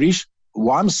was Irish.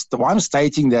 Why I'm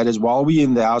stating that is, while we're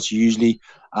in the house, usually,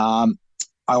 I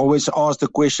always ask the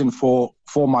question for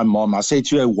my mom. I say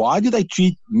to her, "Why do they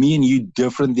treat me and you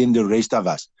different than the rest of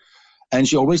us?" And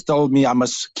she always told me I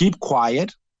must keep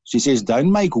quiet. She says,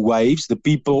 "Don't make waves. The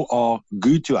people are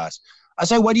good to us." I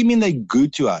say, "What do you mean they're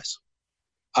good to us?"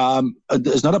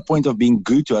 It's not a point of being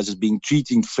good to us. It's being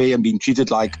treated fair and being treated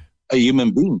like a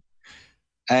human being.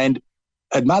 And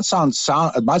it might sound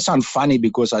funny,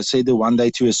 because I said the one day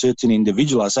to a certain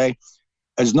individual, I say,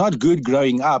 "It's not good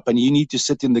growing up and you need to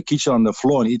sit in the kitchen on the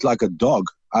floor and eat like a dog."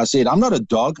 I said, "I'm not a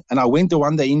dog." And I went the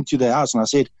one day into the house and I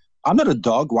said, "I'm not a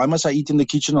dog. Why must I eat in the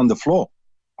kitchen on the floor?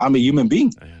 I'm a human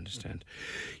being." I understand.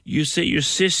 You say your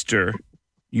sister,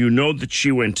 you know that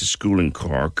she went to school in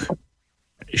Cork.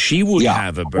 She would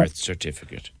have a birth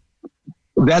certificate.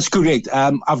 That's correct.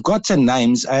 I've got her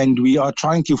names and we are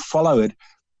trying to follow it.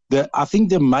 I think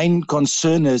the main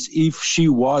concern is if she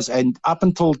was, and up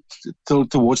until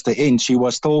towards the end, she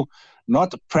was still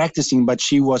not practicing, but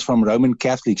she was from Roman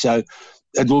Catholic. So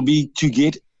it will be to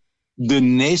get the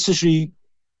necessary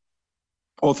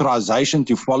authorization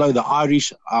to follow the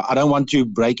Irish. I don't want to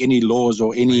break any laws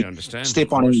or any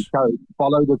step on any code.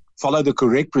 Follow the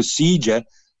correct procedure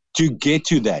to get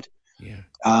to that. Yeah.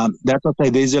 That's what I say.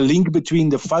 There's a link between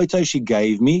the photo she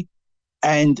gave me,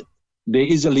 and there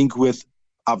is a link with.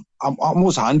 I'm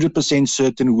almost 100%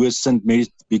 certain with St. Mary's,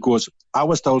 because I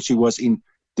was told she was in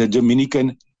the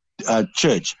Dominican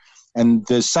church. And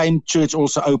the same church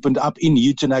also opened up in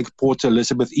Uitenhage, Port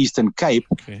Elizabeth, Eastern Cape.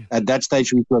 Okay. At that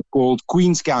stage, it was called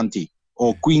Queen's County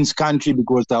or Queen's Country,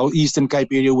 because the whole Eastern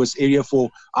Cape area was area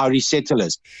for Irish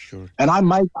settlers. Sure. And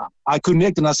I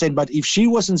connected and I said, but if she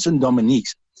was in St.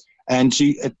 Dominic's and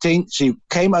she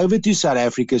came over to South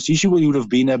Africa, she would have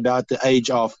been about the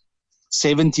age of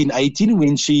 17, 18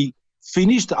 when she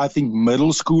finished, I think,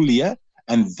 middle school here,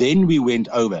 and then we went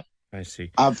over. I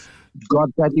see. I've got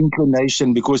that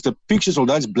inclination because the pictures,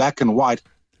 although it's black and white,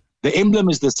 the emblem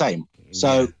is the same.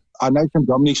 So I know St.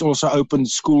 Dominic's also opened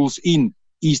schools in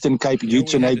Eastern Cape.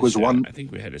 Uitenhage was one. I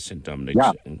think we had a St. Dominic's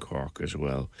in Cork as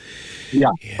well.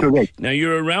 Yeah, correct. Now,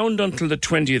 you're around until the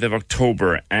 20th of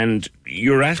October, and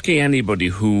you're asking anybody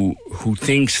who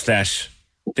thinks that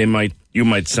you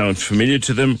might sound familiar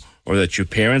to them, or that your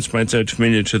parents might sound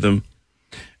familiar to them,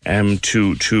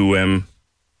 to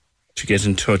get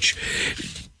in touch.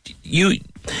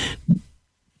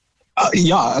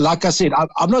 Like I said,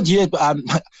 I'm not here.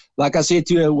 Like I said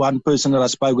to one person that I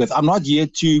spoke with, I'm not here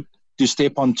to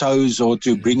step on toes or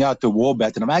to bring out the war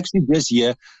baton. I'm actually just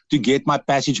here to get my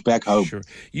passage back home. Sure.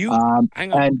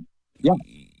 Hang on.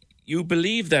 You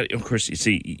believe that, of course, you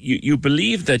see, you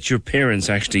believe that your parents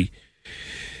actually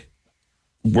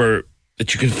were,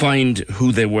 that you can find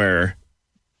who they were.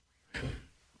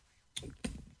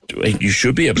 You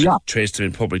should be able to trace them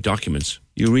in public documents.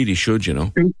 You really should, you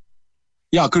know.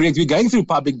 Yeah, correct. We're going through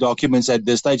public documents at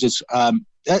this stage.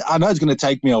 I know it's going to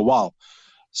take me a while.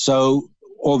 So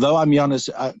although I'm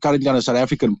currently on a South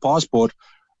African passport,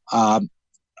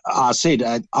 I said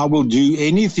I will do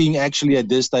anything actually at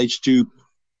this stage to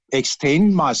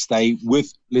extend my stay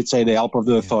with, let's say, the help of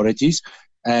the authorities,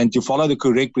 and to follow the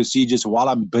correct procedures while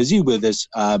I'm busy with this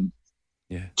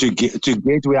to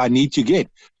get where I need to get.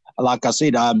 Like I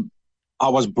said, I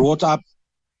was brought up,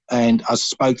 and I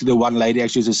spoke to the one lady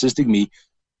actually who's assisting me.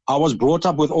 I was brought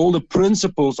up with all the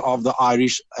principles of the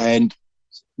Irish, and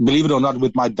believe it or not,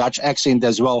 with my Dutch accent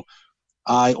as well.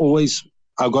 I've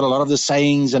got a lot of the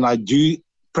sayings, and I do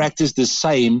practice the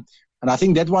same. And I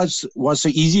think that was so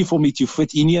easy for me to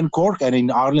fit in Cork and in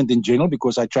Ireland in general,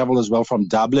 because I traveled as well from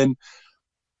Dublin.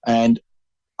 And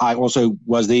I also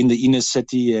was there in the inner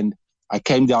city, and I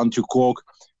came down to Cork.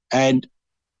 And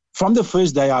from the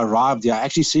first day I arrived there, I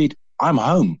actually said, I'm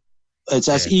home. It's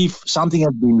as if something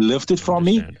had been lifted from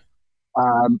me.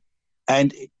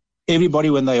 And everybody,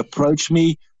 when they approach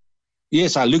me,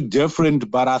 yes, I look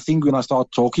different, but I think when I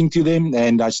start talking to them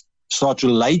and I start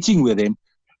relating with them,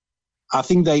 I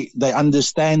think they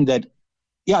understand that,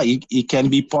 it can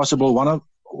be possible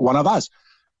one of us.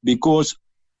 Because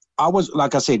I was,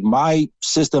 like I said, my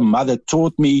sister mother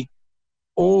taught me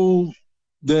all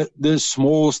the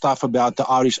small stuff about the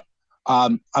Irish.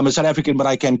 I'm a South African, but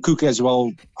I can cook as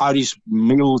well, Irish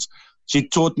meals. She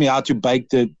taught me how to bake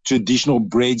the traditional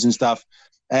breads and stuff.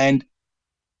 And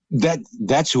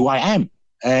that's who I am.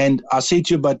 And I said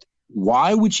to her, but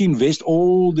why would she invest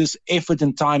all this effort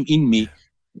and time in me?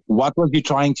 What was you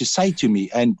trying to say to me?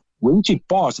 And when she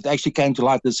passed, it actually came to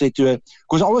light. I said to her,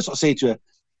 because I always say to her,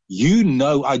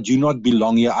 I do not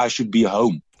belong here. I should be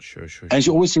home. Sure. And she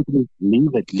always said to me,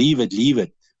 leave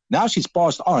it. Now she's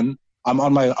passed on. I'm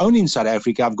on my own in South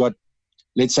Africa. I've got,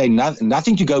 let's say,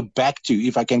 nothing to go back to,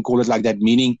 if I can call it like that,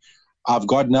 meaning I've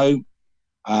got no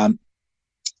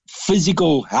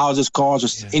physical houses,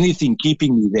 cars, or anything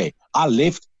keeping me there. I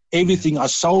left everything. I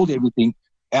sold everything,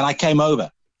 and I came over.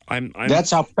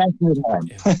 That's how passionate I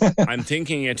am. I'm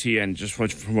thinking, Etienne, just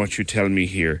from what you tell me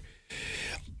here,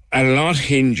 a lot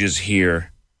hinges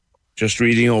here, just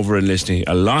reading over and listening,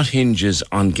 a lot hinges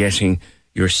on getting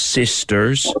your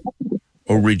sister's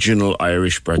original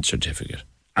Irish birth certificate.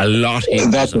 A lot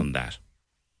hinges on that.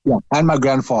 Yeah, and my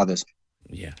grandfather's.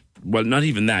 Yeah. Well, not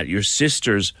even that. Your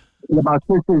sister's. Yeah, my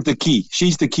sister's the key.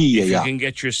 She's the key. If you can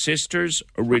get your sister's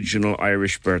original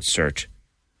Irish birth cert,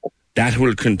 that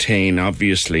will contain,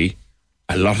 obviously,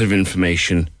 a lot of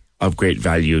information of great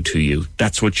value to you.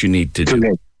 That's what you need to do.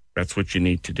 Correct. That's what you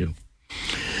need to do.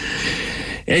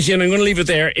 Etienne, I'm going to leave it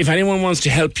there. If anyone wants to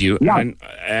help you,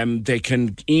 they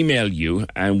can email you,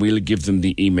 and we'll give them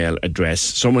the email address.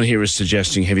 Someone here is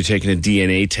suggesting, have you taken a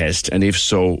DNA test? And if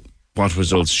so, what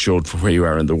results showed for where you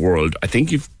are in the world? I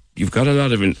think you've got a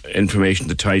lot of information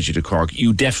that ties you to Cork.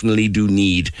 You definitely do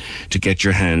need to get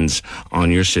your hands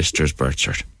on your sister's birth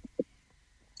cert.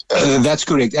 That's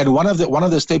correct. And one of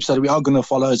the steps that we are going to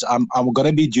follow is I'm going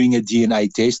to be doing a DNA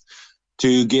test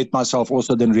to get myself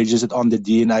also then registered on the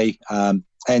DNA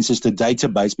ancestor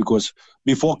database, because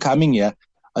before coming here,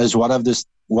 as one of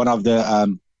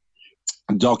the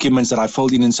documents that I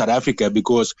filled in South Africa,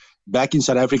 because back in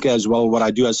South Africa as well, what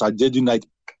I do is I did donate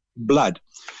blood,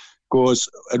 because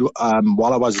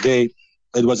while I was there,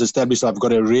 it was established I've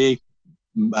got a rare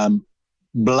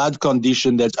blood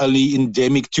condition that's only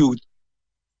endemic to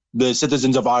the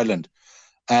citizens of Ireland.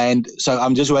 And so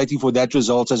I'm just waiting for that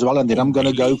result as well, and then I'm going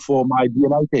to go for my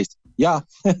DNA test. Yeah.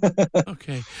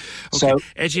 Okay. So,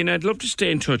 Etienne, I'd love to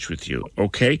stay in touch with you,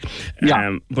 okay?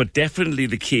 Yeah. But definitely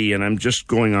the key, and I'm just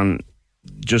going on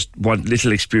just what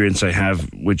little experience I have,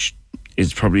 which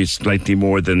is probably slightly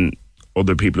more than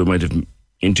other people who might have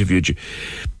interviewed you.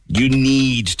 You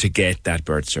need to get that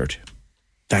birth cert.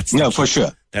 That's the key. For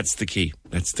sure. That's the key.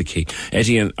 That's the key.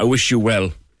 Etienne, I wish you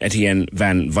well. Etienne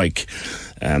van Wyk.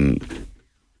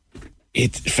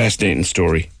 It's a fascinating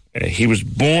story. He was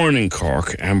born in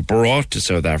Cork and brought to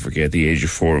South Africa at the age of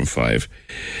 4 and 5.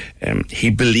 He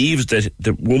believes that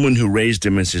the woman who raised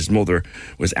him as his mother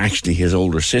was actually his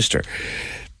older sister.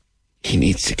 He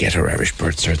needs to get her Irish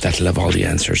birth cert. That'll have all the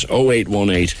answers.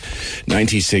 0818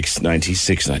 96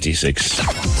 96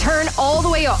 96. Turn all the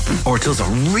way up. Or does it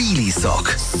really suck?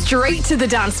 Straight to the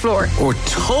dance floor. Or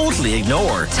totally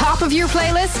ignore. Top of your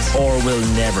playlist. Or will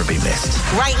never be missed.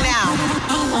 Right now.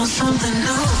 I want something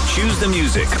new. Choose the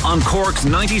music on Cork's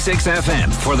 96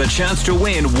 FM for the chance to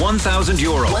win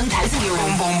 €1,000.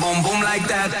 €1,000. Boom, boom, boom, boom like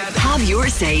that. Have your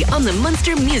say on the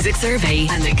Munster Music Survey,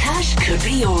 and the cash could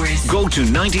be yours. Go to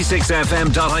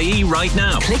 96fm.ie right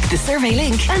now. Click the survey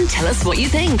link and tell us what you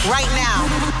think. Right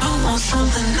now. want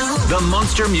something new. The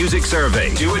Munster Music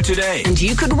Survey. Do it today. And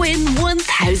you could win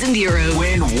 €1,000.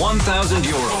 Win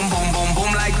 €1,000. Boom, boom, boom,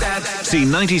 boom like that. See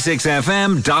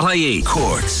 96fm.ie.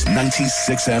 Cork's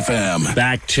 96 FM.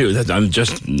 Back to that. I'm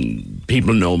just,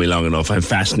 people know me long enough. I'm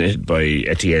fascinated by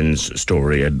Etienne's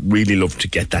story. I'd really love to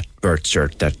get that birth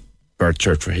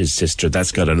cert for his sister.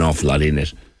 That's got an awful lot in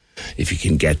it, if you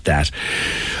can get that.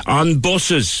 On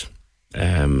buses,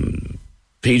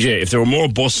 PJ, if there were more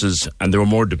buses and they were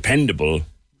more dependable,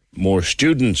 more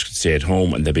students could stay at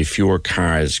home and there'd be fewer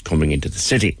cars coming into the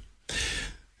city.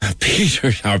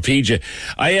 PJ,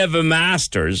 I have a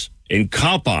master's in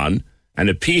cop-on and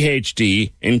a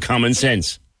PhD in common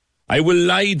sense. I will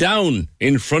lie down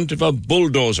in front of a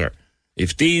bulldozer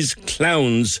if these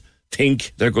clowns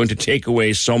think they're going to take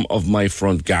away some of my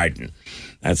front garden.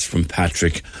 That's from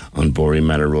Patrick on Borey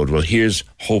Manor Road. Well, here's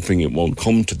hoping it won't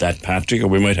come to that, Patrick, or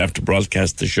we might have to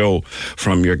broadcast the show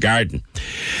from your garden.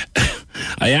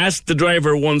 I asked the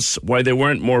driver once why there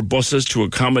weren't more buses to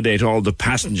accommodate all the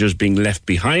passengers being left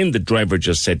behind. The driver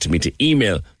just said to me to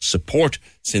email support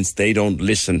since they don't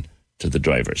listen to the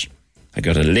drivers. I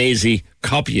got a lazy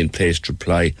copy and paste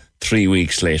reply 3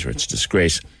 weeks later. It's a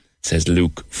disgrace, says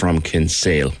Luke from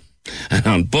Kinsale. And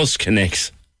on Bus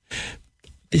Connects,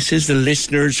 this is the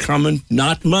listener's comment,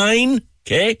 not mine,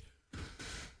 okay?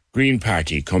 Green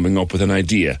Party coming up with an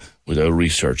idea without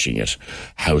researching it.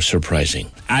 How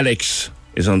surprising. Alex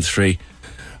is on 3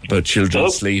 about children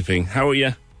sleeping. How are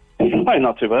you? Hi,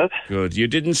 not too bad. Good. You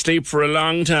didn't sleep for a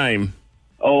long time?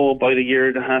 Oh, about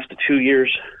 1.5 to 2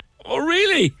 years. Oh,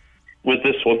 really? With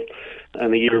this one,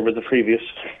 and a year with the previous.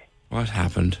 What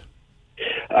happened?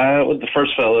 With the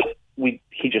first fella,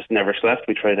 he just never slept.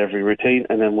 We tried every routine,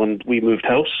 and then when we moved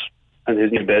house and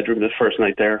his new bedroom, the first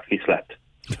night there, he slept.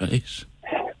 Nice.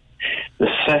 The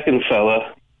second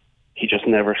fella, he just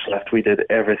never slept. We did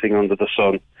everything under the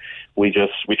sun. We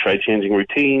tried changing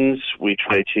routines. We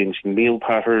tried changing meal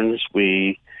patterns.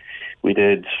 We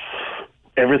did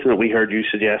everything that we heard you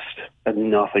suggest, and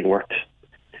nothing worked.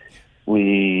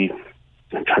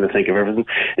 I'm trying to think of everything.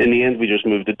 In the end, we just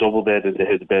moved a double bed into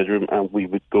his bedroom, and we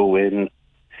would go in,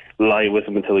 lie with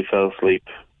him until he fell asleep,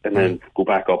 and then go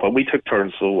back up. And we took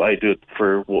turns, so I do it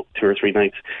for 2 or 3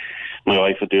 nights. My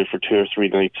wife would do it for 2 or 3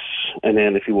 nights, and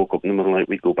then if he woke up in the middle of the night,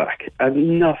 we'd go back.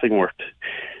 And nothing worked.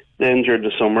 Then during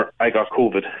the summer, I got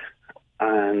COVID,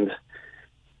 and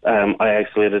I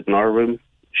isolated in our room.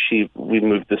 We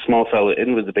moved the small fella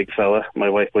in with the big fella. My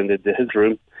wife went into his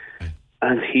room,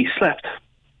 and he slept.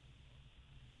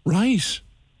 Right.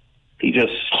 He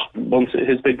just, once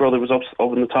his big brother was up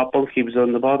in the top bunk, he was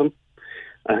on the bottom,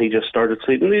 and he just started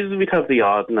sleeping. We'd have the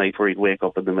odd night where he'd wake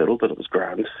up in the middle, but it was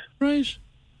grand. Right.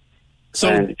 So,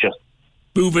 and just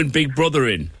moving big brother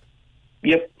in?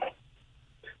 Yep.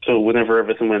 So whenever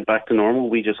everything went back to normal,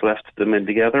 we just left them in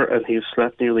together, and he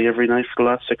slept nearly every night for the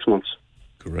last 6 months.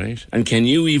 Great. And can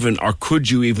you even, or could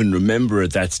you even remember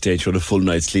at that stage what a full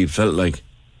night's sleep felt like?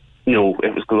 No,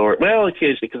 it was glorious. Well,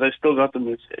 occasionally, because I still got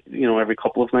them, every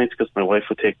couple of nights, because my wife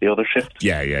would take the other shift.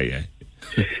 Yeah.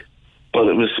 But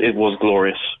it was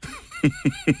glorious.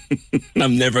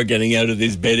 I'm never getting out of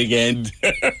this bed again.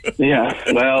 Yeah,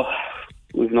 well,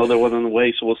 we've another one on the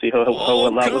way, so we'll see how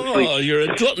well that will sleep. Oh, you're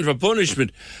a glutton for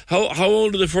punishment. How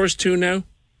old are the first two now?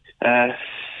 7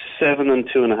 and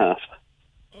 2.5.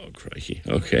 Oh, crikey.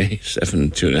 Okay, 7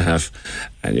 and 2.5.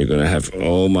 And you're going to have,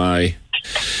 oh my...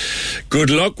 Good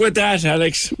luck with that,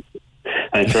 Alex.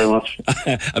 Thanks very much.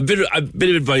 a bit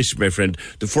of advice, my friend.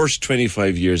 The first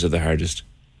 25 years are the hardest.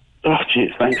 Oh,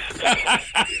 jeez, thanks.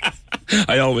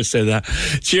 I always say that.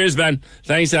 Cheers, man.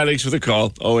 Thanks, Alex, for the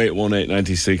call. 0818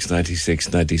 96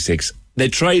 96 96. They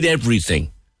tried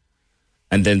everything.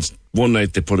 And then one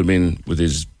night they put him in with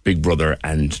his big brother,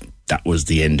 and that was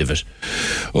the end of it.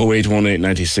 0818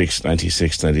 96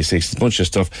 96 96. A bunch of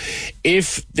stuff.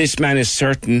 If this man is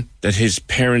certain that his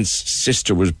parents'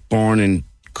 sister was born in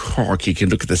Cork, he can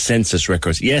look at the census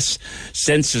records. Yes,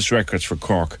 census records for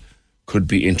Cork could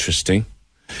be interesting.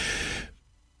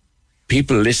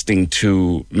 People listening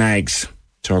to Mags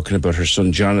talking about her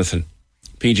son Jonathan.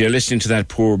 PJ, listening to that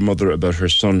poor mother about her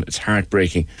son, it's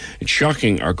heartbreaking. It's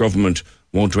shocking our government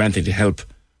won't do anything to help,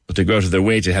 but they go out of their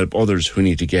way to help others who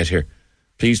need to get here.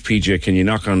 Please, PJ, can you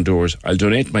knock on doors? I'll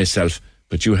donate myself,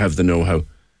 but you have the know-how.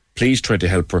 Please try to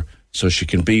help her so she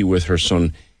can be with her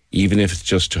son, even if it's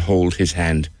just to hold his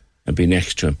hand and be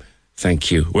next to him.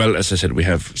 Thank you. Well, as I said, we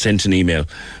have sent an email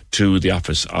to the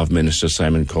office of Minister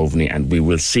Simon Coveney, and we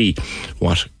will see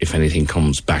what, if anything,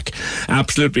 comes back.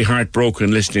 Absolutely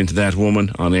heartbroken listening to that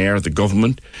woman on air. The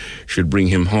government should bring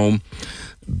him home.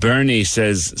 Bernie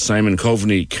says Simon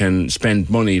Coveney can spend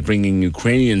money bringing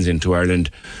Ukrainians into Ireland,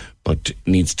 but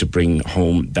needs to bring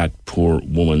home that poor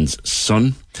woman's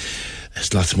son.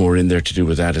 There's lots more in there to do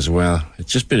with that as well.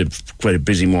 It's just been quite a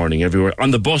busy morning everywhere.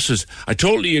 On the buses, I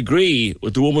totally agree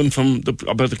with the woman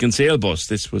about the Kinsale bus.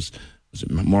 This was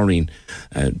it Maureen?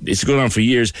 It's going on for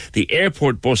years. The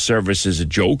airport bus service is a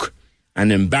joke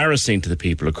and embarrassing to the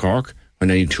people of Cork when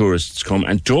any tourists come.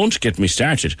 And don't get me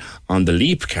started on the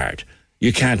Leap card.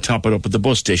 You can't top it up at the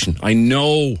bus station. I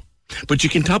know. But you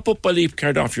can top up a Leap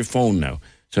card off your phone now.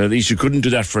 So at least you couldn't do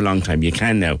that for a long time. You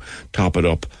can now top it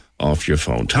up off your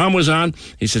phone. Tom was on.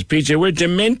 He says, PJ, we're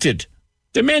demented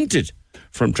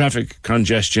from traffic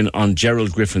congestion on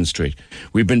Gerald Griffin Street.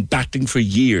 We've been battling for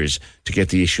years to get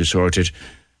the issue sorted.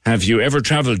 Have you ever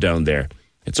travelled down there?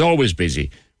 It's always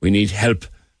busy. We need help.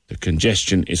 The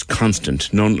congestion is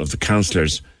constant. None of the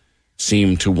councillors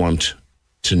seem to want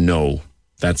to know.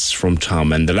 That's from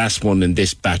Tom. And the last one in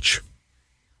this batch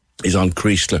is on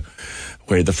Creeslough,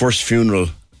 where the first funeral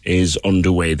is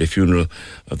underway, the funeral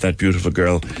of that beautiful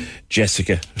girl,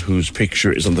 Jessica, whose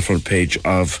picture is on the front page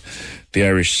of the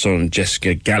Irish Sun,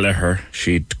 Jessica Gallagher.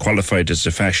 She'd qualified as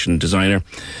a fashion designer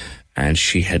and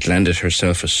she had landed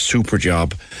herself a super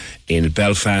job in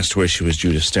Belfast, where she was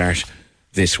due to start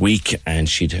this week, and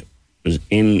she was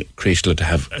in Creeslough to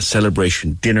have a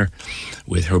celebration dinner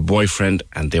with her boyfriend,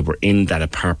 and they were in that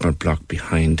apartment block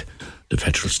behind the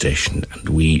petrol station, and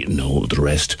we know the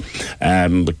rest.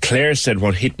 But Claire said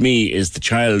what hit me is the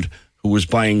child who was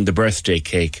buying the birthday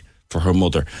cake for her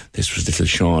mother. This was little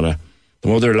Shauna. The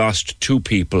mother lost 2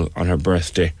 people on her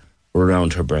birthday or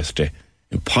around her birthday.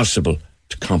 Impossible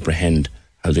to comprehend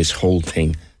how this whole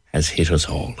thing has hit us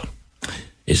all.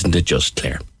 Isn't it just,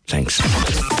 Claire? Thanks.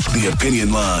 The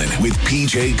Opinion Line with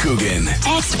PJ Coogan.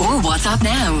 Text or WhatsApp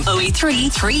now. 083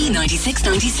 396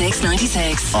 96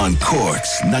 96. On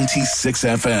Cork's 96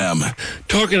 FM.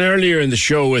 Talking earlier in the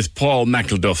show with Paul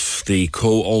McElduff, the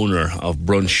co-owner of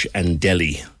Brunch and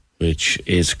Deli, which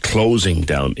is closing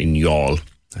down in Youghal,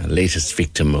 latest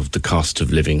victim of the cost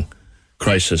of living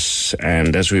crisis.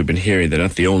 And as we've been hearing, they're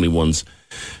not the only ones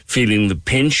feeling the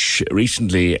pinch.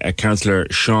 Recently, Councillor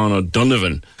Sean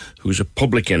O'Donovan, who's a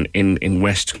publican in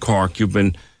West Cork, you've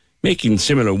been making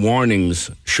similar warnings,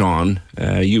 Sean.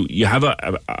 You have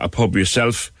a pub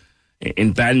yourself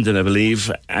in Bandon, I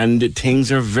believe, and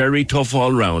things are very tough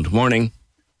all round. Morning.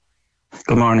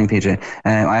 Good morning, PJ.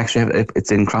 I actually have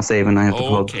it's in Crosshaven. I have the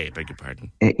pub. Okay, beg your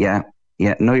pardon.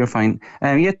 Yeah, no, you're fine.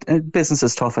 Business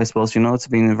is tough, I suppose. You know, it's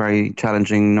been a very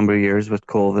challenging number of years with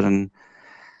COVID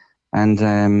and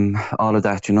all of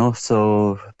that, you know.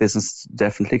 So business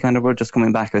definitely we're just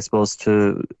coming back, I suppose,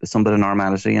 to some bit of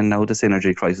normality. And now this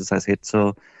energy crisis has hit,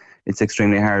 so it's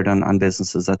extremely hard on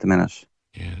businesses at the minute.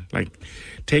 Yeah, like,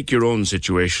 take your own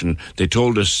situation. They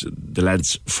told us, the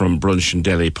lads from Brunch and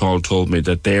Deli, Paul told me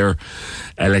that their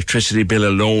electricity bill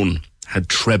alone had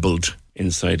trebled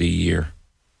inside a year.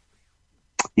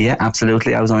 Yeah,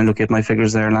 absolutely. I was only looking at my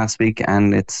figures there last week,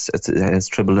 and it's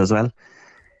tripled as well.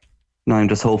 No, I'm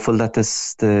just hopeful that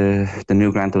the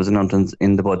new grant that was announced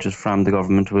in the budget from the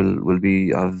government will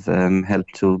be of help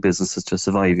to businesses to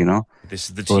survive. You know,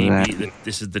 this is the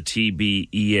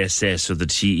TBESS or the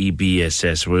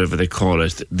TEBSS, or whatever they call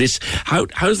it.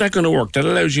 How's that going to work? That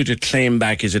allows you to claim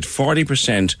back. Is it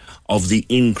 40% of the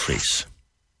increase?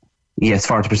 Yes,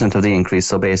 40% of the increase.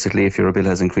 So basically, if your bill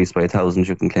has increased by 1,000,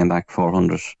 you can claim back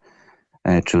 400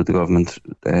 through the government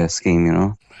scheme. You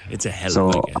know, it's a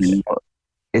help. I guess.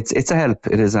 It's a help.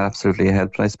 It is absolutely a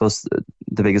help. I suppose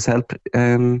the biggest help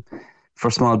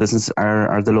for small business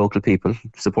are the local people,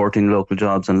 supporting local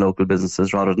jobs and local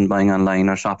businesses rather than buying online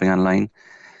or shopping online.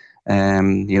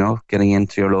 You know, getting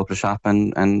into your local shop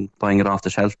and buying it off the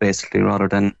shelf, basically, rather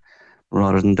than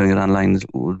doing it online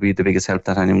would be the biggest help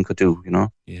that anyone could do, you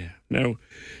know. Yeah. Now,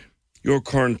 you're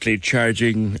currently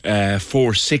charging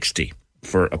 $4.60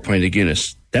 for a pint of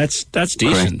Guinness. That's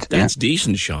decent. That's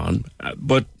decent, Sean.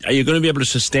 But are you going to be able to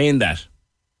sustain that?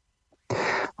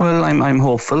 Well, I'm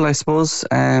hopeful, I suppose.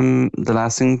 The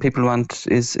last thing people want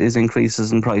is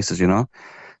increases in prices, you know.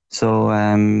 So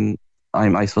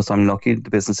I suppose I'm lucky. The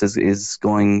business is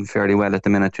going fairly well at the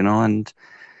minute, you know, and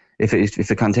if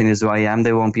it continues the way I am,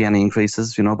 there won't be any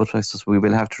increases, you know, but I suppose we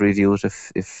will have to review it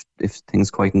if things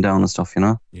quieten down and stuff, you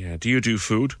know. Yeah. Do you do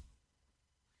food?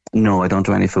 No, I don't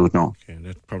do any food, no. Okay,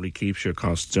 that probably keeps your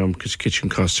costs down because kitchen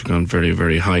costs have gone very,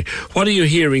 very high. What are you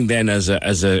hearing then as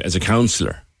a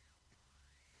councillor?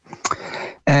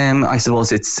 I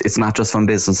suppose it's not just from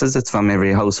businesses, it's from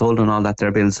every household and all that.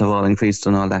 Their bills have all increased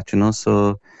and all that, you know.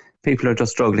 So people are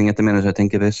just struggling at the minute, I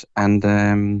think, a bit. And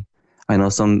I know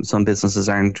some businesses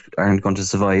aren't going to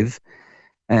survive.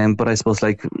 But I suppose,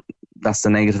 like, that's the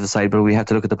negative side, but we have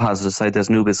to look at the positive side. There's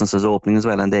new businesses opening as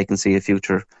well, and they can see a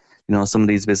future. You know, some of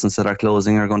these businesses that are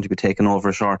closing are going to be taken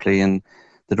over shortly, and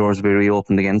the doors will be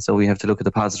reopened again. So we have to look at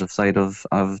the positive side of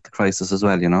the crisis as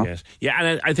well, you know. Yes. Yeah,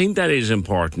 and I think that is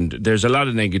important. There's a lot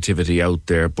of negativity out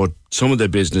there, but some of the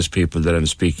business people that I'm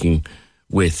speaking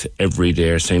with every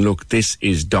day are saying, look, this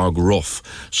is dog rough.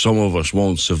 Some of us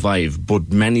won't survive,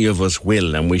 but many of us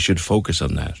will, and we should focus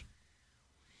on that.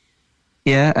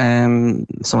 Yeah,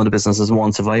 some of the businesses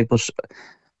won't survive, but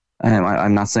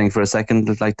I'm not saying for a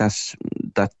second like that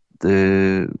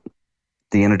the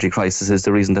energy crisis is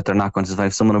the reason that they're not going to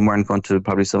survive. Some of them weren't going to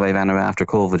probably survive anyway after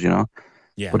COVID, you know.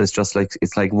 Yeah. But it's just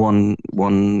like one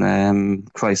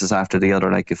crisis after the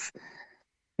other. Like if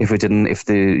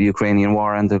the Ukrainian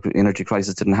war and the energy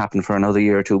crisis didn't happen for another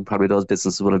year or two, probably those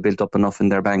businesses would have built up enough in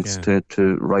their banks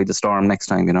to ride the storm next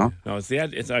time, you know. No,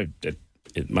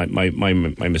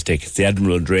 my mistake. It's the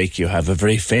Admiral Drake. You have a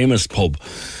very famous pub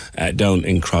down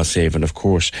in Crosshaven, of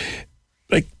course.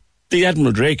 Like the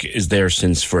Admiral Drake is there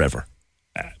since forever.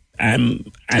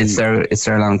 And it's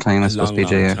there a long time, I suppose,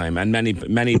 PJ. Long time, and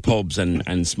many pubs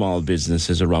and small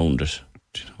businesses around it.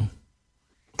 Do you know?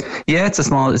 Yeah, it's a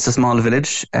small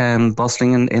village,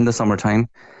 bustling in the summertime,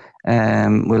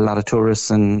 with a lot of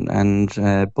tourists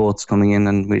and boats coming in,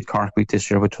 and we had Cork Week this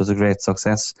year, which was a great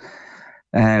success.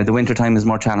 The winter time is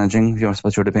more challenging.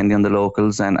 You're depending on the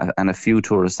locals and a few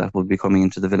tourists that will be coming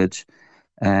into the village.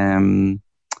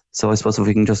 So I suppose if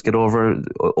we can just get over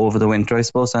the winter, I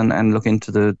suppose, and look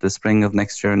into the spring of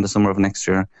next year and the summer of next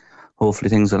year, hopefully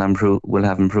things will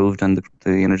have improved, and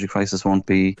the energy crisis won't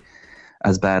be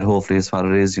as bad, hopefully, as what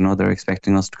it is. You know, they're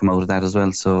expecting us to come out of that as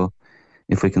well. So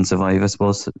if we can survive, I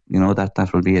suppose, you know,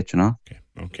 that will be it, you know.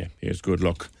 Okay. Here's good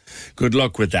luck. Good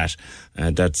luck with that.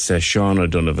 That's Sean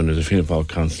O'Donovan, who's a Fianna Fáil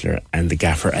councillor and the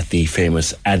gaffer at the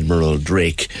famous Admiral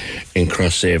Drake in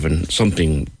Crosshaven.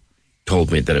 Something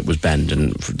told me that it was banned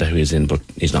and that he was in, but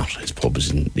he's not. His pub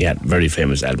is in the very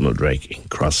famous Admiral Drake in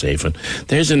Crosshaven.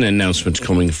 There's an announcement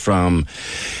coming from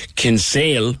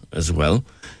Kinsale as well,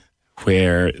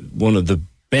 where one of the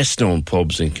best known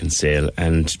pubs in Kinsale,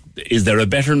 and is there a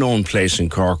better known place in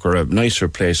Cork or a nicer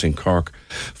place in Cork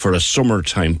for a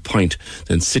summertime pint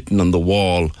than sitting on the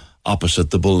wall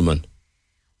opposite the Bullman,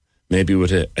 maybe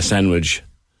with a sandwich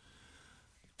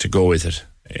to go with it?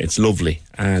 It's lovely.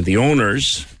 And the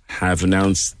owners have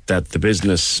announced that the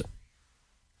business,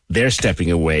 they're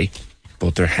stepping away,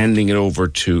 but they're handing it over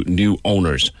to new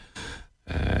owners.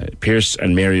 Pierce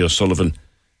and Mary O'Sullivan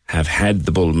have had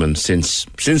the Bullman since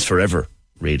forever,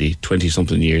 really,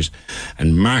 20-something years.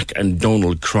 And Mark and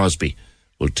Donald Crosby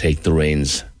will take the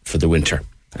reins for the winter.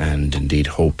 And indeed,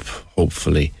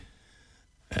 hopefully,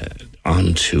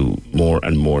 on to more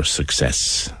and more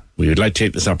success. We would like to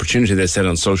take this opportunity, they said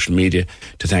on social media,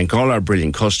 to thank all our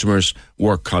brilliant customers,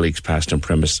 work colleagues past and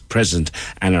present,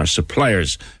 and our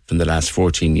suppliers from the last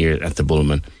 14 years at the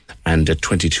Bullman and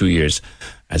 22 years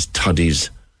as Toddy's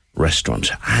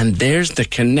restaurant. And there's the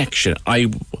connection.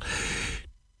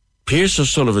 Pierce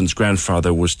O'Sullivan's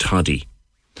grandfather was Toddy,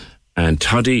 and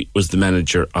Toddy was the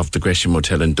manager of the Gresham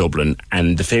Hotel in Dublin,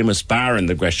 and the famous bar in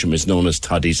the Gresham is known as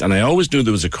Toddy's. And I always knew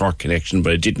there was a Cork connection,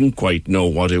 but I didn't quite know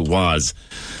what it was.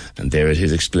 And there it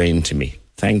is explained to me.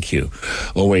 Thank you.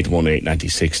 0818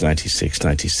 96 96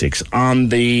 96. On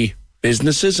the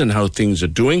businesses and how things are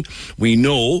doing, we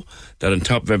know that on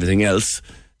top of everything else,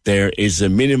 there is a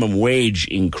minimum wage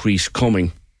increase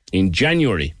coming in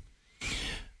January.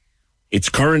 It's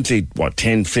currently,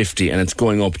 $10.50, and it's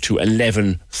going up to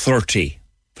 $11.30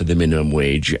 for the minimum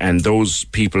wage. And those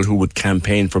people who would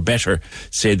campaign for better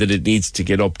say that it needs to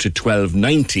get up to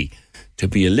 $12.90 to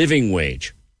be a living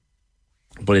wage.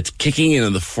 But it's kicking in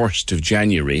on the 1st of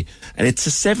January, and it's a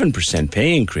 7%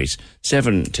 pay increase,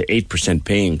 7 to 8%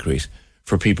 pay increase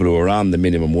for people who are on the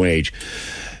minimum wage.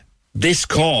 This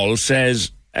call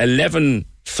says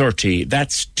 $11.30,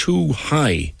 that's too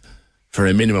high for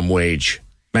a minimum wage.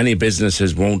 Many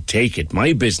businesses won't take it.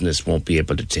 My business won't be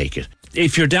able to take it.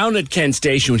 If you're down at Kent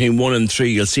Station between 1 and 3,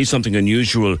 you'll see something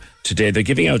unusual today. They're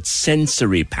giving out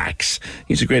sensory packs.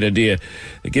 It's a great idea.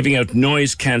 They're giving out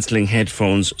noise-cancelling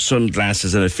headphones,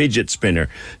 sunglasses and a fidget spinner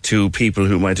to people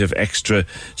who might have extra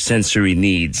sensory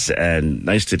needs. A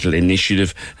nice little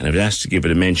initiative, and I was asked to give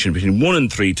it a mention. Between 1 and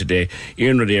 3 today,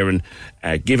 Iarnród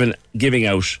Éireann giving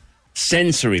out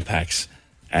sensory packs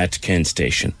at Kent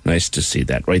Station. Nice to see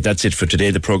that. Right, that's it for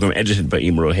today. The programme edited by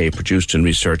Emer O'Hay, produced and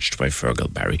researched by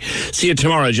Fergal Barry. See you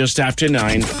tomorrow just after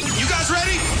 9. You guys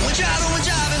ready? We're driving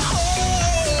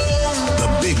home. The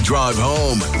Big Drive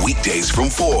Home. Weekdays from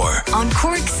 4. On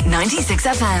Cork's 96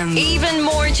 FM. Even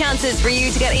more chances for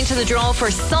you to get into the draw for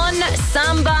Sun,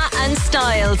 Samba and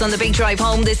Styles on the Big Drive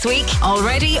Home this week.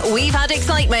 Already, we've had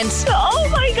excitement. Oh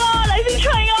my God, I've been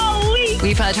trying all week.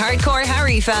 We've had hardcore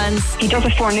Harry fans. He does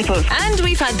have 4 nipples. And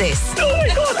we've had this. Oh my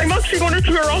God, I'm actually going to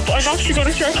tear up. I'm actually going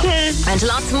to start crying. And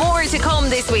lots more to come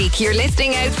this week. You're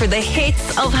listening out for the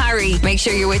hits of Harry. Make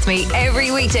sure you're with me every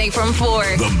weekday from 4.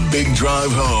 The Big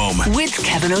Drive Home. With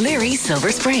Kevin O'Leary,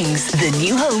 Silver Springs, the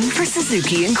new home for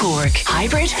Suzuki in Cork.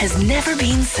 Hybrid has never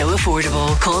been so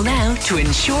affordable. Call now to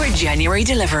ensure January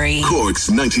delivery. Cork's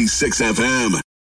 96 FM.